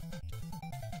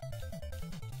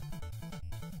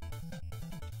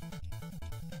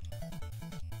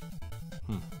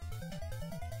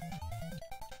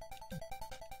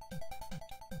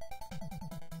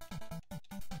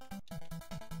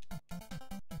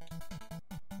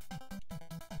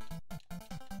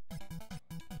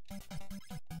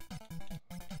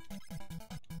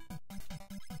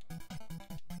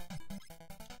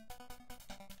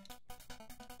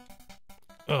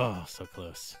 Oh, so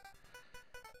close.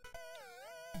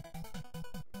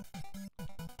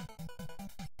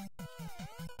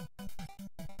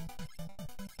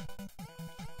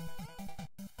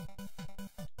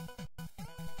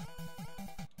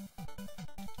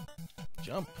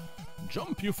 Jump.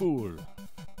 Jump, you fool.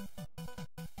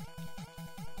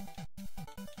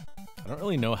 I don't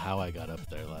really know how I got up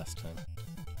there last time.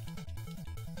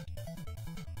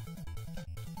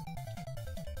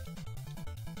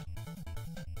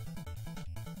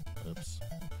 Oops.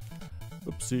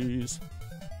 Oopsies.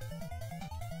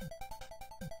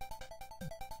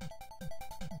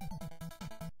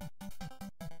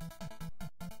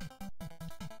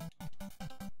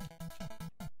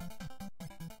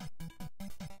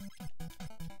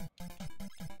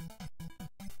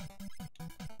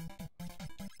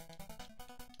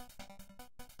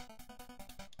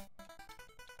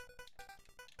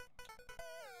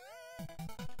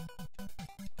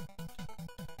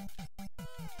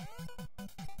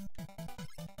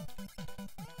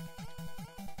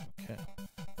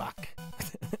 Fuck.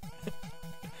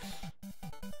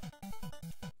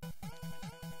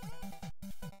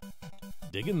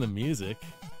 Digging the music.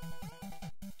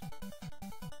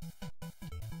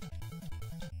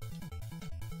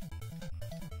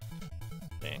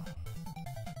 Dang.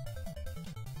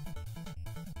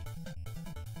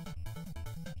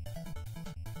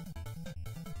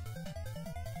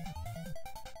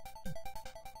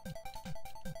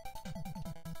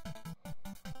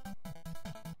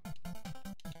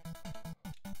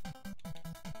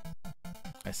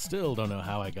 I still don't know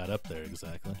how I got up there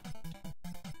exactly.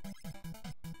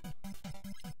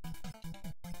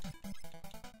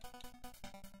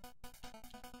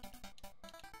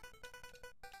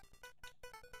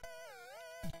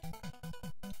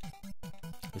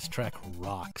 This track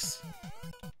rocks.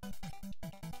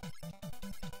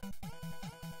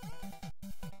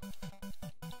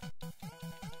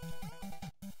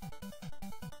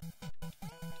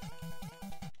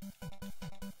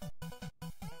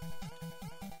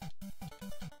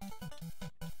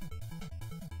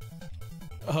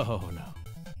 Oh no.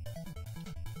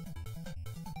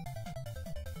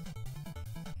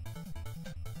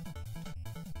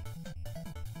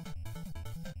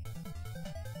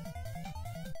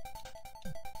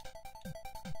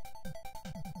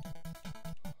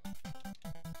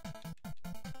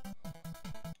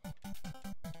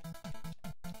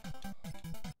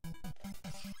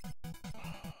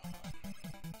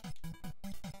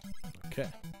 Okay.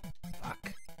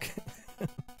 Fuck.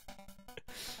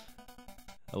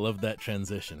 I love that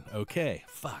transition. Okay,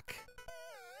 fuck.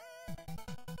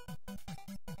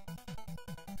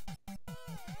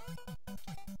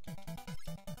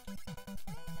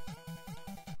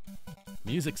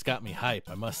 Music's got me hype,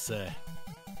 I must say.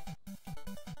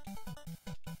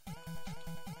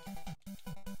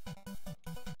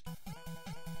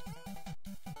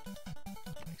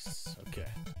 Nice,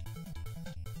 okay.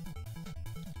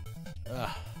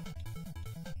 Ah.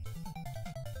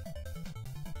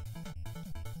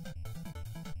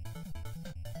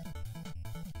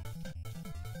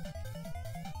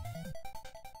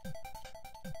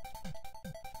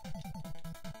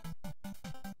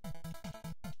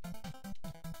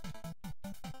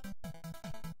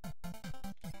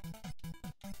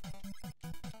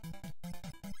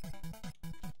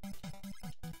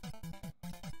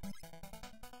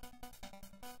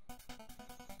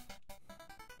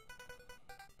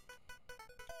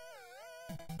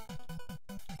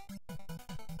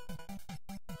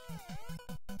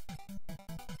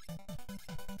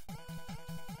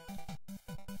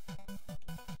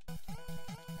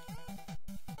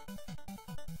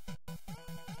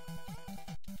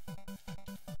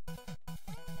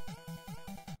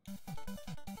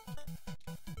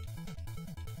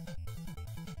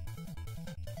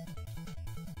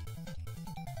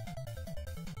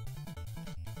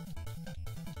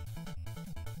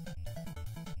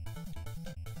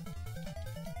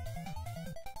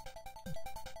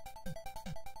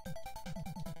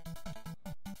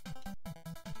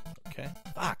 Okay.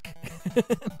 Fuck.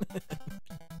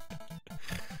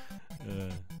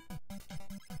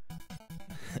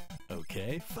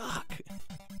 Okay. Fuck.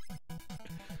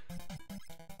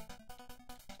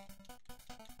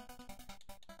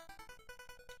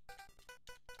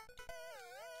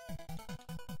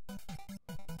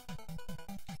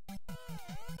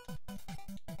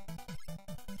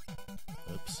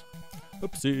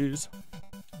 Oopsies.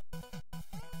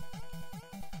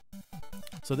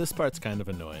 So this part's kind of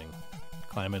annoying,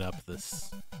 climbing up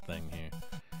this thing here.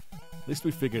 At least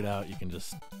we figured out you can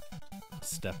just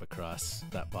step across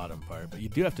that bottom part, but you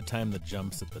do have to time the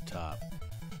jumps at the top,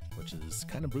 which is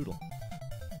kind of brutal.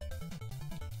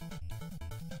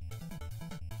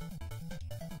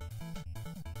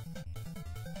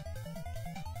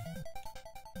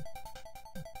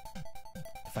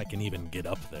 If I can even get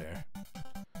up there.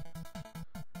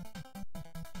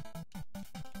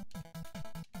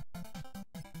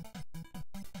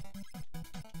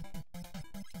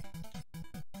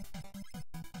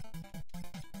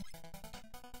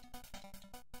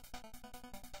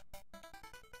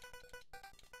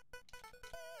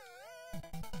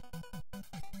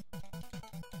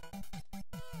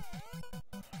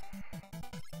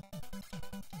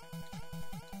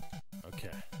 Okay.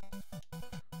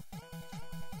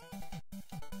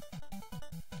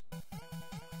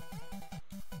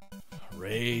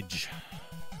 Rage.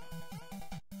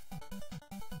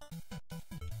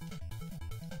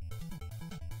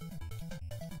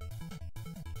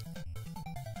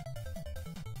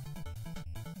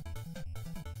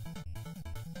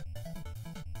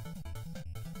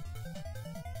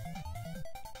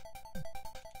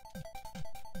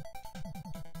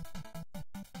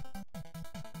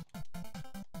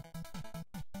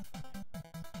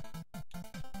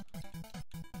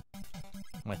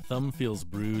 My thumb feels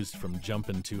bruised from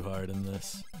jumping too hard in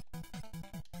this.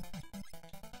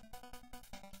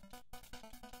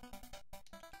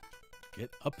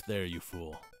 Get up there, you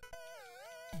fool.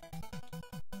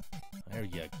 There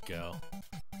you go.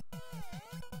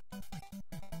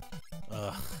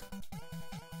 Ugh.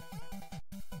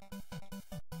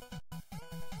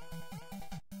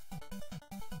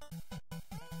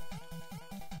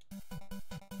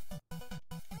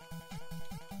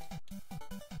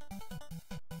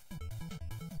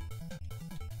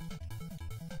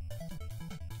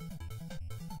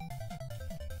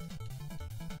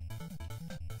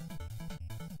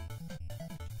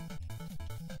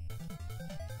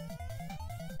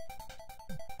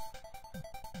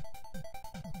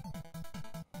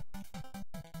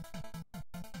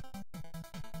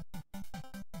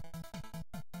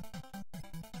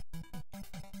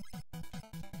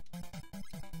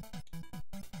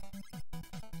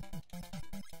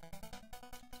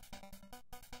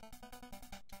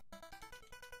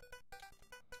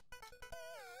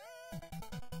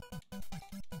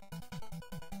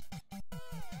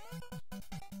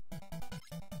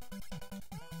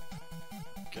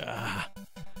 Gah.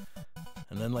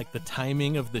 And then like the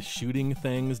timing of the shooting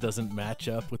things doesn't match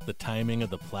up with the timing of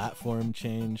the platform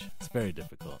change. It's very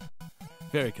difficult.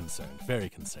 Very concerned, very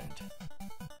concerned.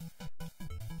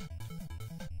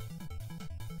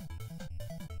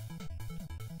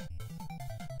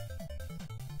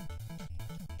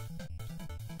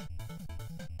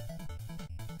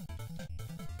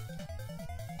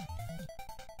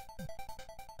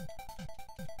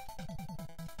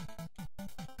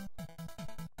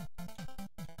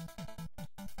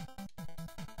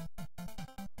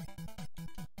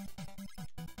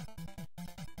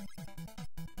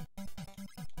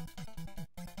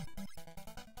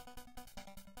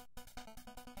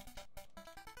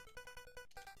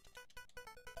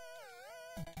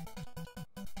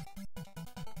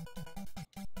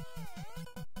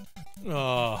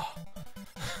 Oh.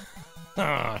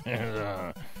 That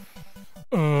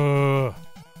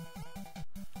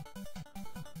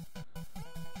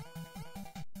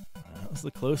was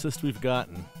the closest we've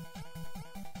gotten.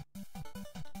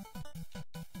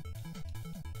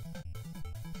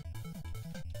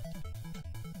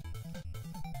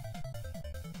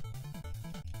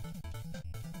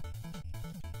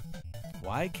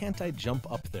 Why can't I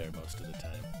jump up there most of the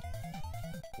time?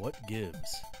 What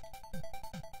gives?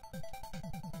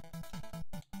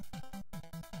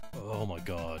 Oh my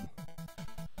god.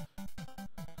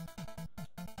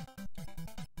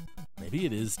 Maybe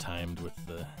it is timed with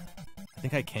the... I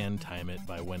think I can time it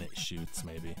by when it shoots,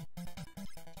 maybe.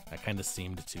 I kind of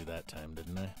seemed to that time,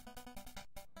 didn't I?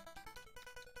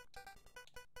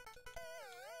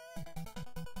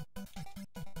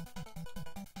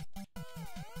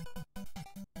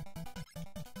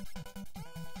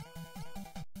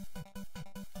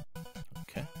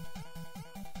 Okay.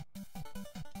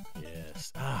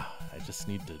 Yes. Ah, I just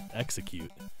need to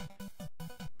execute.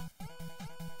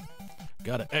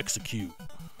 Gotta execute.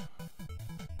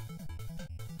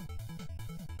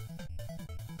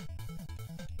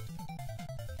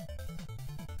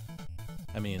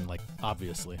 I mean, like,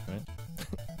 obviously, right?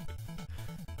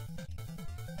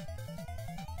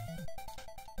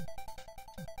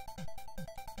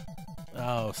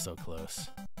 Oh, so close.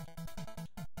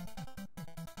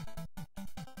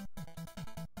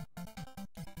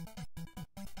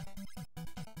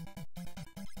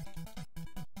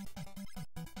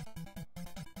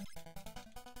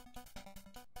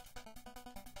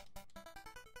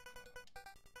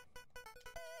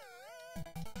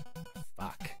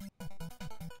 Fuck.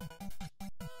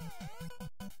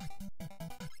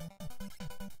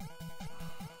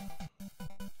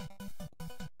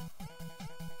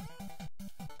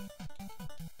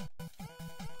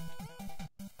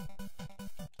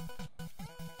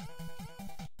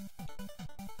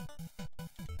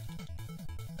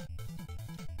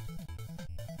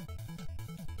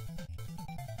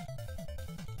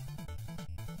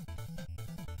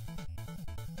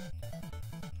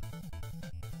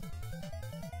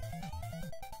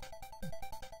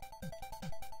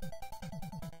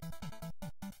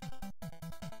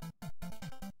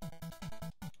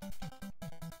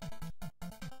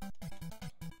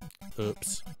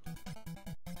 Oops.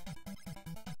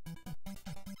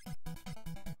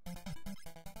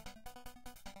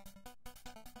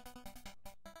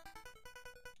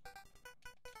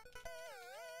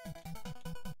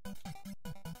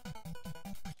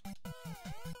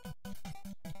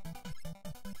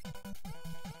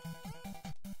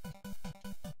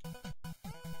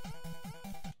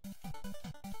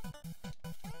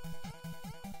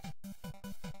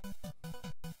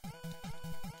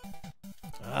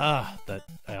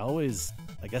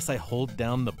 I guess I hold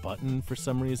down the button for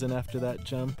some reason after that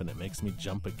jump, and it makes me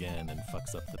jump again and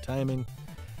fucks up the timing.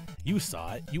 You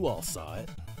saw it. You all saw it.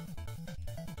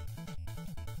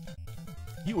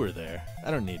 You were there.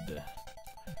 I don't need to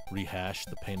rehash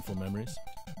the painful memories.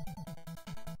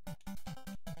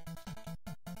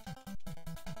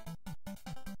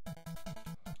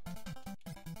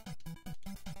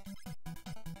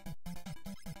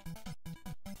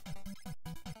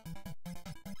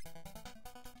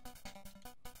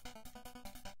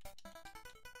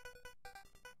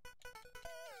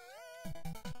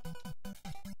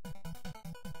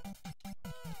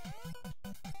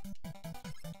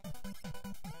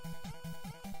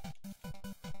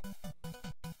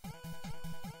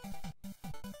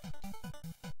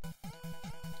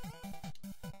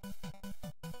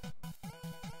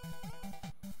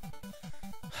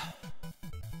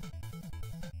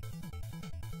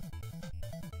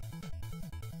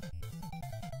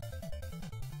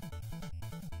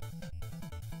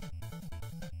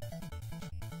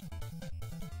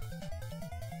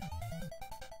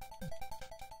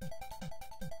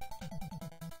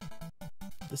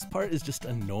 This part is just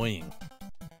annoying.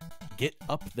 Get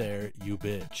up there, you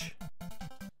bitch.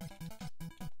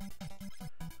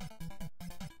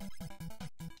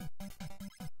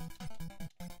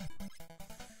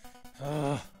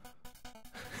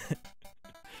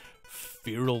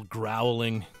 Feral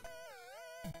growling.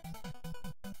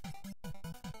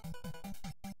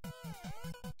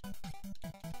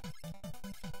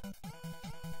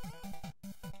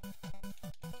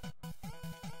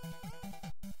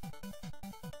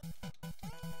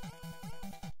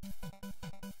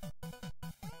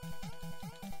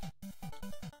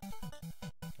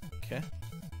 Okay.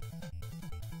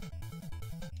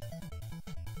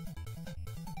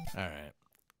 All right.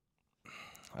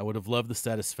 I would have loved the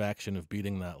satisfaction of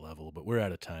beating that level, but we're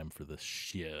out of time for this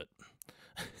shit.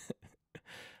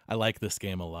 I like this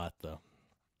game a lot, though.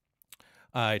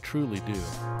 I truly do.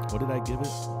 What did I give it?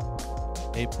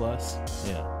 A+?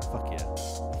 Yeah. Fuck yeah.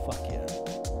 Fuck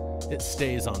yeah. It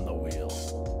stays on the wheel.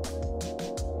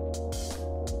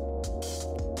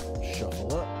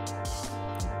 Shuffle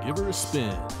up. Give her a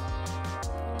spin.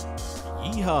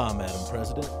 Yeehaw, Madam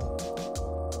President.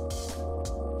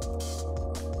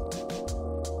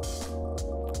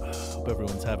 Hope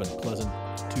everyone's having a pleasant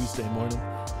Tuesday morning.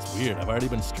 It's weird. I've already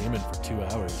been streaming for 2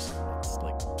 hours. It's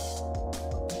like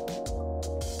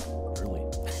early.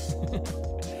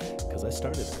 Because I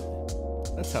started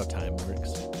early. That's how time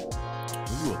works.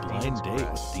 Ooh, a blind date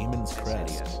with Demon's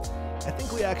Crest. I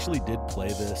think we actually did play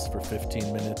this for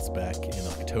 15 minutes back in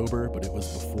October, but it was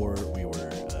before we were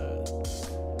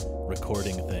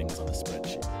recording things on a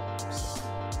spreadsheet.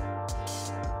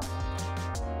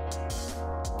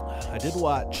 I did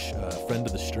watch a friend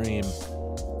of the stream,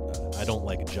 I Don't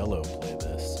Like Jello, play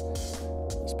this.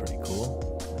 It was pretty cool.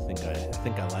 I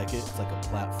think I like it. It's like a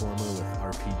platformer with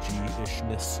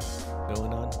RPG-ishness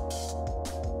going on.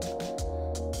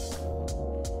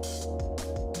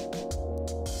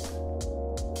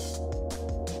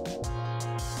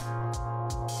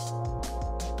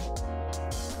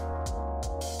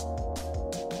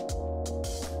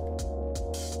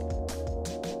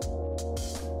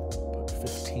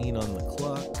 On the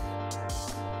clock.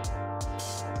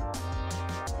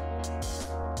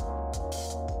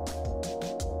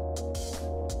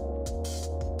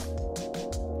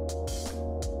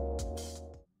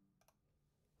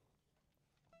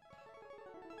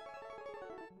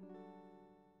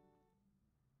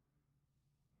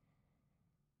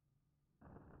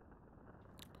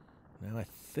 Now I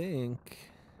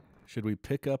think, should we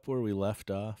pick up where we left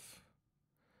off?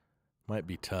 Might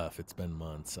be tough. It's been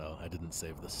months, so I didn't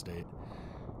save the state.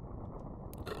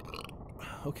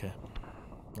 Okay.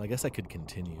 I guess I could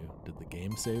continue. Did the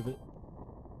game save it?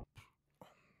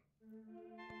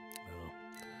 Oh.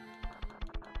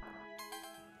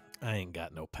 I ain't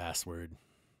got no password.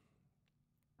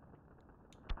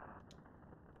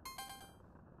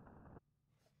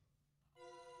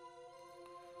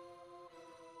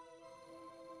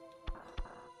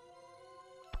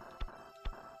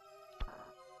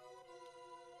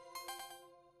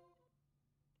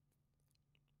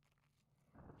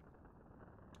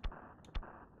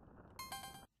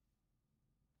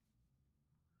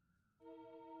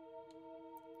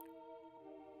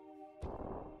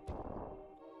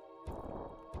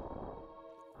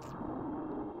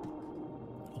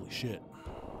 Holy shit.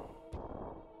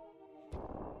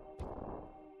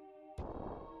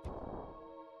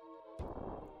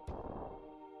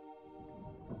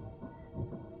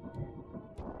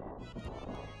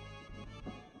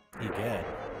 Egad.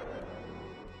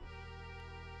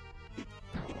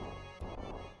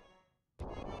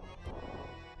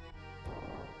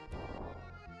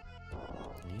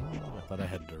 I thought I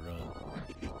had to run.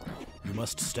 You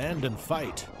must stand and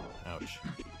fight. Ouch.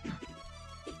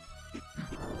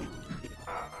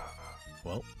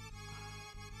 Well.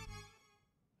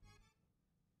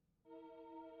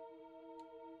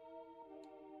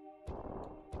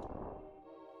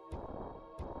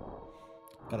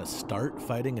 Gotta start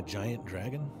fighting a giant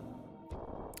dragon?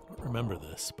 I don't remember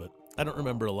this, but I don't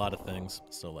remember a lot of things,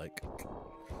 so like...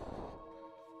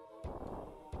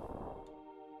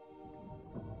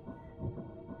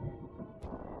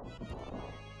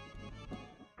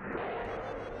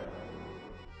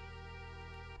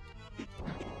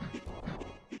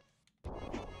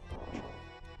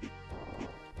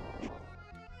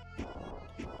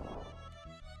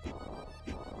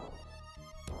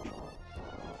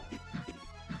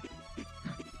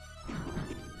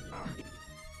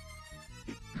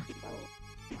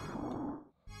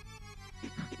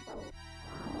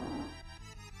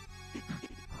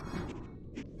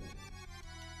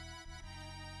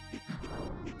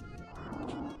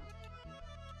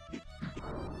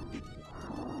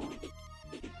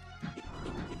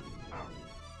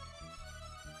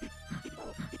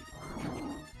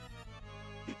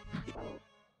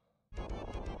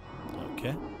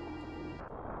 Okay.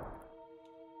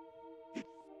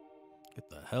 Get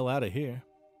the hell out of here.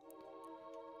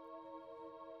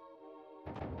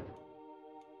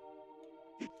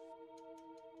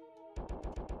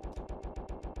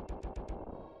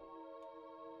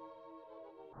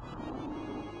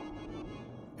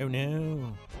 Oh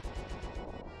no.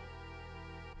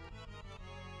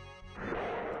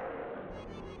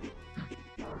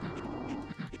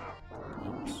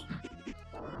 Oops.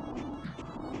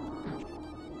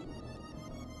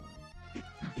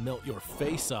 Melt your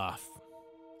face off.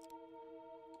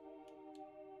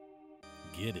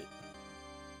 Get it.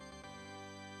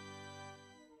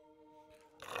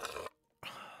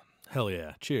 Hell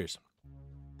yeah. Cheers.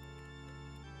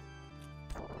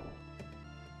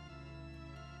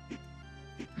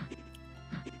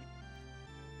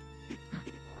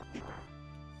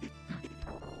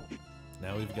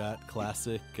 Now we've got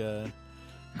classic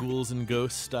Ghouls and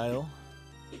Ghosts style.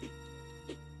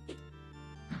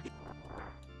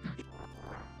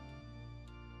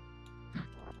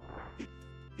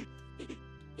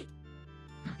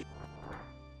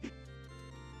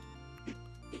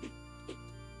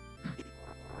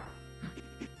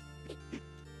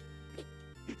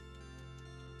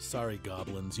 Sorry,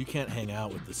 goblins, you can't hang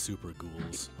out with the super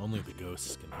ghouls. Only the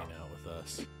ghosts can hang out with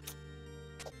us.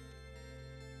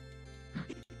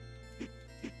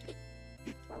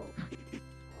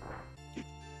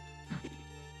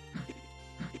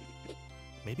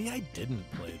 Maybe I didn't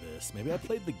play this. Maybe I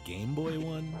played the Game Boy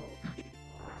one?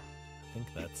 I think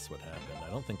that's what happened. I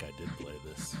don't think I did play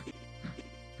this.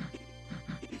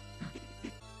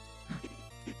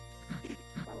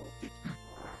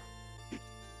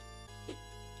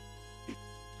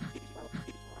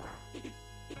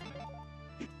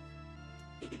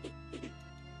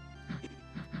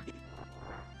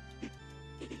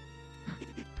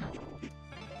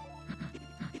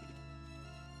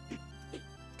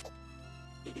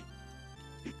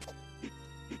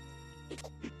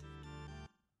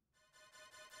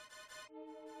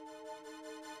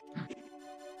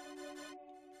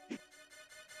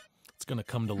 It's gonna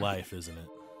come to life, isn't it?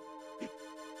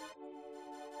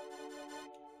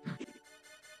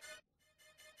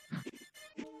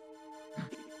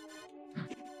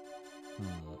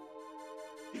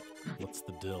 What's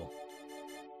the deal?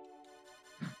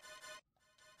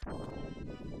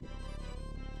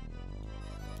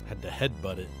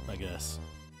 headbutt it, I guess.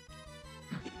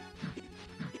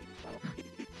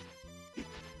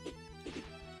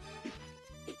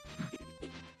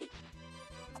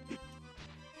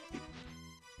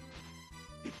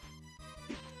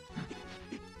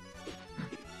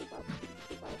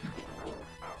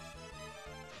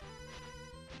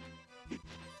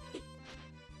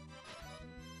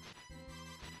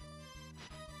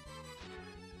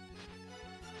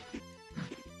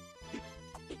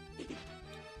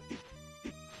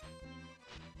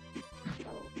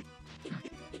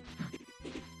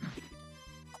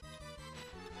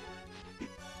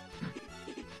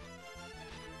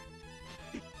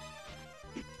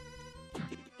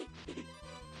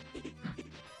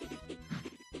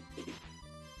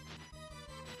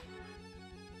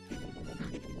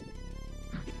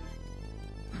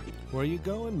 Where you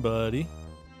going, buddy?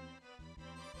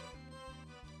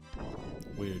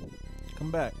 Weird. Come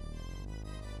back.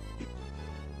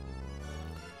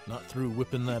 Not through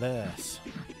whipping that ass.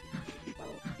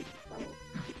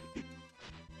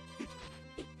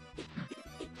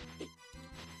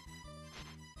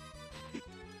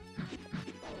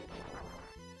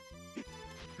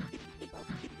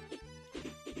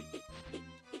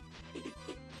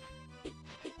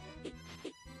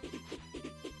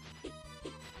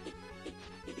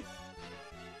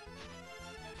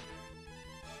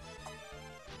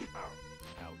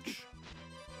 Ouch.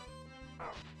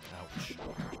 Ouch.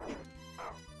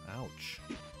 Ouch.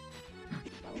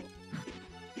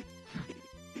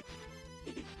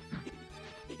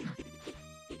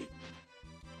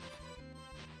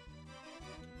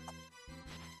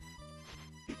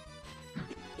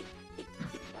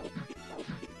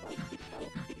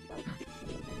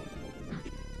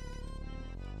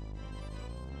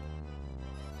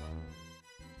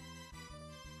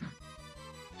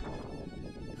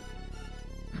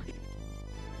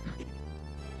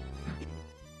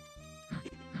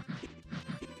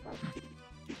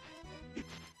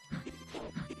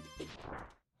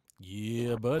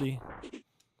 Yeah, buddy.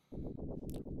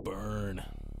 Burn.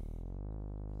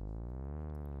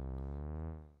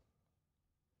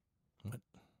 What?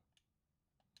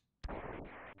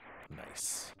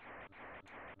 Nice.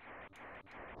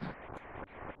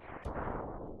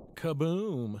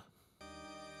 Kaboom.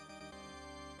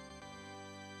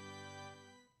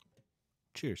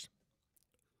 Cheers.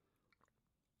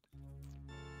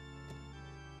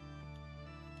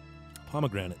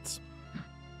 Pomegranates.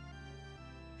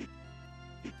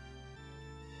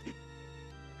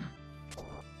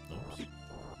 Oops.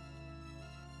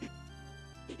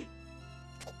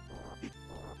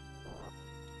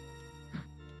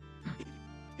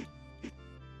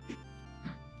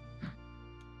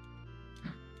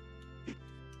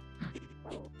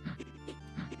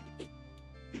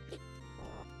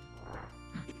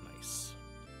 Nice.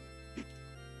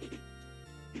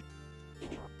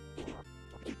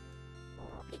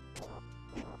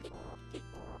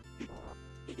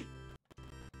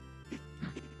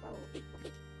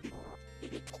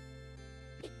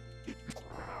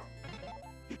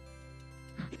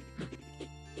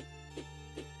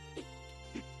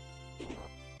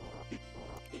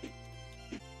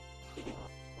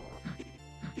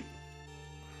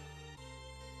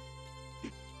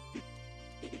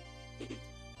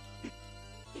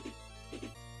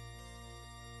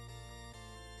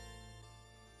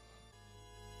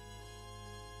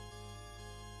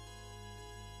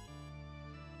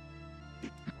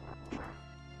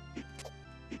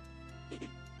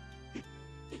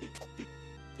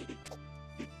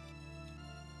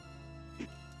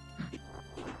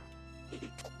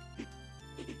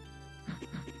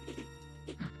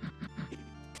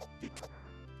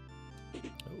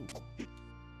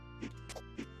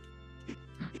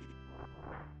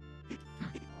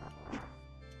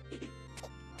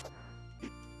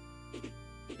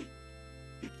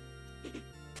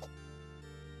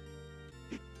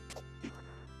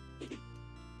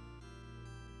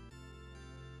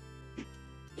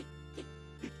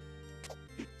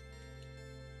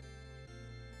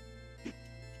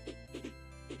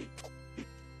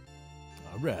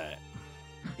 All right.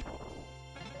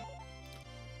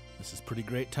 This is pretty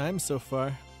great time so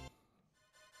far.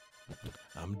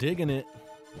 I'm digging it.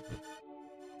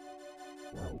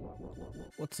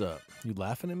 What's up? You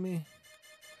laughing at me?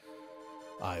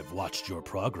 I've watched your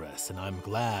progress, and I'm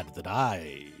glad that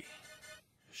I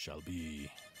shall be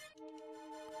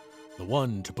the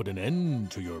one to put an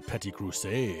end to your petty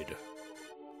crusade.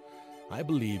 I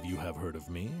believe you have heard of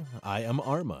me. I am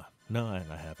Arma. No,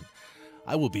 I haven't.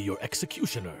 I will be your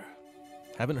executioner.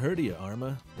 Haven't heard of you,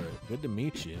 Arma, but good to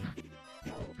meet you.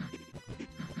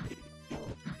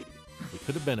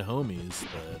 could have been homies,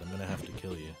 but I'm gonna have to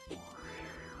kill you.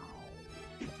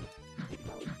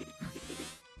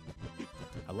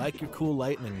 I like your cool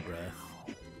lightning breath,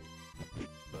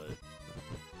 but...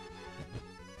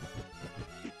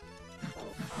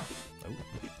 Oh.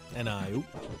 And I... Oop.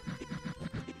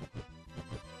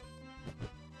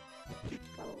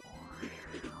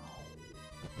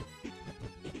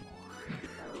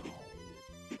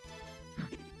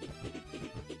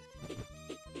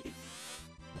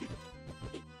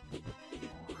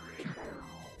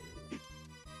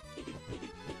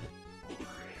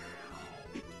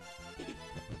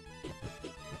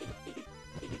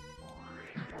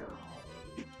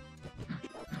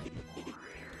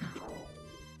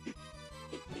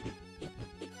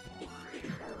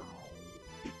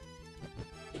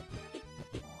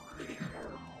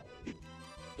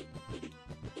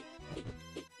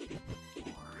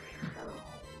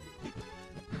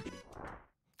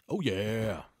 Oh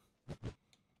yeah.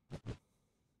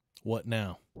 What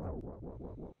now?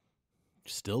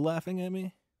 Still laughing at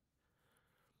me?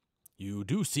 You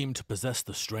do seem to possess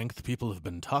the strength people have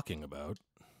been talking about.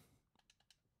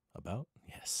 About?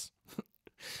 Yes.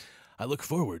 I look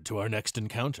forward to our next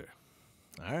encounter.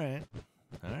 All right.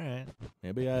 All right.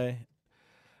 Maybe I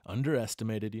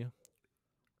underestimated you.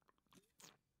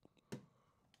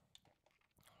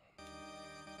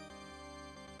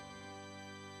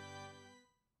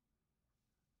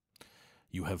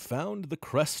 You have found the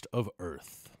crest of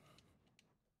Earth.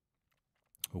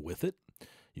 With it,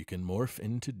 you can morph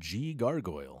into G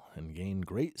Gargoyle and gain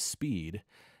great speed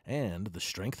and the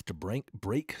strength to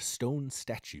break stone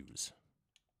statues.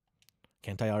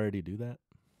 Can't I already do that?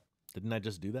 Didn't I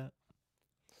just do that?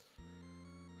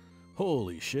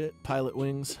 Holy shit, Pilot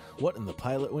Wings. What in the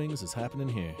Pilot Wings is happening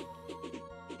here?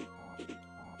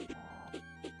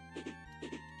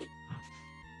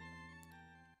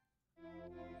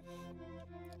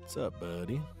 What's up,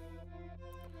 buddy?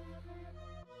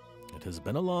 It has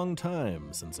been a long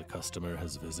time since a customer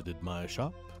has visited my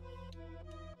shop.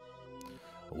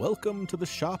 Welcome to the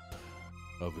shop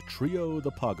of Trio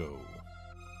the Pago.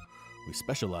 We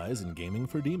specialize in gaming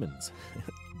for demons.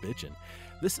 Bitchin'.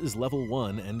 This is level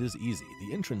 1 and is easy.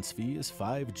 The entrance fee is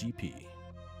 5 GP.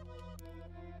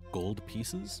 Gold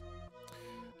pieces?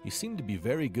 You seem to be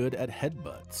very good at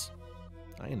headbutts.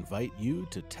 I invite you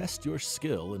to test your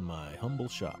skill in my humble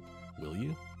shop. Will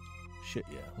you? Shit,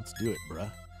 yeah. Let's do it,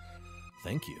 bruh.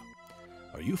 Thank you.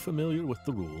 Are you familiar with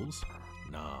the rules?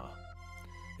 Nah.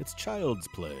 It's child's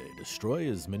play. Destroy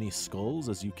as many skulls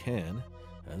as you can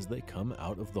as they come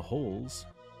out of the holes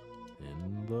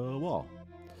in the wall.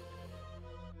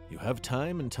 You have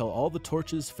time until all the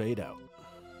torches fade out.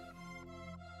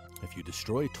 If you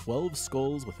destroy 12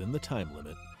 skulls within the time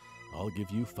limit, I'll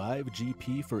give you 5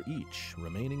 GP for each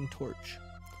remaining torch.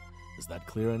 Is that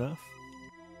clear enough?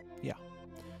 Yeah.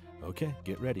 Okay,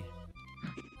 get ready.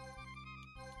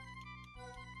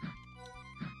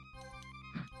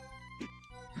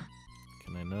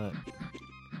 Can I not?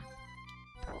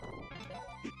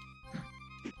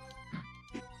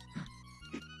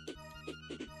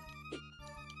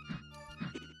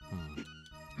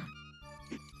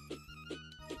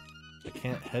 I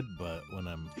can't headbutt when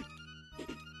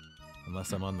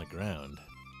unless I'm on the ground.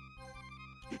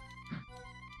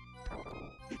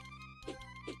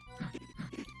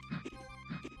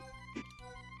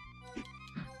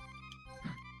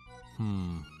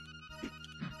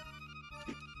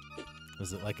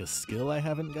 Is it like a skill I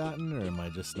haven't gotten, or am I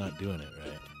just not doing it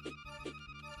right?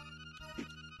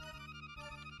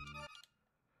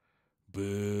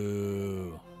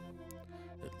 Boo.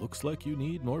 It looks like you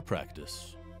need more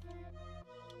practice.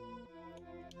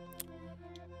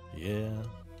 Yeah,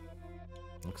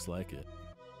 looks like it.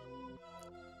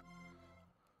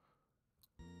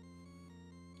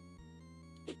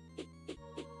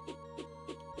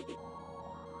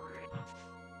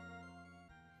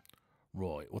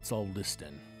 Right, what's all this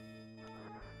then?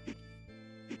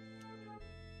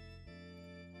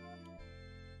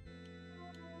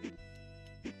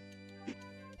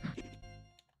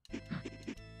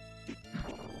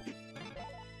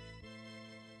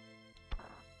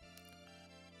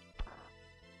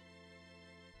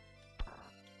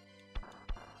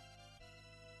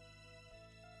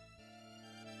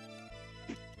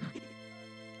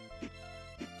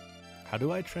 How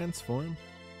do I transform?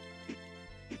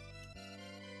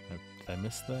 Did I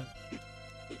miss that?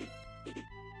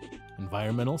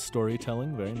 Environmental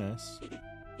storytelling, very nice.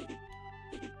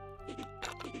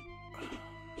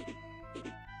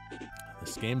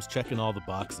 This game's checking all the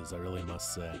boxes, I really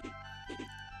must say.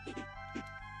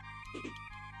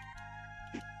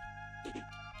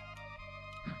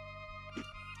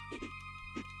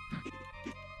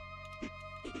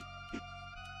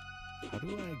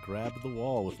 do I grab the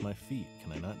wall with my feet?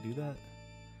 Can I not do that?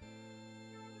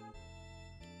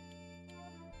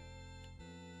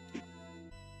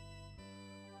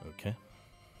 Okay.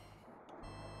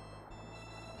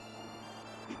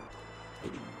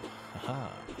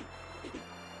 Aha.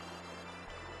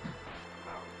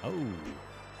 Oh.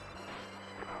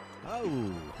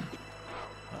 Oh.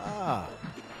 Ah.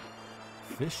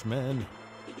 Fishman.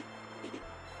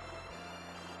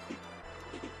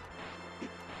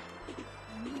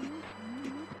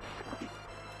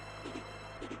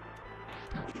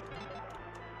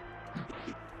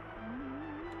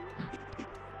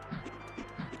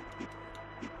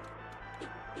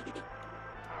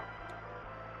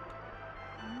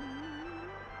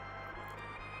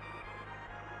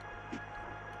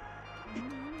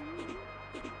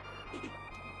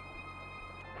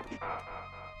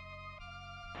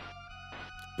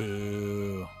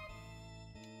 Boo.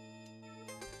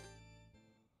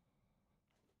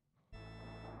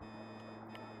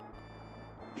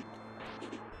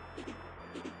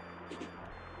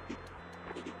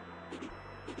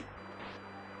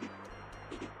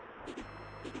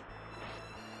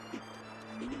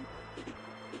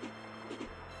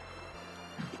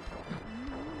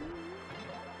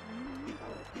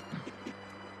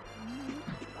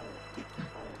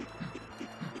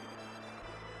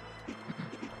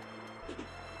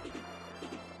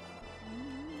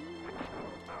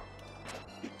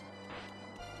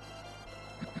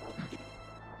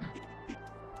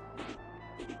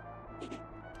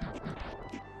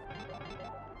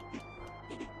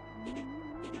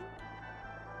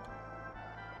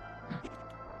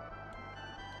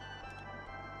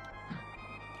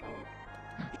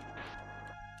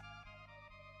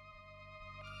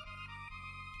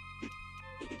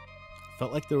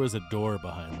 Felt like there was a door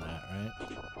behind that, right?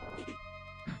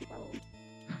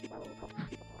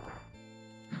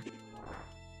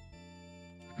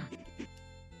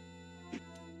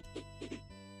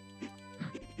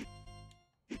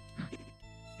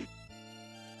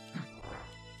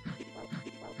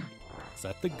 Is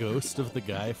that the ghost of the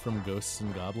guy from Ghosts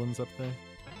and Goblins up there?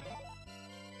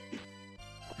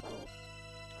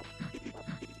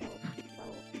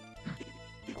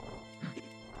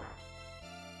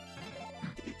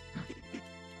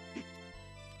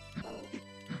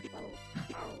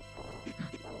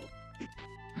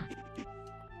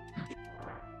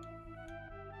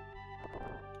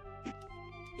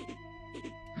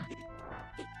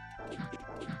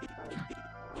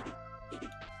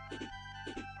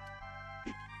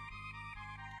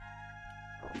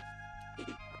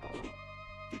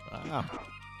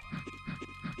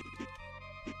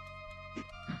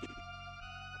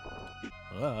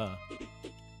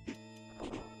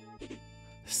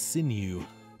 Sinew.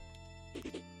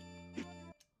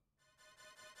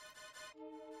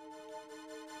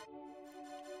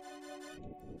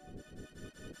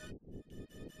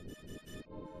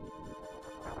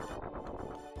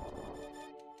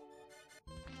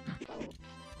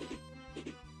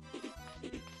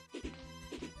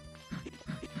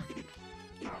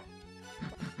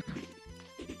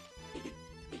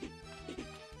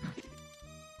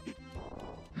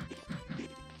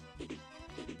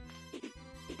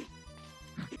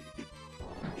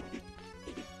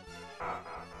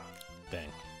 Dang.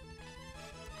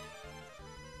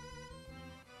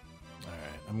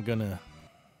 Alright,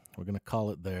 we're gonna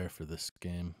call it there for this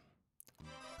game.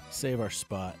 Save our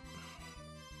spot.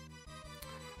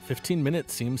 15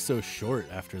 minutes seems so short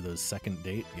after those second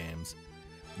date games,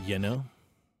 you know?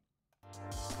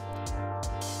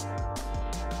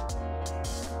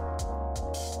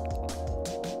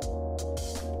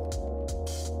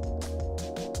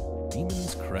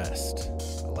 Demon's Crest.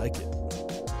 I like it.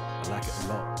 I like it a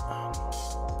lot.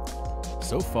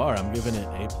 So far, I'm giving it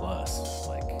A+.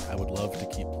 Like, I would love to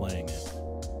keep playing it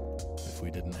if we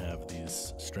didn't have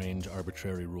these strange,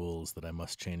 arbitrary rules that I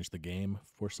must change the game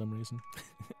for some reason.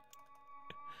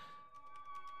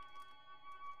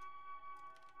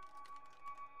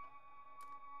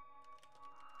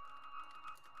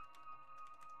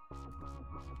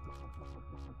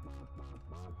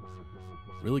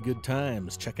 Really good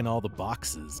times, checking all the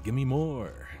boxes. Give me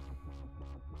more.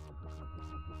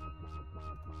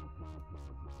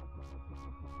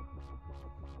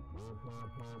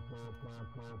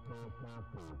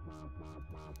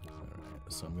 Alright,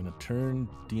 so I'm gonna turn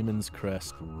Demon's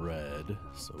Crest red,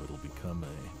 so it'll become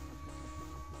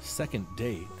a second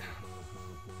date.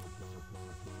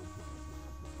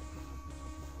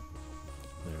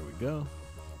 There we go.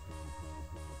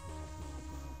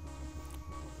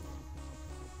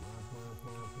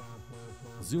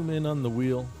 Zoom in on the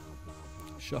wheel,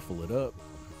 shuffle it up.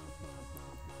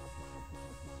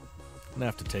 I'm gonna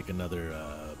have to take another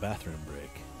bathroom break,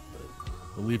 but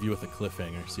we'll leave you with a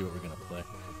cliffhanger, see what we're gonna play.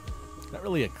 Not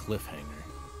really a cliffhanger.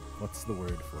 What's the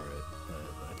word for it?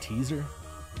 A teaser?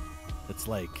 It's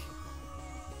like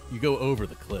you go over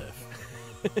the cliff.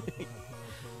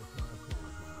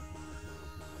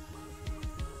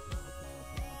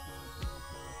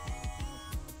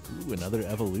 Ooh, another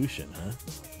evolution, huh?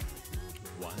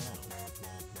 Wow.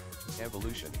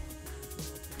 Evolution.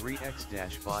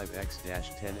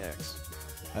 3x-5x-10x.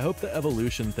 I hope the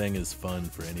evolution thing is fun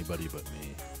for anybody but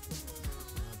me.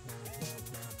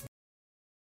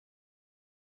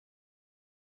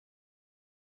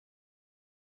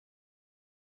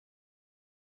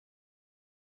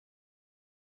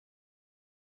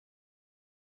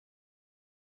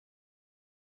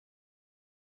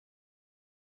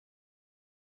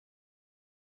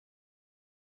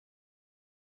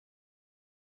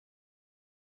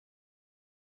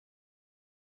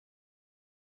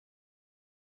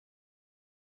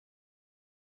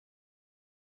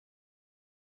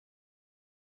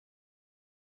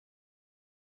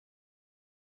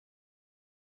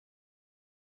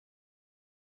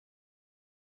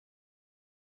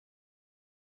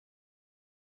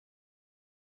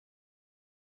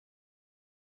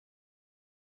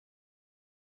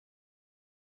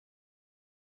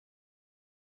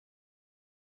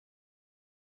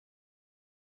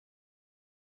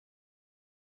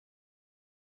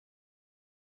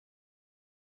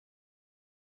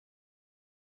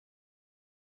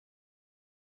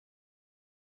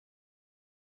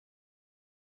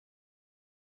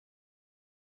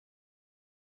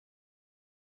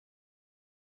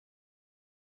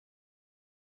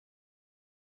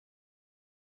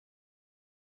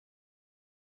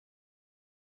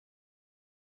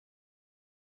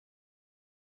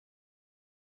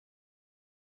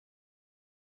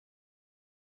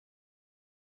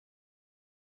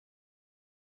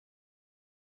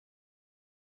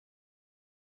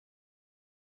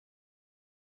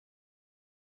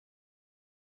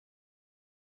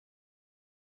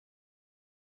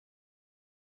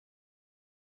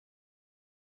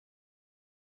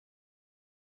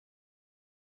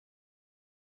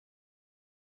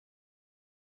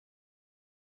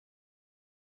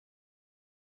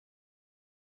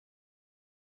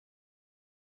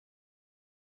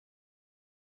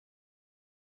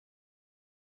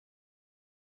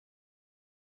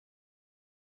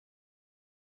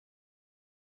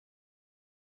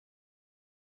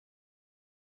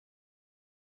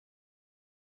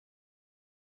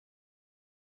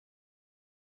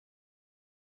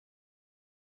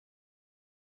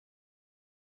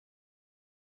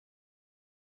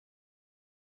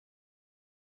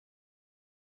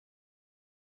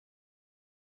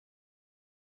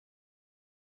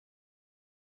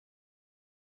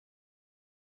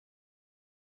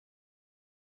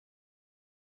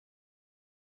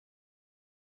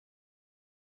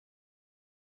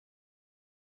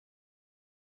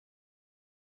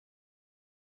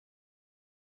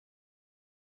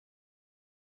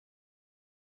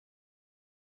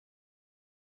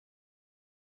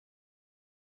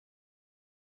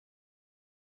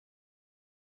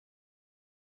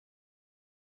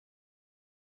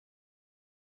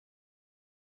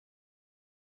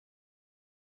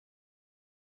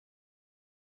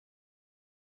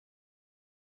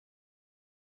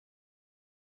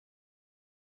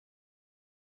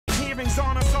 Hearings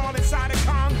on us all inside of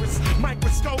Congress,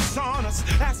 microscopes on us,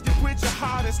 asking which are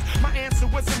hardest. My answer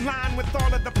was in line with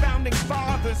all of the founding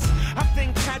fathers. I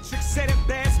think Patrick said it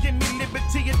best, give me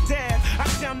liberty or death. I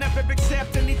shall never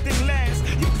accept anything less.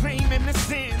 You claim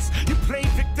innocence, you play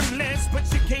victimless, but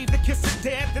you gave the kiss of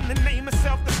death in the name of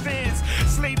self-defense.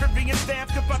 Slavery and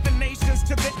theft of other nations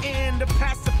to the end of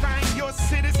pacifying your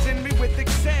citizenry with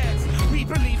excess. We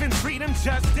believe in freedom,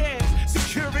 justice,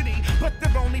 security, but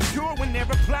they're only pure when they're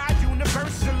applied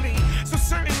universally. So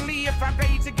certainly if I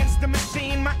rage against the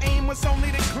machine, my aim was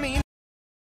only to clean.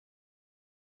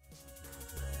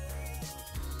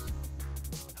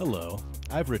 Hello,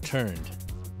 I've returned.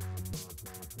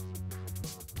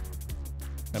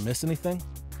 I miss anything?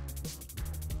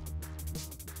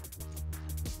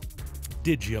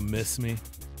 Did you miss me?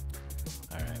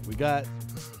 Alright, we got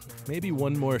maybe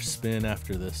one more spin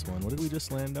after this one. What did we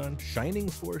just land on? Shining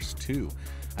Force 2.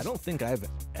 I don't think I've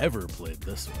ever played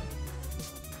this one.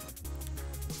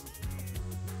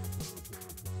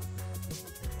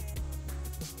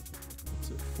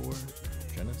 What's it for?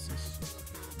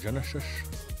 Genesis?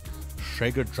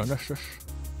 Sega Genesis?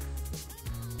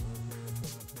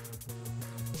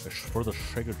 It's for the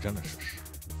Sega Genesis.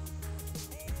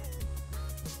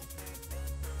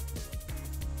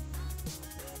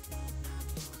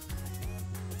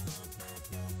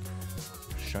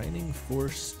 Shining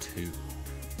Force 2.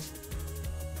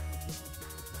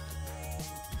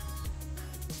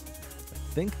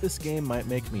 I think this game might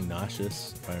make me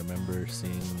nauseous if I remember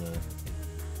seeing the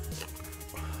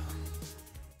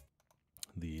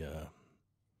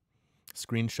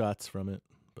screenshots from it,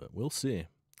 but we'll see.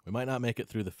 We might not make it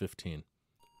through the 15.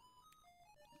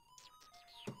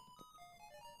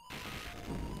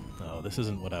 Oh, this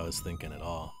isn't what I was thinking at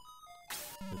all.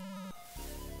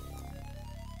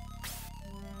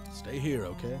 Stay here,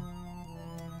 okay?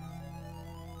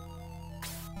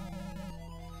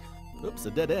 Oops,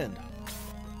 a dead end.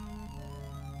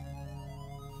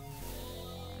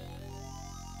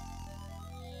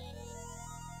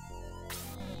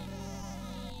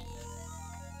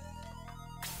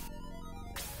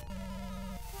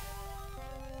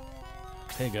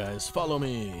 Hey guys, follow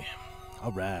me.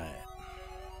 All right.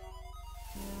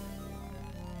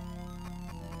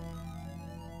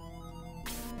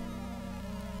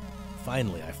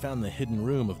 Finally, I found the hidden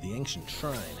room of the ancient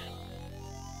shrine.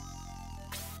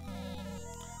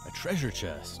 A treasure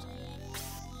chest.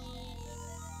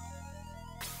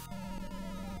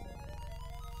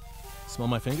 Smell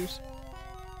my fingers?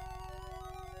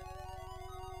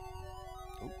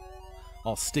 Oh,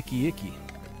 all sticky icky.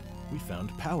 We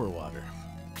found power water.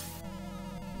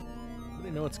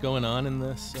 Anybody know what's going on in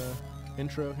this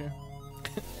intro here?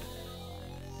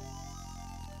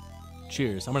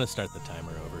 Cheers. I'm going to start the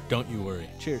timer over. Don't you worry.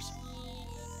 Cheers.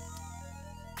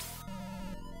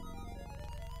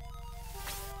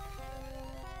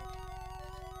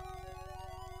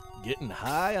 Getting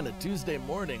high on a Tuesday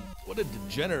morning. What a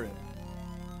degenerate.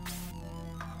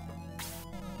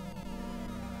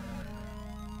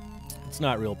 It's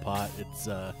not real pot. It's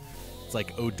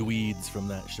like O'Dweeds from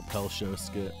that Chappelle Show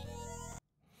skit.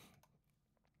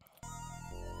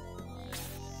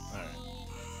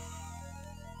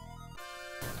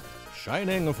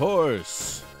 Shining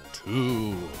Force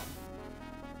 2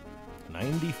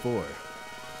 94.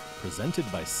 Presented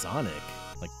by Sonic.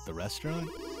 Like the restaurant?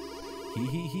 Hee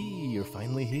hee hee, you're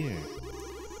finally here.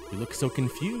 You look so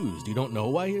confused. You don't know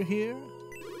why you're here?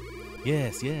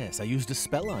 Yes, yes, I used a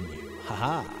spell on you.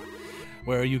 Haha.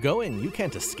 Where are you going? You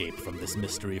can't escape from this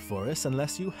mystery forest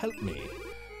unless you help me.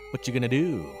 What you gonna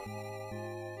do?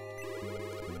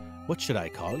 What should I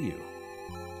call you?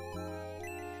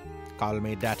 Call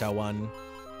me Data One.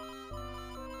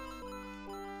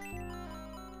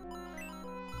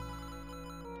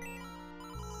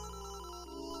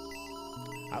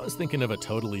 I was thinking of a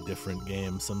totally different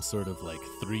game, some sort of like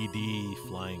 3D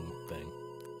flying thing.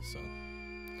 So.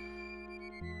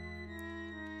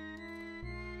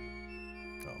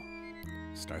 Oh.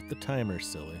 Start the timer,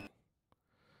 silly.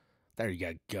 There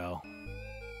you go.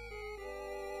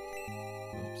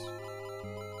 Oops.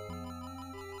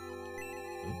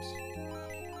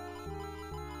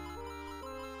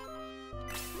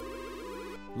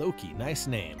 Loki, nice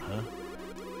name, huh?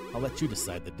 I'll let you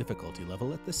decide the difficulty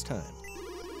level at this time.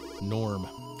 Norm,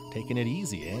 taking it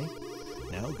easy, eh?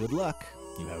 Now, good luck.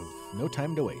 You have no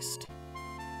time to waste.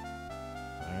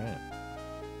 Alright.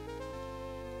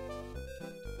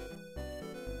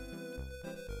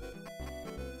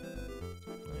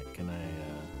 Can I,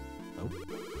 oh.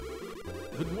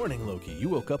 Good morning, Loki. You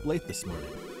woke up late this morning.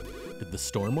 Did the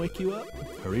storm wake you up?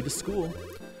 Hurry to school.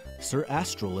 Sir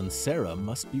Astral and Sarah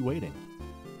must be waiting.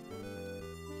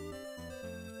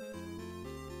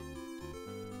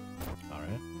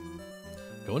 Alright.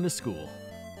 Going to school.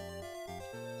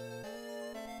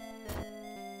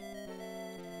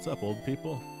 What's up, old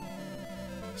people?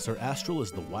 Sir Astral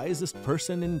is the wisest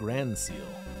person in Grand Seal.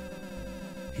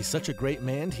 He's such a great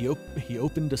man, he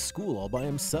opened a school all by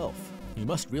himself. You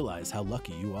must realize how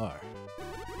lucky you are.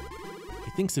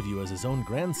 He thinks of you as his own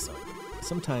grandson.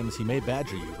 Sometimes he may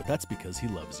badger you, but that's because he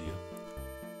loves you.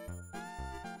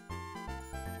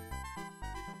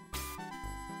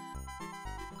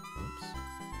 Oops.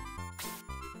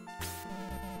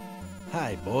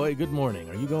 Hi, boy. Good morning.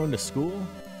 Are you going to school?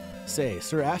 Say,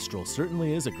 Sir Astral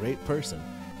certainly is a great person.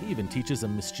 He even teaches a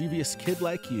mischievous kid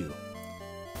like you.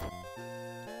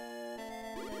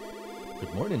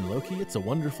 Good morning, Loki. It's a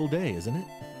wonderful day, isn't it?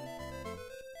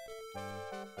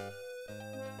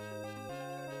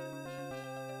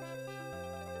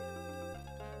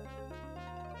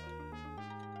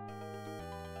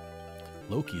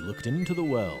 Loki looked into the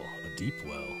well, a deep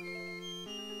well.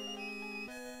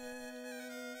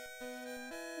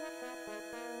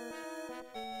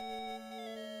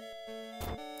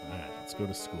 Alright, let's go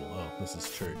to school. Oh, this is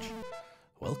church.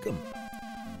 Welcome.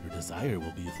 Your desire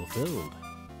will be fulfilled.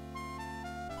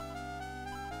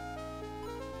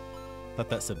 Thought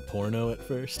that said porno at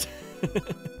first.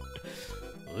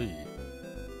 Oy.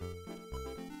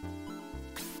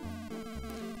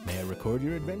 record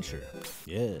your adventure.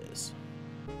 Yes.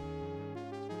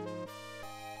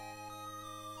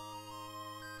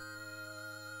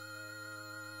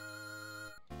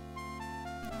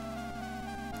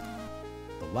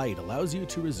 The light allows you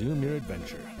to resume your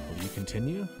adventure. Will you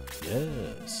continue?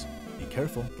 Yes. Be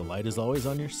careful, the light is always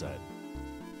on your side.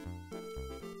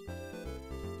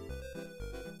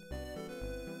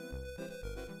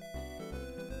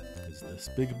 Is this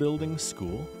big building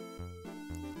school?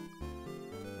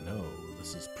 No,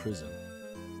 this is prison.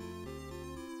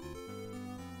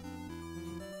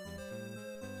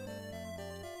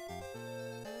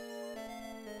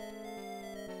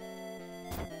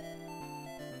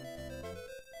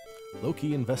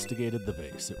 Loki investigated the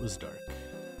vase. It was dark.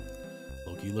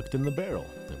 Loki looked in the barrel.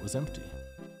 It was empty.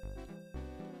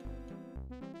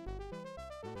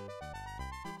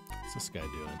 What's this guy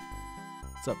doing?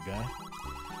 What's up, guy?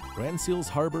 Grand Seal's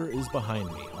harbor is behind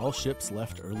me. All ships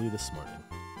left early this morning.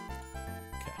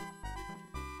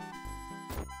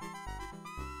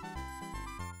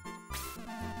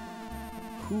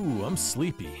 Okay. Ooh, I'm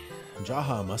sleepy.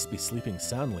 Jaha must be sleeping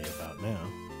soundly about now.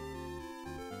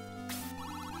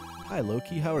 Hi,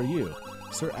 Loki, how are you?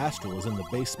 Sir Astral is in the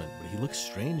basement, but he looks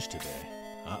strange today.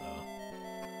 Uh-oh.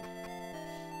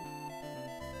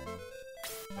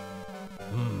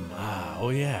 Oh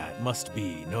yeah, it must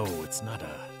be. No, it's not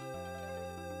a...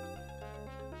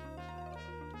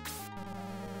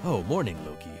 Oh, morning,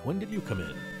 Loki. When did you come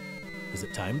in? Is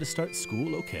it time to start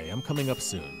school? Okay, I'm coming up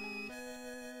soon.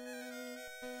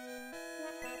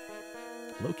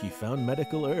 Loki found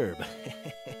medical herb.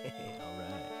 Alright.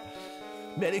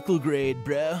 Medical grade,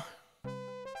 bro.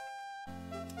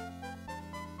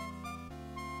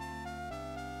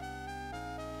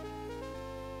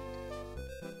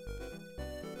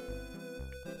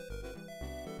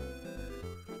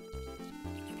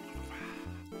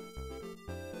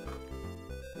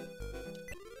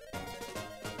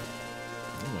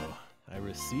 Oh, I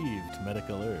received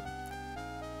medical herb.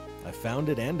 I found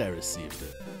it and I received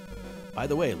it. By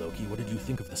the way, Loki, what did you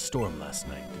think of the storm last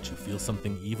night? Did you feel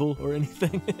something evil or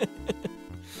anything?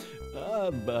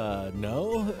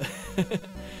 No.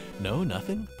 No,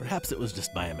 nothing? Perhaps it was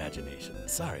just my imagination.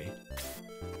 Sorry.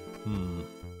 Alright.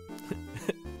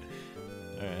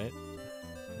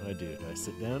 What do I do? Do I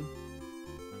sit down?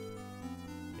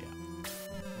 Yeah.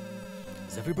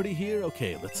 Is everybody here?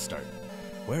 Okay, let's start.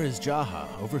 Where is Jaha?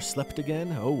 Overslept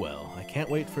again? Oh well, I can't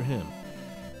wait for him.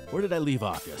 Where did I leave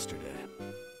off yesterday?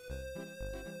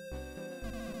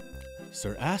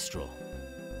 Sir Astral.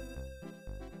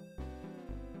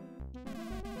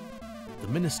 The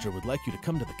minister would like you to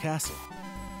come to the castle.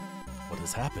 What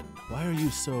has happened? Why are you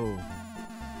so...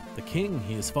 The king,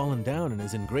 he has fallen down and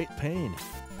is in great pain.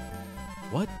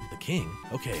 What? The king?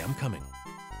 Okay, I'm coming.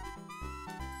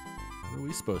 What are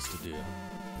we supposed to do?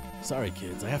 Sorry,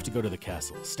 kids, I have to go to the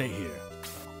castle. Stay here.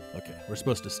 Oh, okay, we're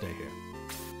supposed to stay here.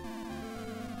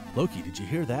 Loki, did you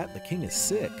hear that? The king is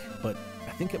sick, but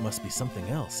I think it must be something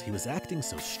else. He was acting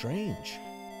so strange.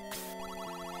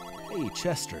 Hey,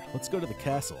 Chester, let's go to the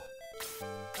castle.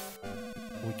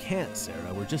 We can't,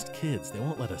 Sarah. We're just kids. They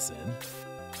won't let us in.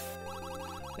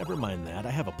 Never mind that.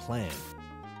 I have a plan.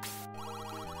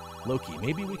 Loki,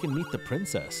 maybe we can meet the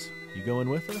princess. You going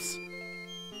with us?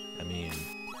 I mean...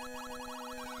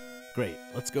 Great.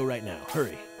 Let's go right now.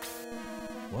 Hurry.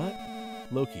 What?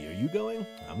 Loki, are you going?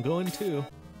 I'm going too.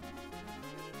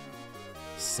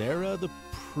 Sarah the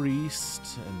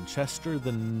priest and Chester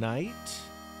the knight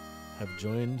have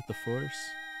joined the Force.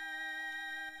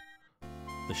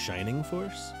 The Shining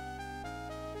Force?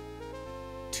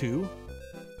 2?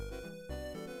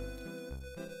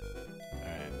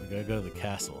 Alright, we gotta go to the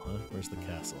castle, huh? Where's the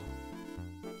castle?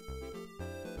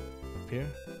 Up here?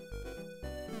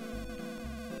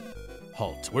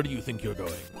 Halt, where do you think you're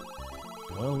going?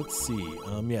 Well, let's see.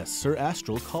 Yes, Sir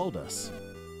Astral called us.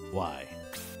 Why?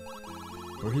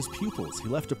 We're his pupils. He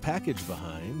left a package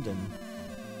behind, and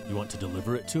you want to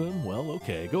deliver it to him? Well,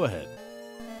 okay, go ahead.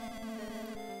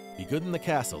 Be good in the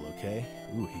castle, okay?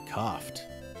 Ooh, he coughed.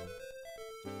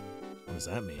 What does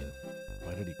that mean?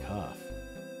 Why did he cough?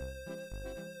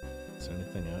 Is there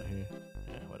anything out here?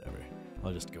 Yeah, whatever.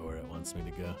 I'll just go where it wants me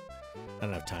to go. I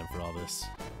don't have time for all this.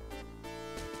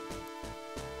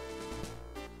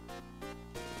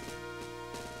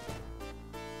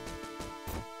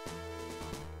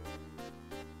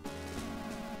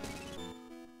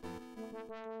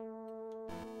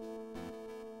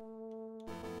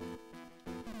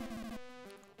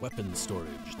 Weapons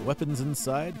storage. The weapons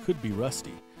inside could be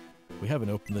rusty. We haven't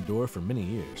opened the door for many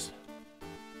years.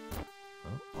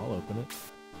 Well, I'll open it.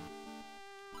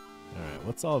 Alright,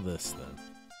 what's all this then?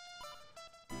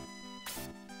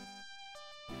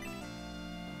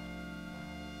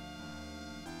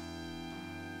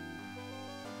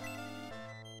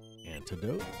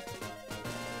 antidote.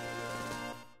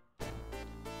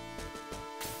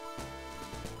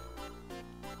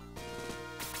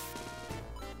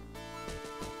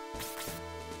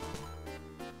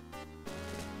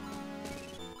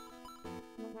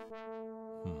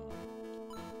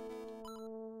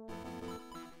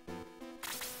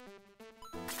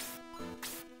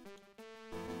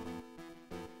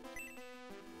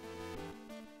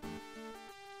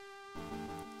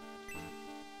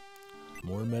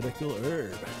 More medical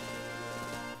herb.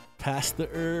 Pass the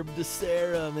herb to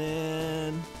Sarah,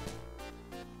 man.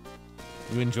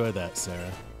 You enjoy that,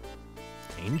 Sarah.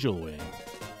 Angel Wing.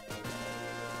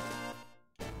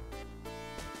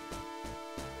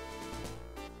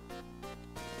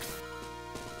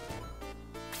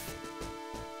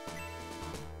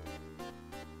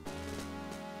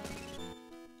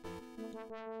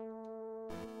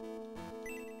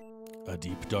 A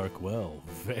deep dark well.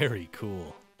 Very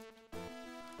cool.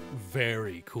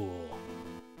 Very cool.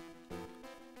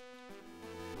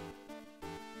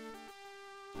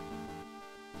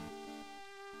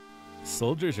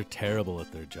 Soldiers are terrible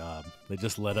at their job. They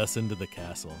just let us into the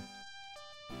castle.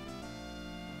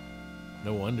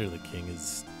 No wonder the king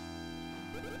is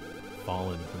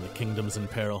fallen and the kingdom's in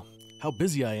peril. How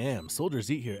busy I am. Soldiers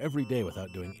eat here every day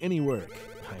without doing any work.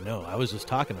 I know, I was just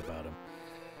talking about him.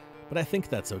 But I think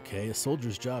that's okay. A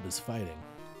soldier's job is fighting.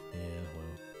 Yeah, well.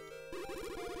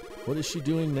 What is she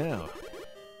doing now?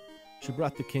 She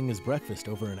brought the king his breakfast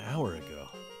over an hour ago.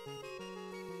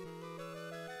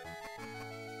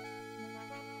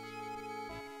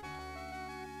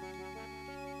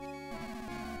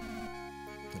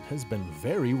 It has been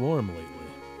very warm lately.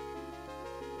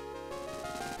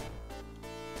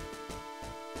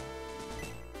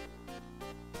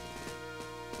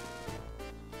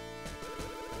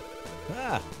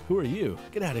 Ah, who are you?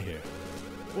 Get out of here.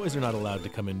 Boys are not allowed to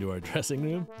come into our dressing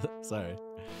room. Sorry.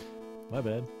 My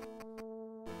bad.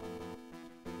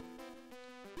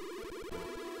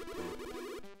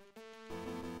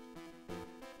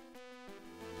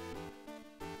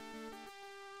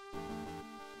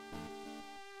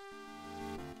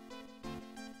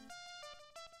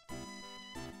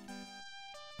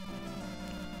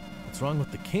 What's wrong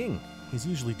with the king? He's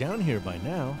usually down here by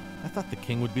now. I thought the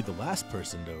king would be the last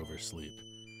person to oversleep.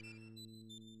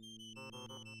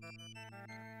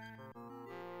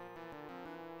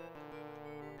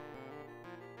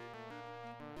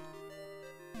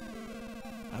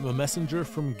 I'm a messenger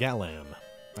from Galam.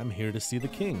 I'm here to see the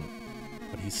king.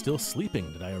 But he's still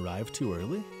sleeping. Did I arrive too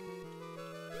early?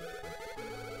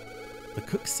 The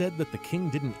cook said that the king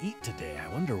didn't eat today.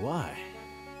 I wonder why.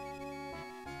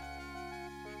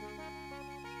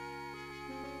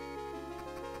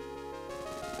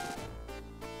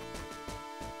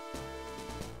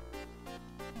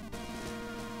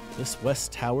 This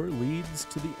west tower leads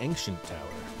to the ancient tower.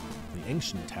 The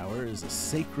ancient tower is a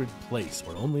sacred place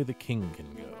where only the king can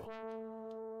go.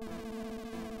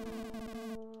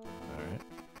 Alright.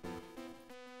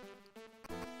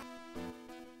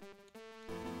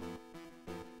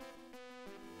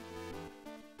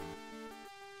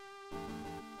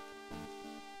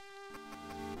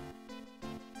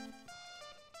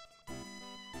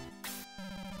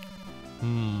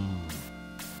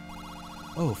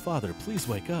 Oh, Father, please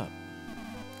wake up.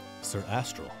 Sir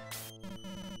Astral.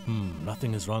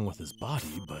 Nothing is wrong with his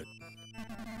body, but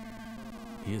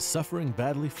he is suffering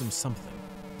badly from something.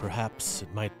 Perhaps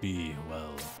it might be,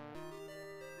 well...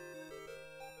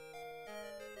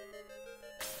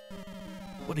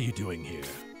 What are you doing here?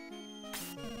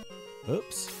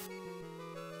 Oops.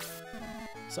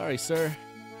 Sorry, sir.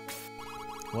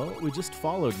 Well, we just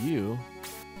followed you.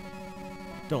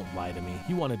 Don't lie to me.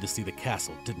 You wanted to see the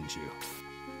castle, didn't you?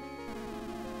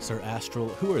 Sir Astral,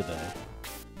 who are they?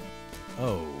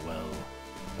 Oh, well,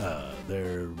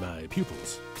 they're my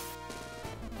pupils.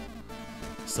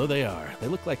 So they are. They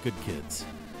look like good kids.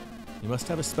 You must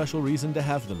have a special reason to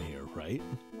have them here, right?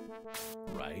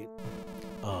 Right?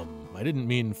 I didn't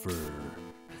mean for...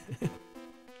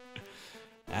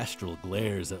 Astral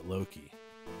glares at Loki.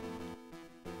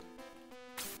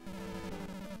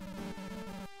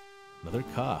 Another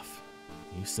cough.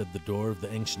 You said the door of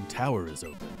the ancient tower is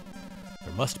open.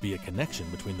 There must be a connection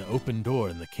between the open door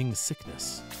and the king's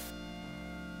sickness.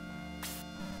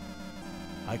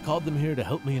 I called them here to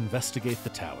help me investigate the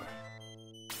tower.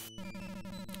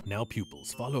 Now,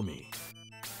 pupils, follow me.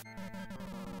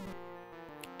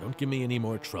 Don't give me any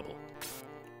more trouble.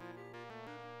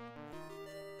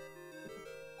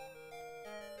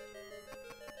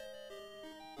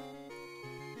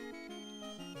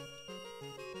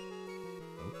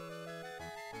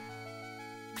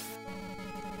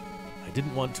 I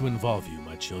didn't want to involve you,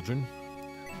 my children.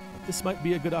 But this might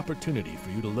be a good opportunity for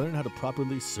you to learn how to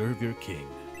properly serve your king.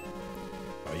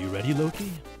 Are you ready,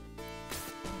 Loki?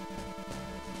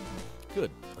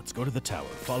 Good. Let's go to the tower.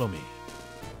 Follow me.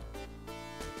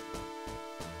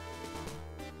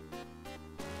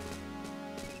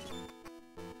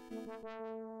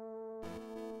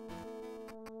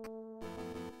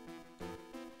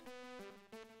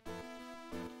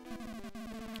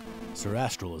 Sir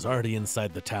Astral is already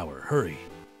inside the tower. Hurry.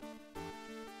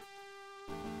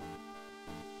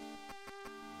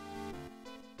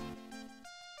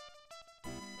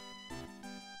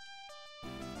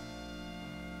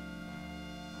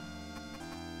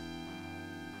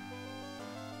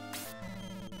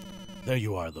 There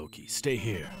you are, Loki. Stay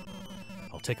here.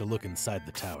 I'll take a look inside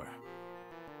the tower.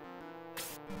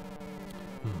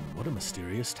 What a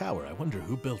mysterious tower. I wonder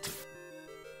who built it.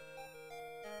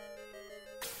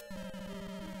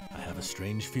 I have a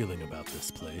strange feeling about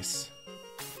this place.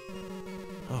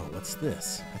 Oh, what's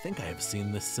this? I think I have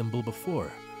seen this symbol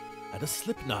before, at a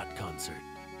Slipknot concert.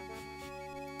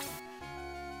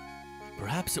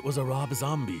 Perhaps it was a Rob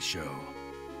Zombie show.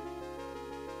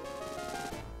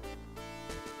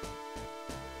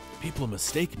 People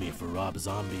mistake me for Rob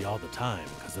Zombie all the time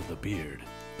because of the beard.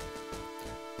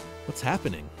 What's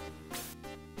happening?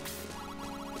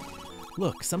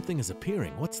 Look, something is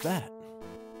appearing. What's that?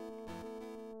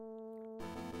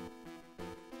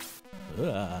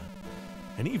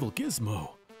 An evil gizmo.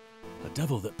 A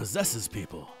devil that possesses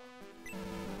people.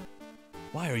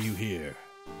 Why are you here?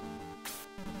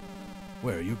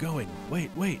 Where are you going?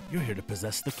 Wait, you're here to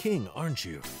possess the king, aren't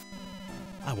you?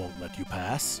 I won't let you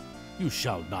pass. You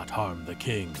shall not harm the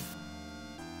king.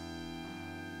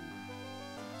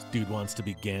 This dude wants to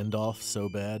be Gandalf so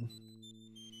bad.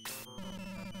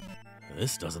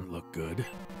 This doesn't look good.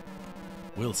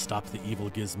 We'll stop the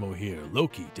evil gizmo here.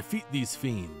 Loki, defeat these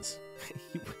fiends.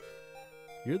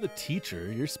 You're the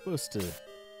teacher. You're supposed to...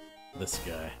 This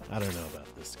guy. I don't know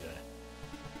about this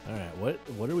guy. Alright,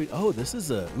 what are we... Oh, this is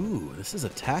a... Ooh, this is a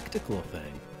tactical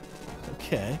thing.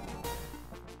 Okay.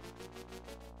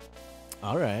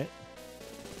 Alright.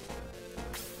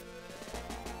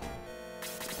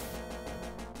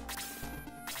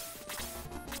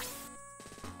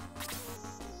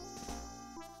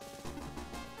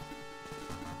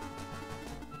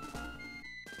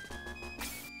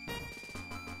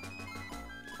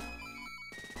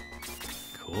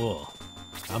 Cool.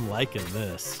 I'm liking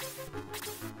this.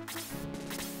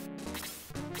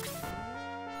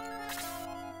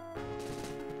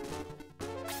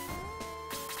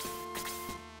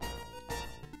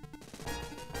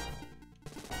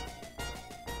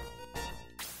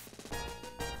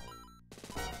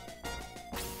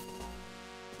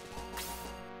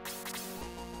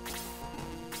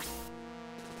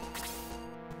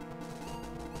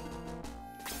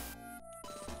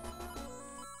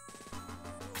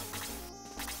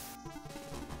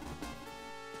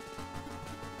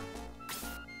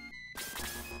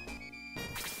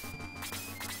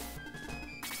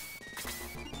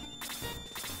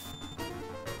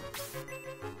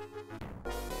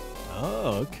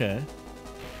 Oh, okay.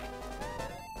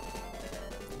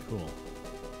 Cool.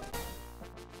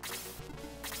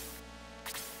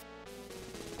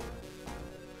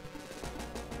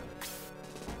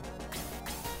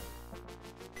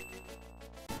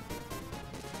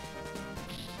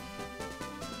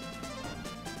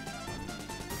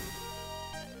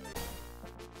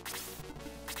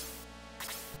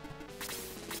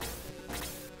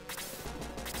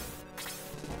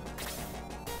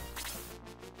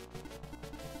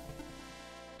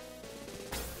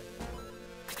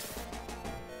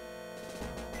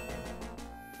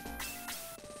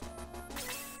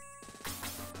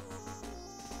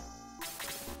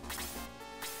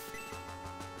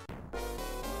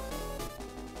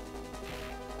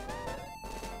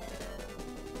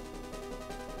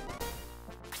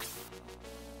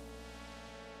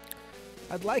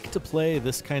 I'd like to play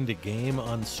this kind of game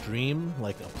on stream,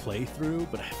 like a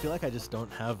playthrough, but I feel like I just don't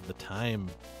have the time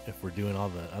if we're doing all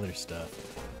the other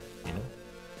stuff, you know?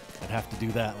 I'd have to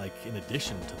do that, like, in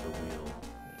addition to the wheel.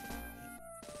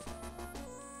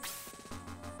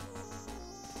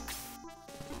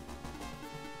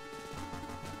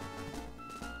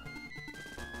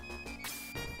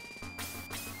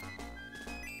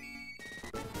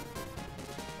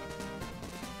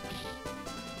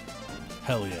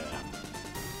 Hell yeah.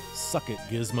 Suck it,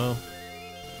 Gizmo.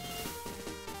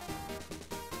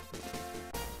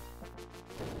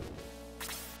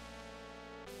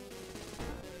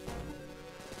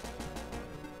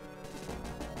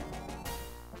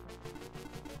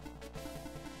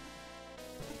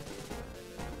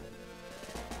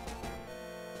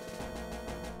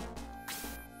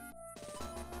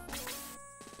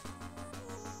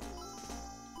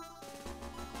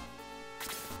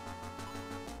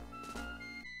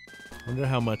 Wonder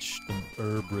how much the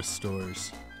herb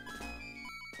restores.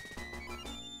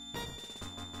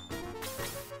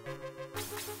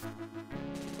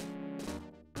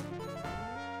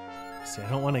 See, I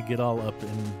don't want to get all up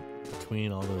in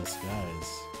between all those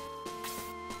guys.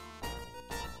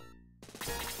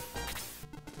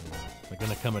 They're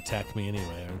gonna come attack me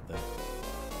anyway, aren't they?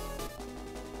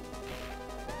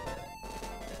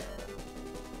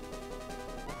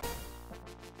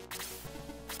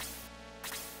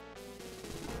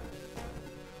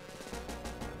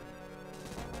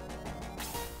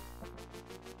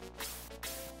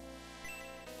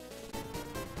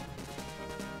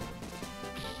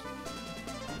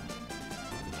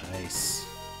 Nice.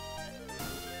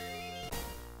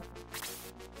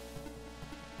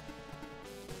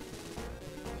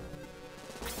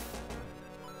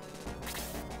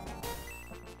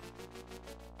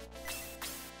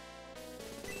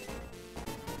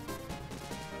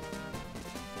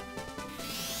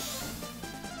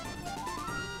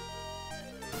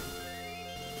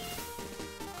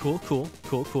 Cool.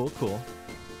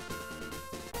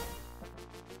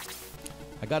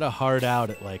 I got a hard out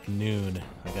at like noon.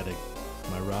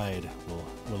 My ride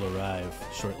will arrive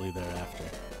shortly thereafter.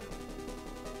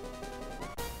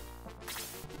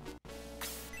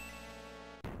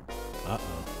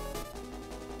 Uh-oh.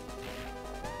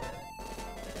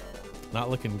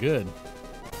 Not looking good.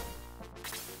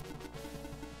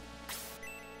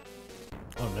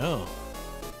 Oh no.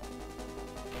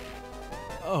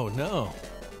 Oh no.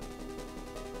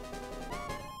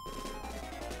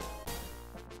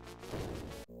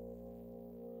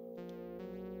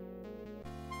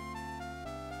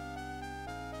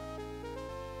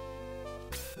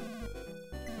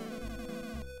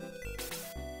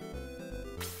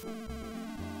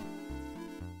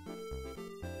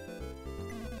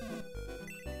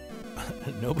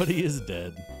 Nobody is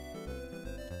dead.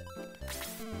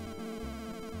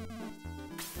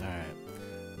 Alright.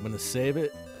 I'm gonna save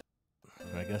it.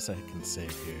 I guess I can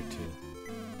save here too.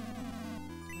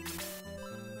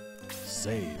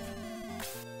 Save.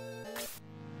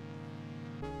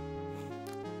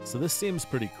 So this seems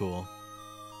pretty cool.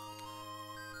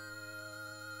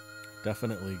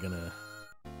 Definitely gonna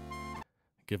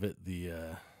give it the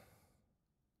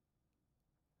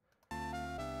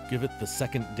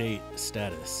second date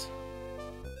status.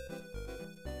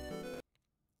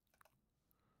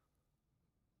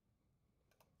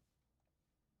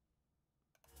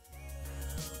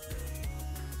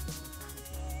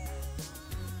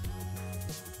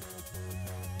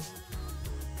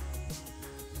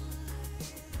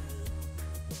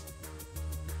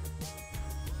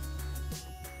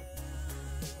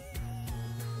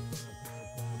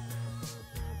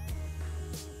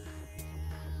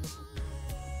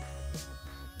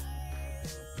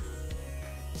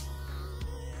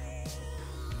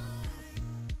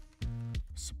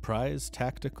 Surprise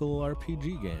tactical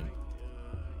RPG game.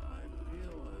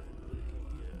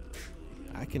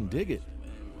 I can dig it.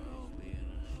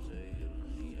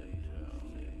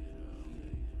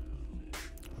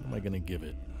 What am I gonna give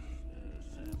it?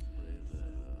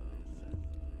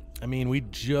 I mean, we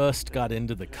just got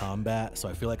into the combat, so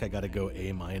I feel like I gotta go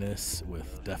A-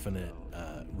 with definite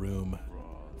room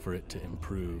for it to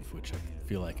improve, which I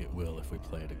feel like it will if we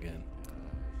play it again.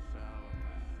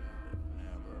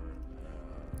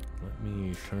 Let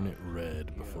me turn it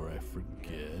red before I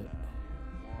forget.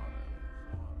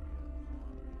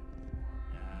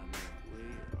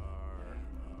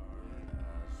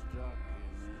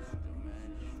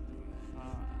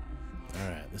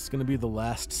 Alright, this is going to be the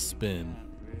last spin.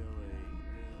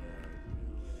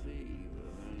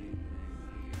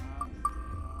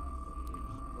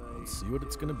 Let's see what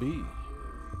it's going to be.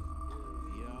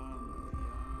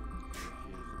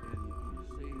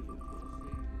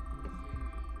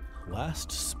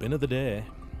 Last spin of the day.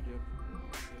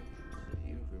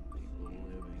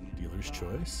 Dealer's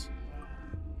choice.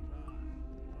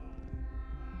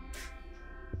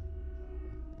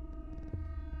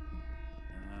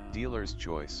 Dealer's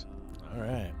choice. All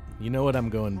right. You know what I'm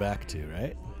going back to,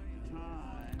 right?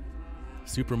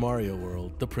 Super Mario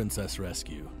World: The Princess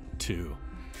Rescue 2.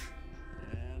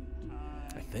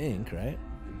 I think, right?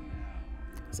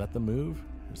 Is that the move?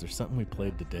 Or is there something we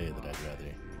played today that I'd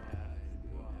rather?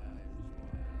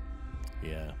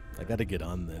 Yeah, I gotta get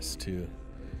on this too.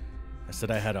 I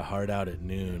said I had a hard out at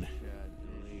noon.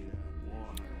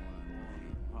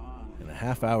 And a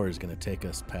half hour is gonna take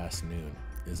us past noon,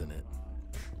 isn't it?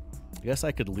 I guess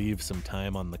I could leave some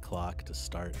time on the clock to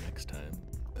start next time.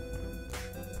 I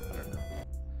don't know.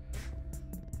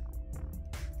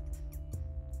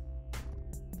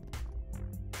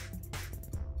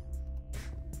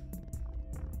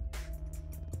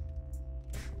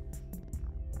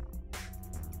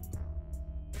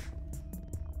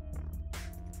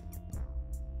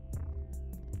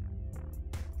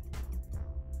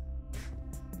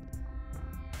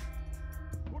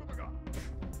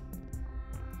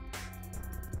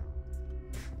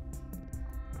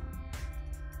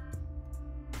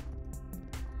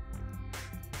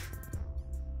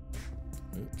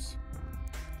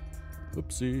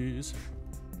 Oopsies.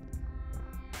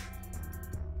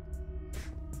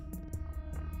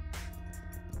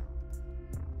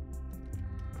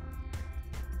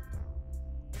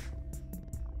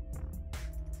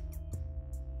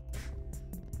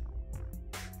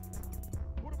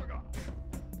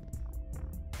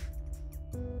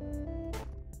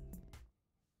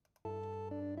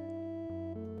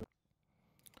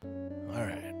 All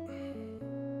right.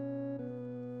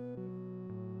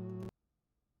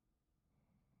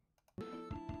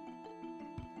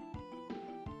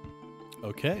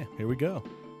 Okay, here we go.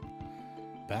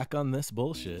 Back on this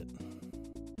bullshit.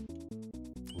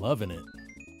 Loving it.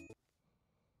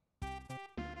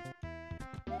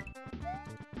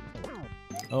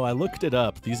 Oh, I looked it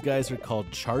up. These guys are called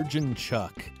Chargin'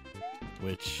 Chuck,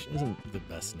 which isn't the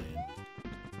best name.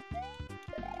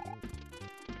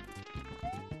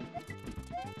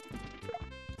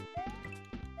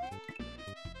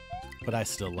 But I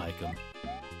still like them.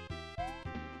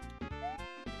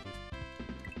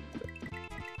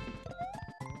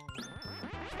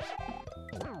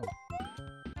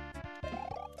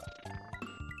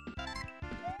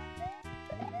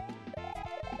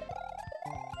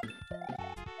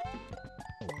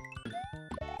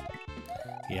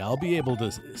 Yeah, I'll be able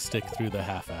to stick through the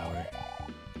half hour.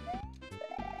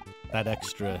 That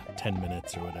extra 10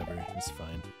 minutes or whatever is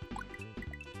fine.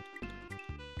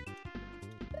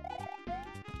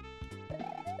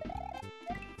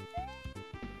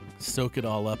 Soak it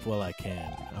all up while I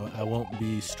can. I won't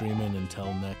be streaming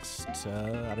until next,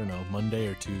 I don't know, Monday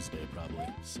or Tuesday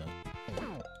probably. So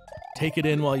take it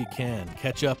in while you can.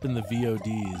 Catch up in the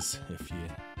VODs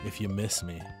if you miss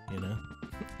me, you know?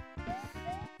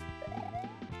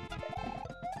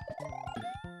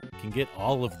 You can get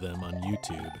all of them on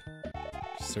YouTube.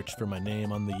 Search for my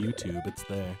name on the YouTube, it's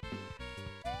there.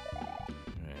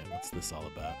 Alright, what's this all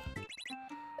about?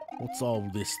 What's all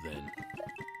this then?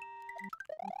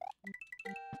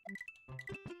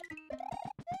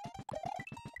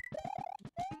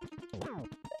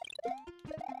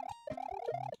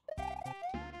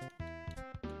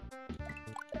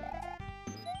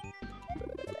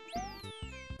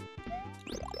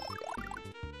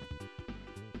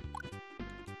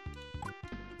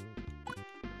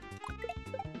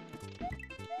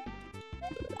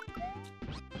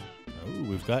 Oh,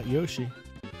 we've got Yoshi.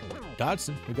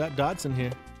 Dodson. We got Dodson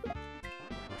here.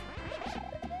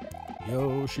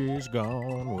 Yoshi's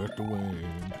gone with the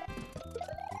wind.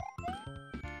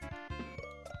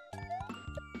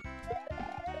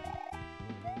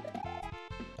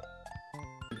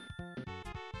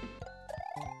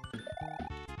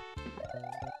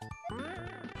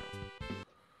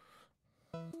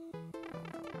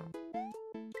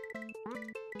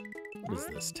 What is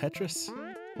this? Tetris?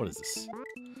 What is this?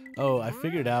 Oh, I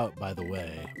figured out, by the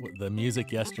way, the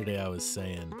music yesterday I was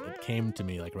saying, it came to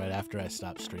me like right after I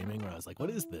stopped streaming, where I was like, what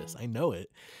is this? I know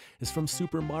it. It's from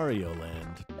Super Mario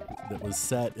Land, that was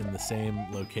set in the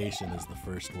same location as the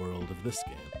first world of this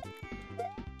game.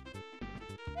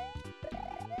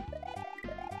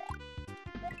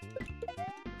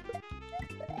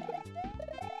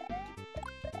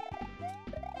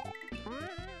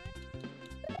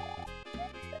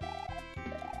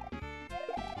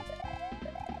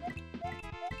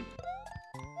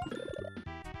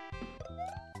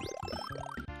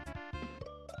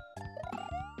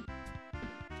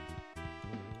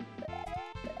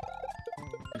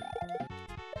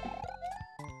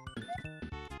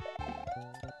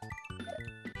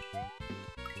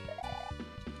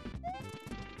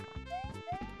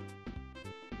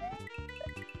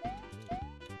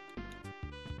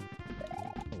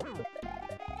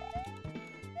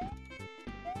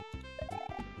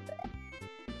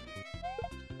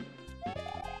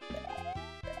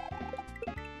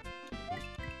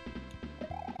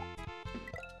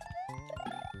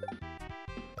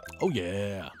 Oh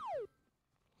yeah.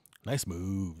 Nice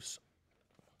moves.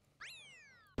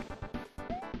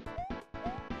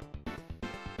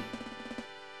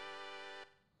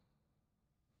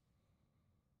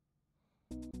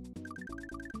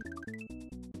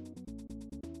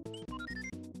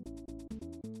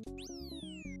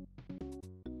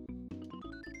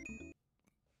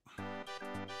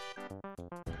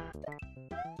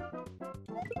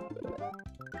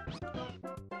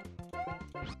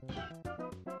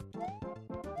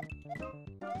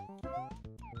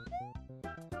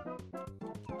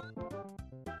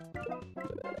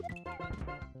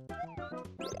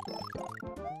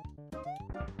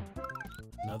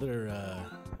 Another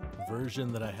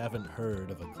version that I haven't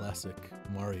heard of a classic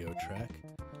Mario track,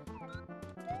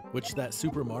 which that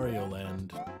Super Mario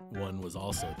Land one was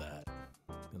also that,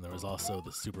 and there there was also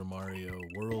the Super Mario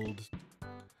World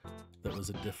that was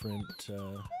a different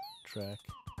track.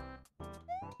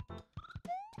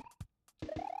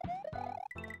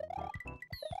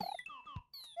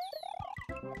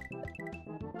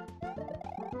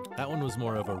 That one was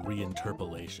more of a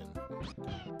reinterpolation.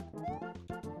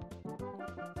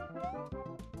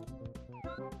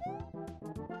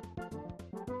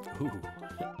 Ooh.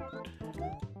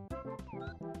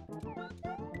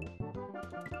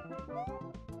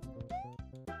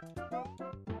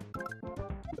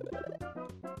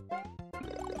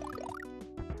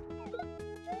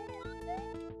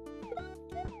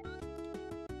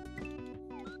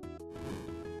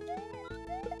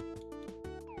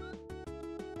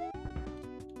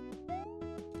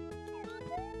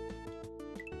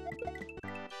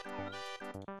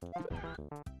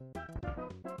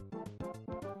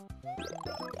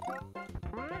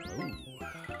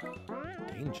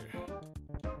 Danger.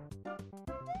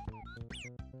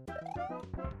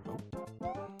 Oh.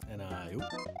 And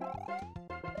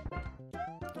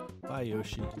bye,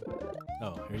 Yoshi.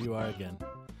 Oh, here you are again.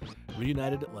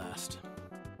 Reunited at last.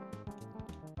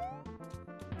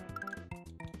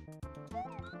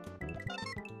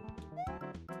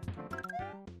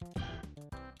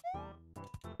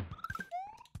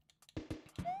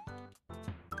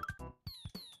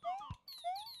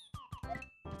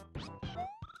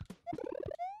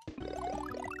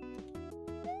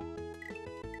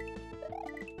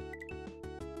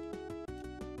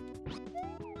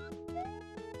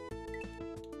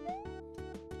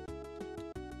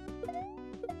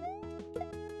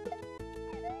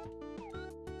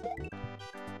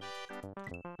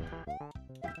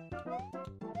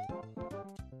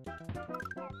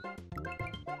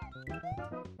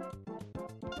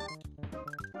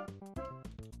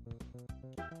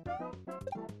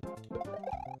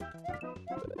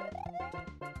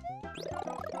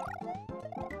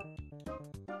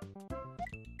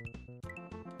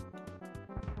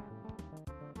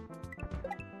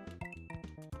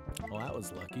 Well, that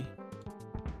was lucky.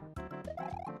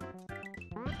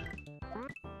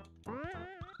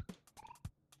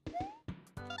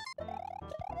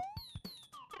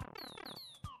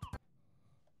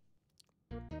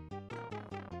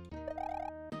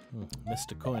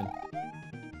 Missed a coin.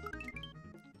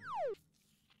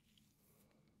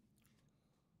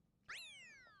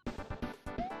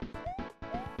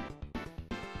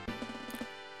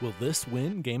 Will this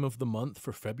win Game of the Month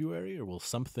for February, or will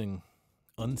something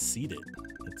unseated?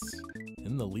 It's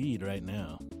in the lead right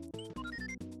now.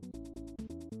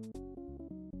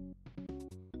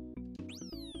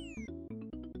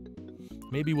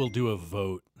 Maybe we'll do a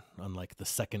vote on like the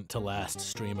second to last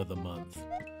stream of the month.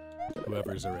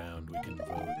 Whoever's around, we can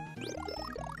vote.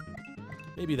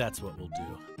 Maybe that's what we'll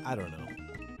do. I don't know.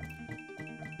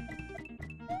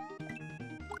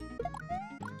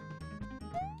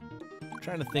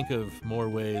 Trying to think of more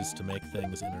ways to make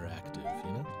things interactive,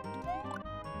 you know?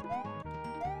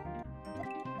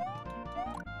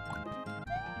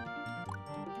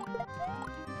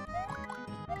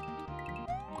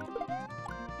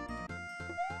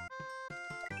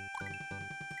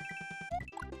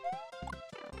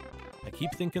 I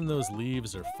keep thinking those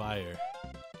leaves are fire.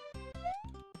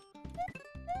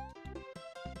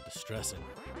 Distressing.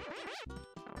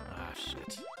 Ah,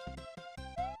 shit.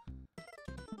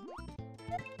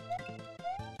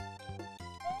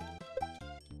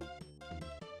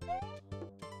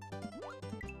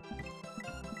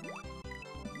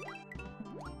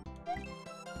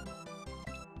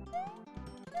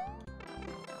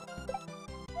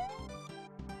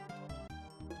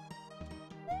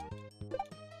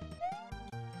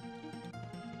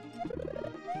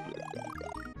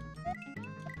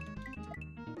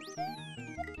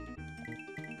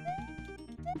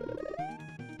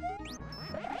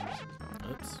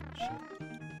 Oops, shit.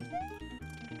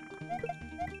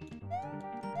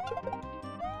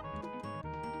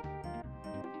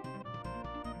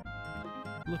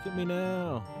 Look at me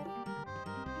now.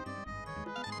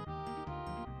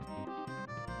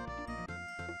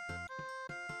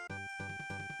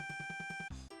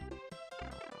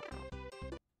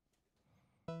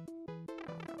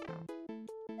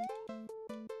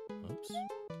 Oops.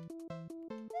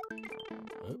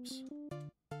 Oops.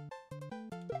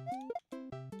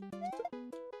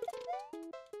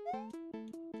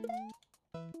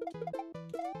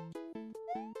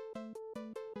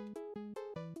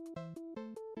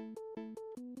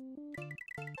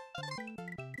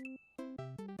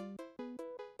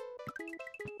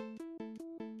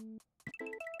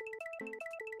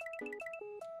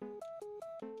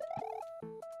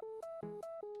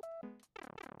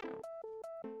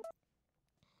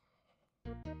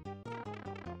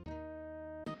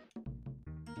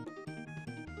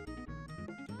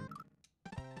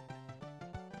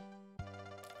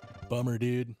 bummer,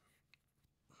 dude.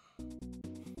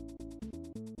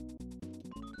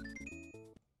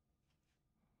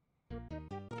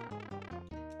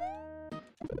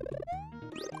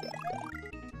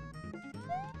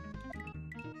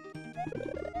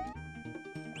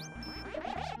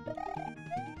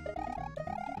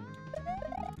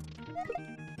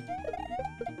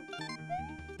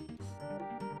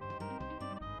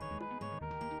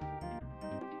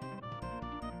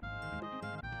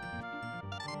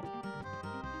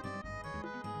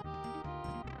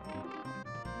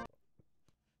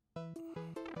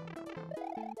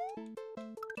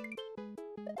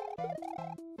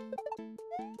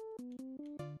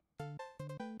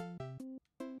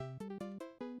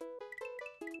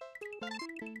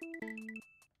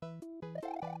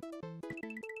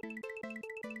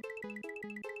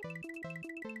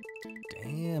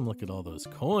 Damn, look at all those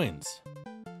coins.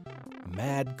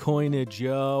 Mad coinage,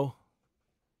 yo.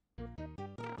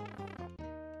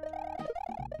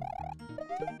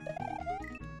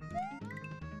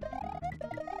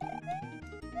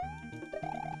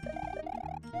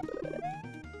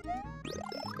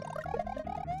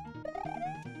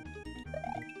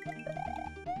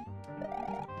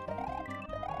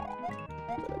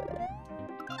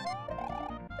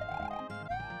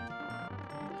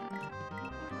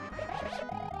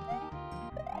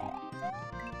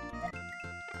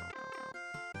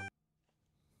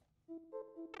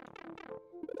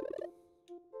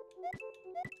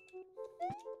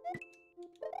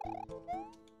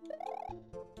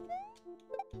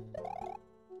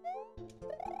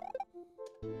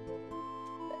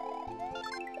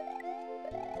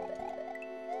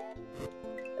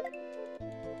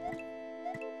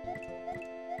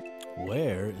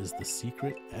 Where is the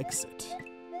secret exit?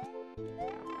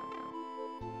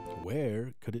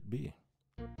 Where could it be?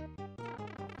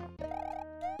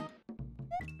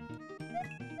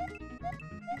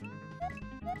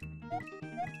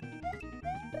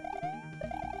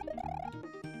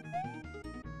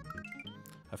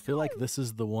 I feel like this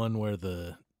is the one where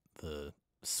the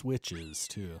switch is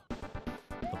too.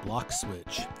 The block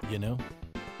switch, you know?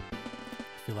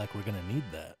 I feel like we're gonna need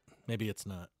that. Maybe it's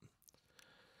not.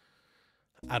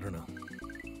 I don't know.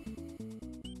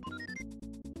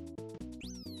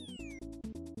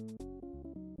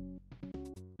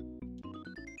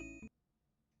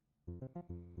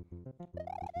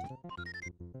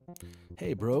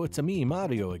 Hey bro, it's me,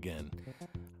 Mario again.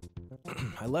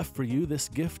 I left for you this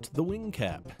gift, the wing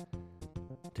cap.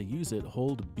 To use it,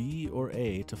 hold B or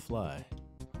A to fly.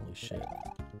 Holy shit.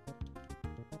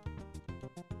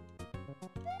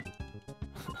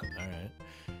 Alright.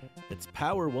 Its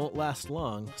power won't last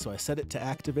long, so I set it to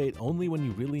activate only when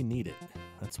you really need it.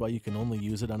 That's why you can only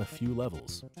use it on a few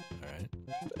levels. Alright.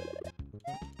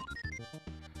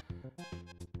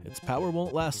 Its power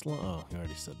won't last long. Oh, you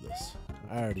already said this.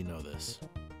 I already know this.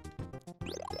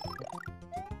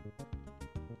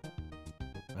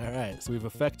 Alright, so we've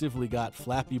effectively got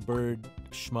Flappy Bird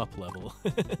shmup level.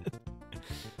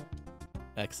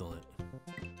 Excellent.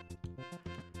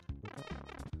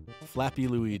 Flappy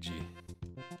Luigi.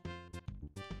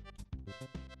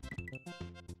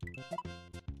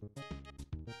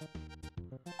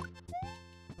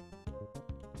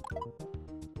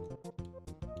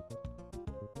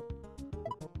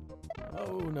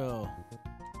 Oh no.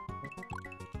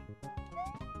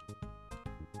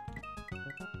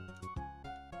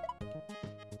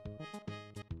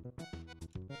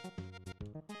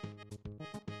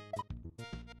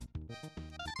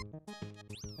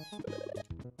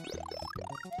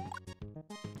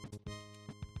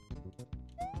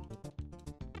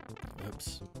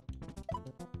 Oops.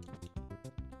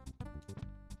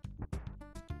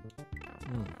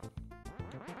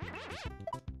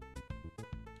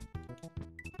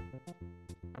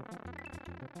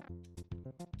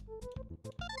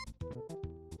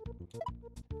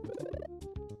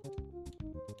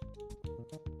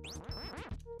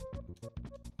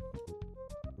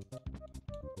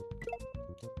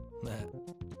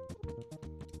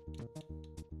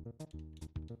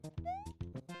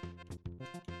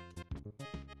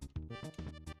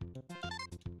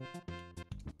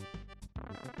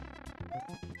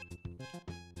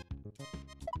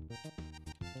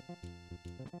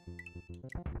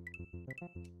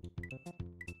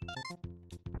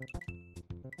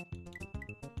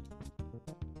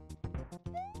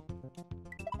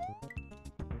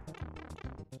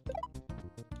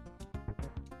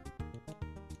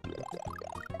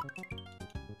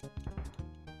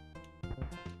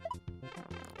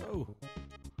 Oh.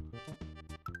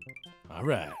 All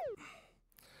right.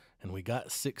 And we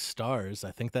got 6 stars.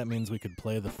 I think that means we could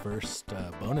play the first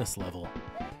bonus level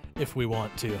if we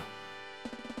want to.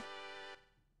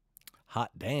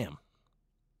 Hot damn.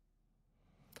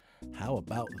 How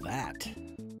about that?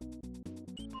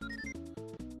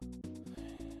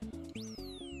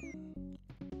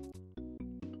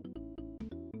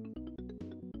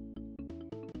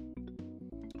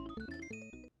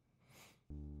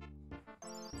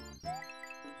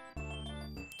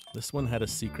 This one had a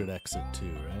secret exit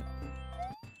too, right?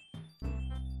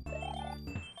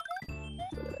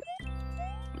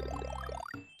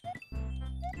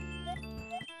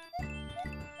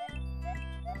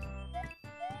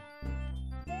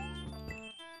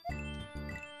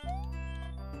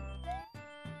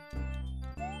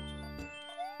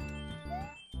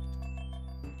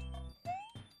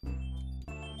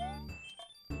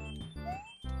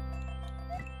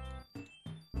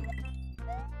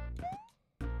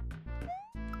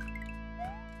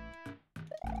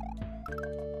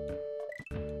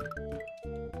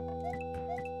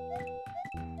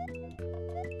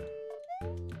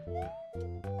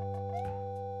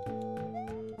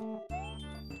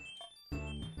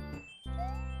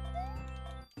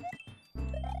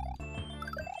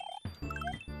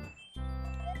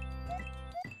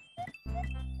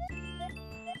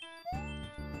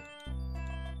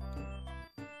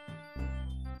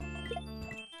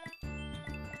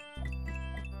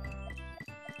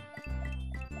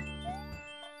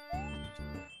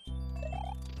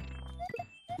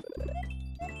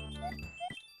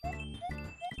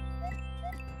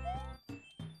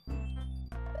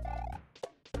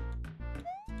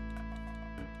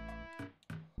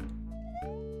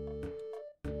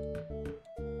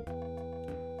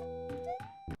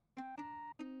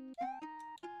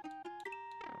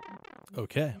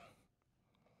 Okay.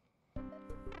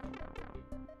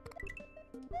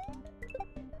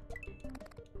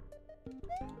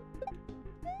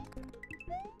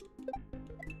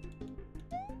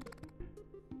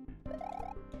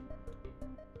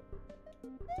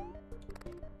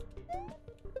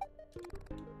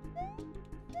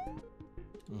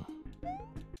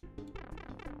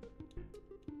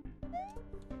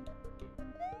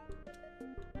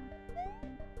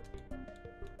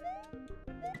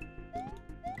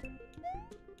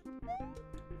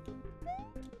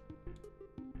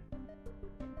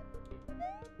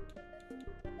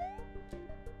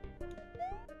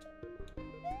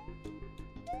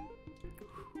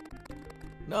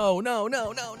 No, no,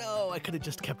 no, no, no. I could have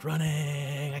just kept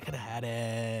running. I could have had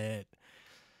it.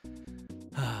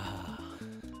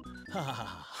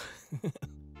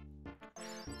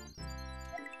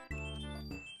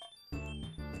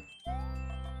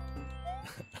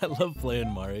 I love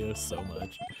playing Mario so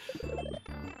much.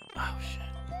 Oh, shit.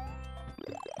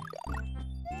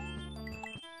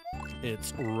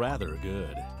 It's rather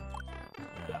good.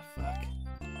 Ah, fuck.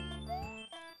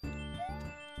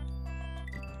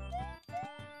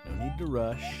 No need to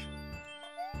rush.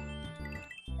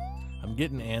 I'm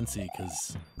getting antsy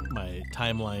because my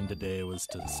timeline today was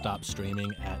to stop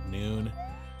streaming at noon,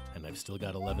 and I've still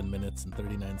got 11 minutes and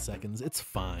 39 seconds. It's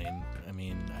fine. I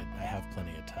mean, I have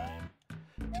plenty of time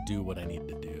to do what I need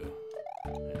to do.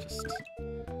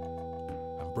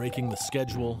 I'm breaking the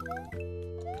schedule.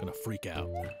 I'm gonna freak out.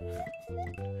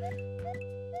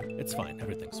 It's fine.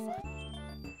 Everything's fine.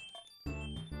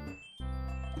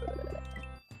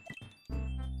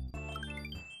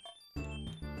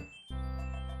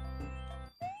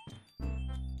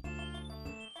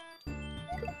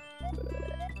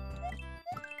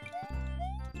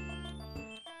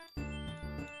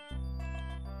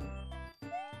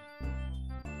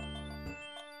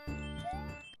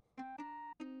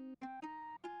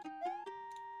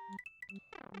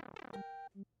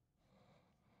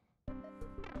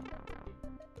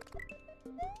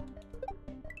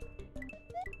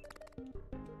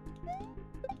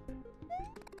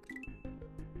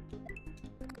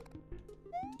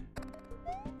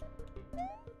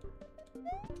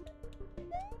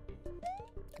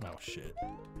 Oh, shit.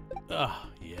 Oh,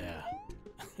 yeah.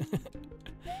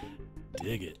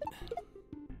 Dig it.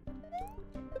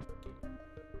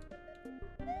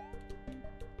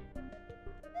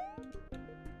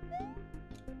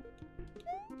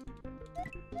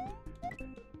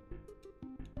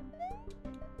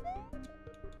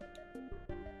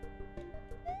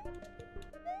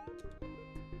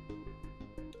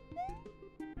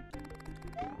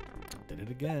 Did it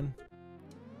again.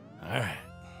 All right.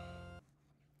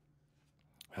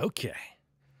 Okay.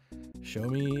 Show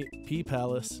me P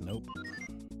Palace. Nope.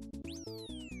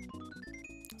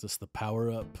 Is this the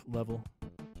power-up level?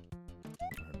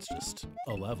 Or it's just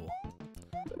a level.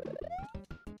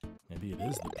 Maybe it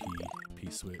is the P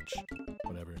switch.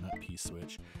 Whatever, not P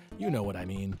switch. You know what I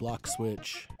mean. Block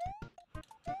switch.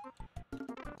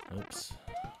 Oops.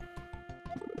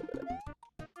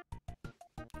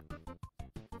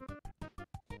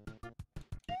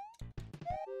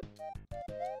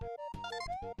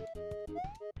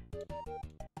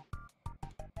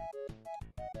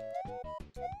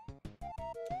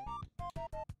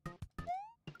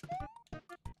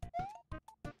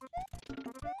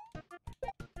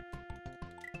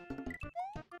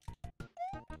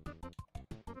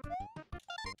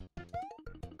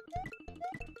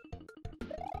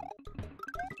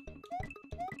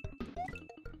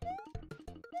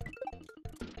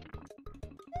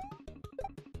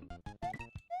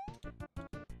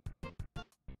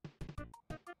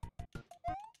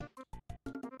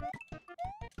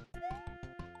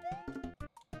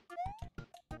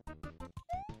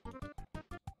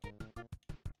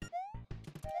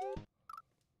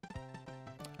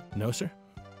 No, sir.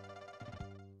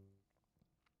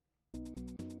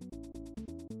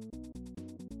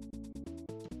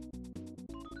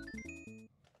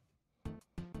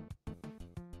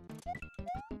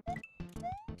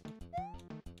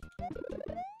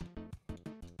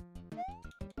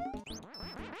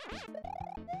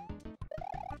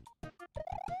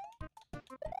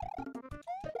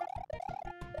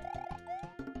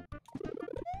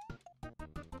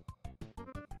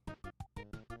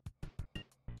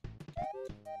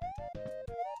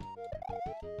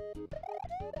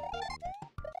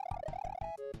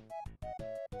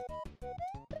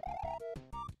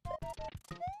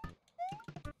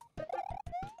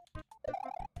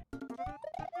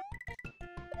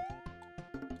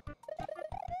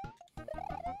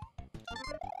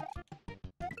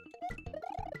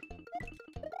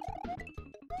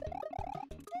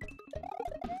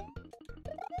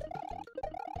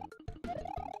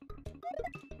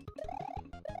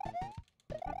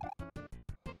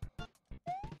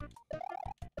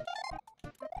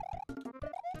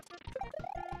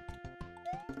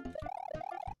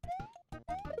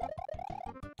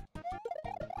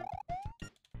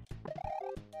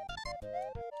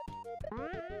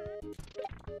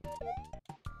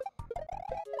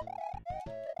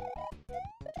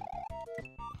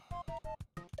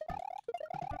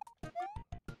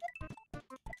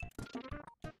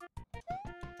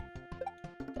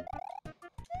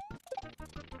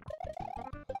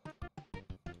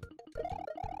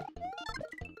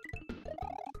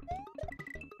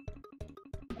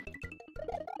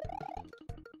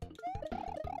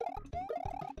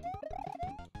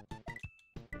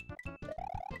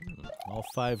 All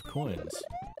 5 coins.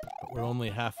 But we're only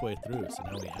halfway through, so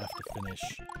now we have to finish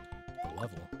the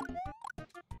level.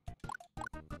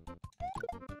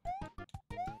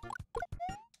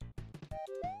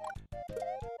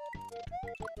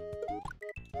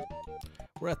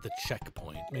 We're at the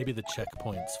checkpoint. Maybe the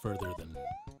checkpoint's further than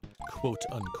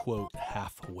quote-unquote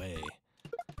halfway.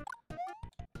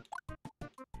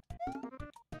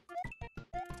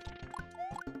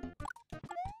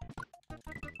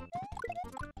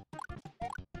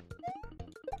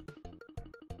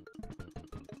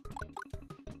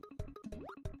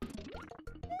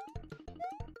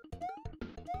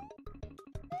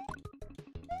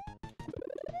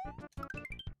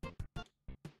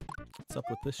 What's up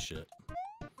with this shit?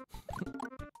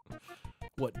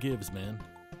 What gives, man?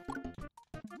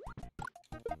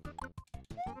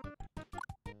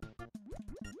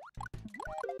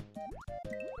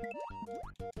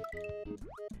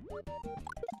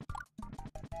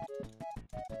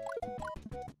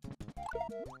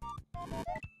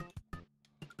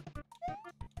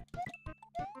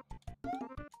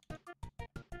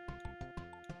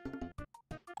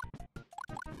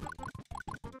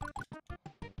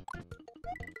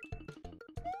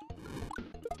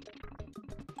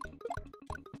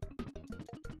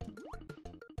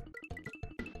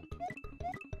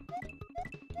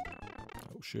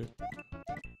 Oh shit.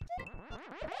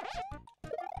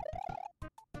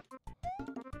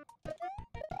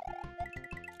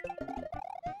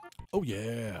 Oh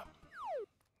yeah.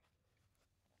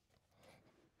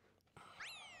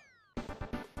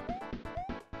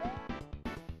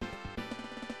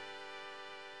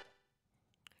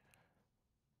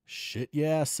 Shit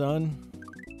yeah, son.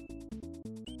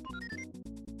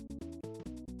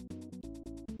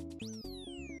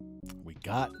 We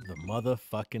got the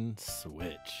motherfucking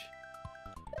Switch.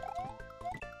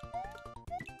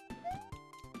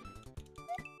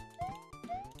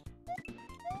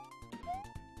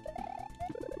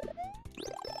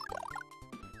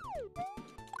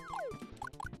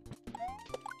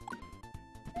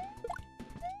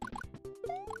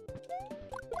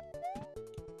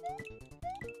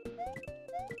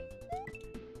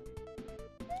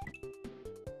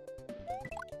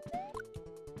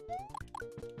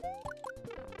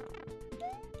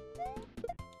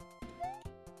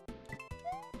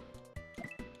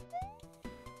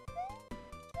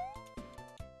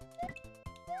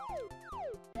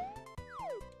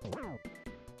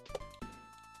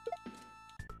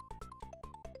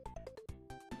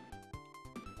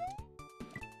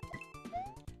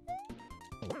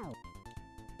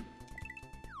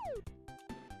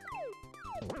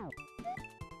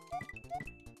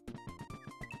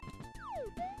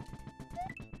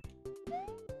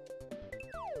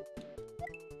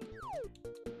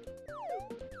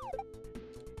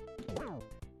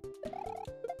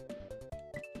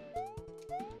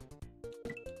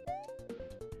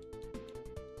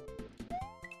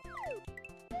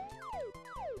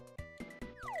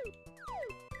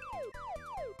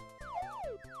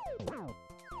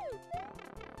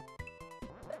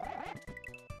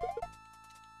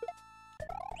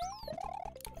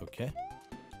 Okay.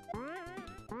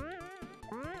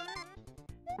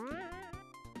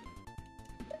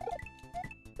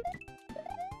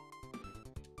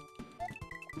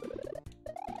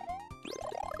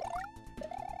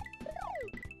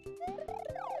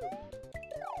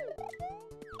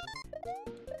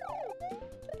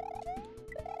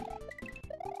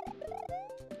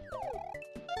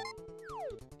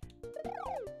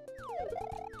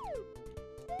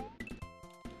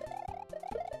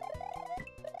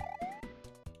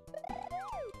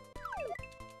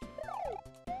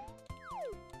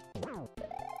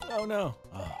 Oh no.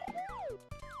 Oh.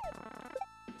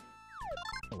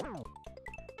 All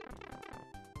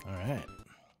right.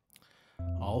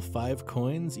 All 5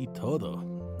 coins y todo.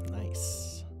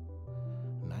 Nice.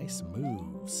 Nice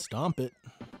move. Stomp it.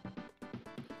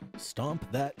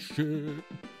 Stomp that shit.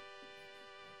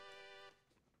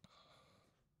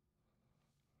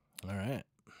 All right.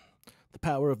 The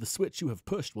power of the switch you have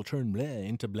pushed will turn blah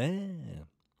into blah.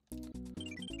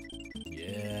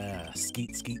 Yeah.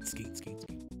 Skeet, skeet, skeet, skeet,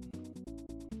 skeet.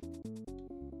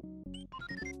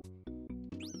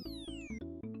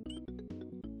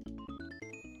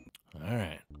 All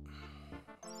right.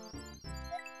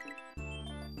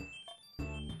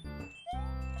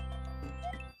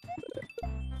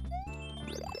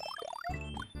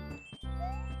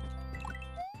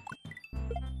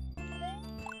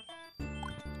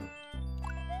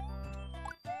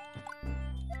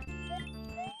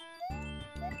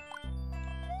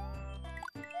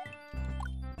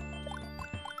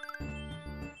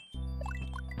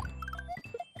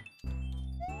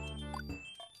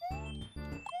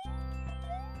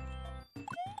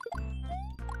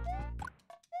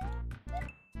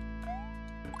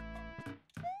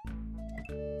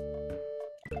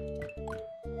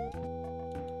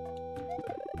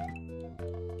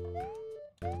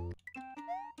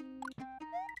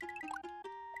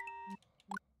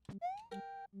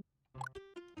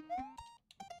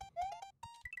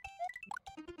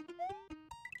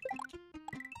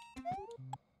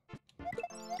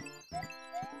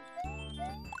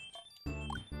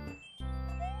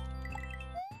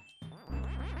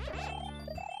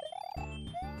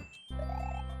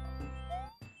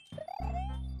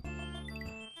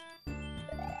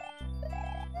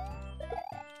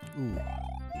 Ooh.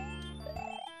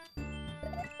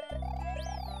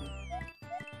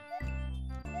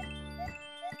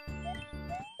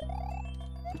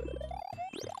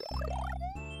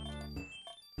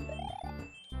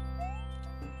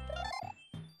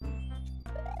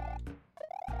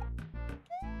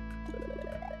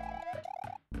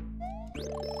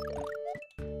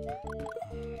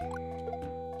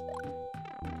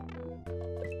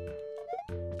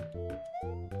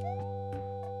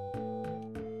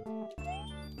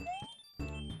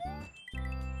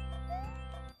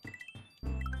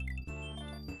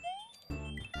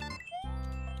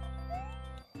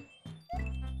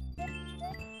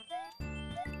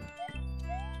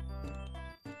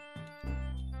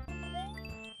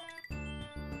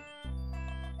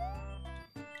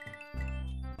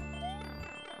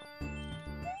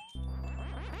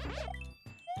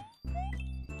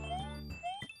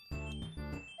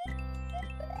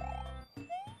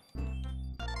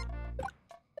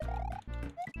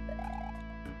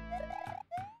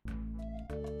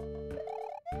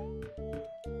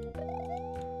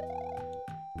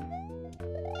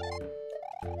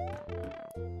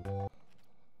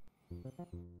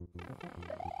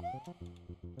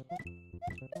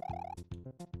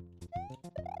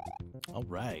 All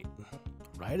right.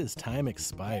 Right as time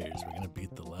expires, we're going to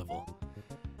beat the level.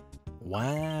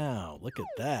 Wow, look at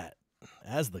that.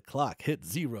 As the clock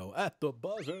hits 0 at the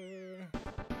buzzer.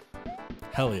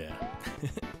 Hell yeah.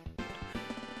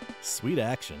 Sweet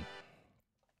action.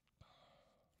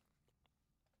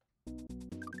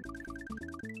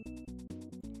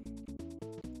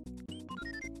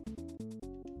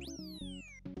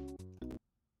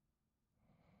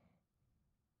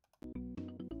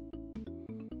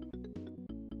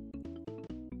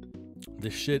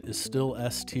 This shit is still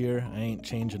S tier. I ain't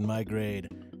changing my grade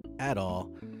at all.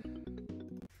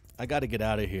 I gotta get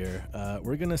out of here.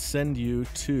 We're gonna send you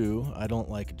to I Don't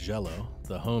Like Jello,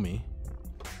 the homie.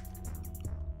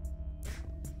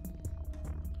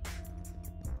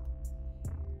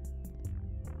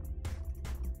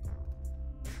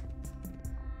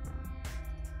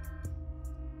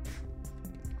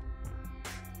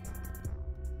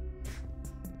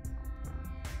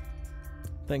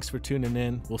 Thanks for tuning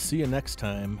in. We'll see you next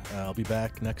time. I'll be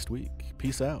back next week.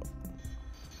 Peace out.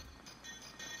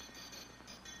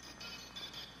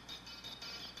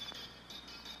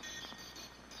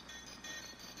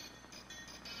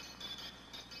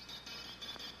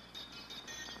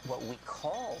 what we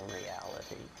call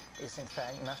reality is in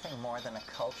fact nothing more than a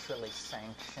culturally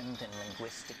sanctioned and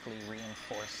linguistically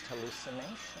reinforced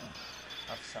hallucination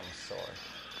of some sort.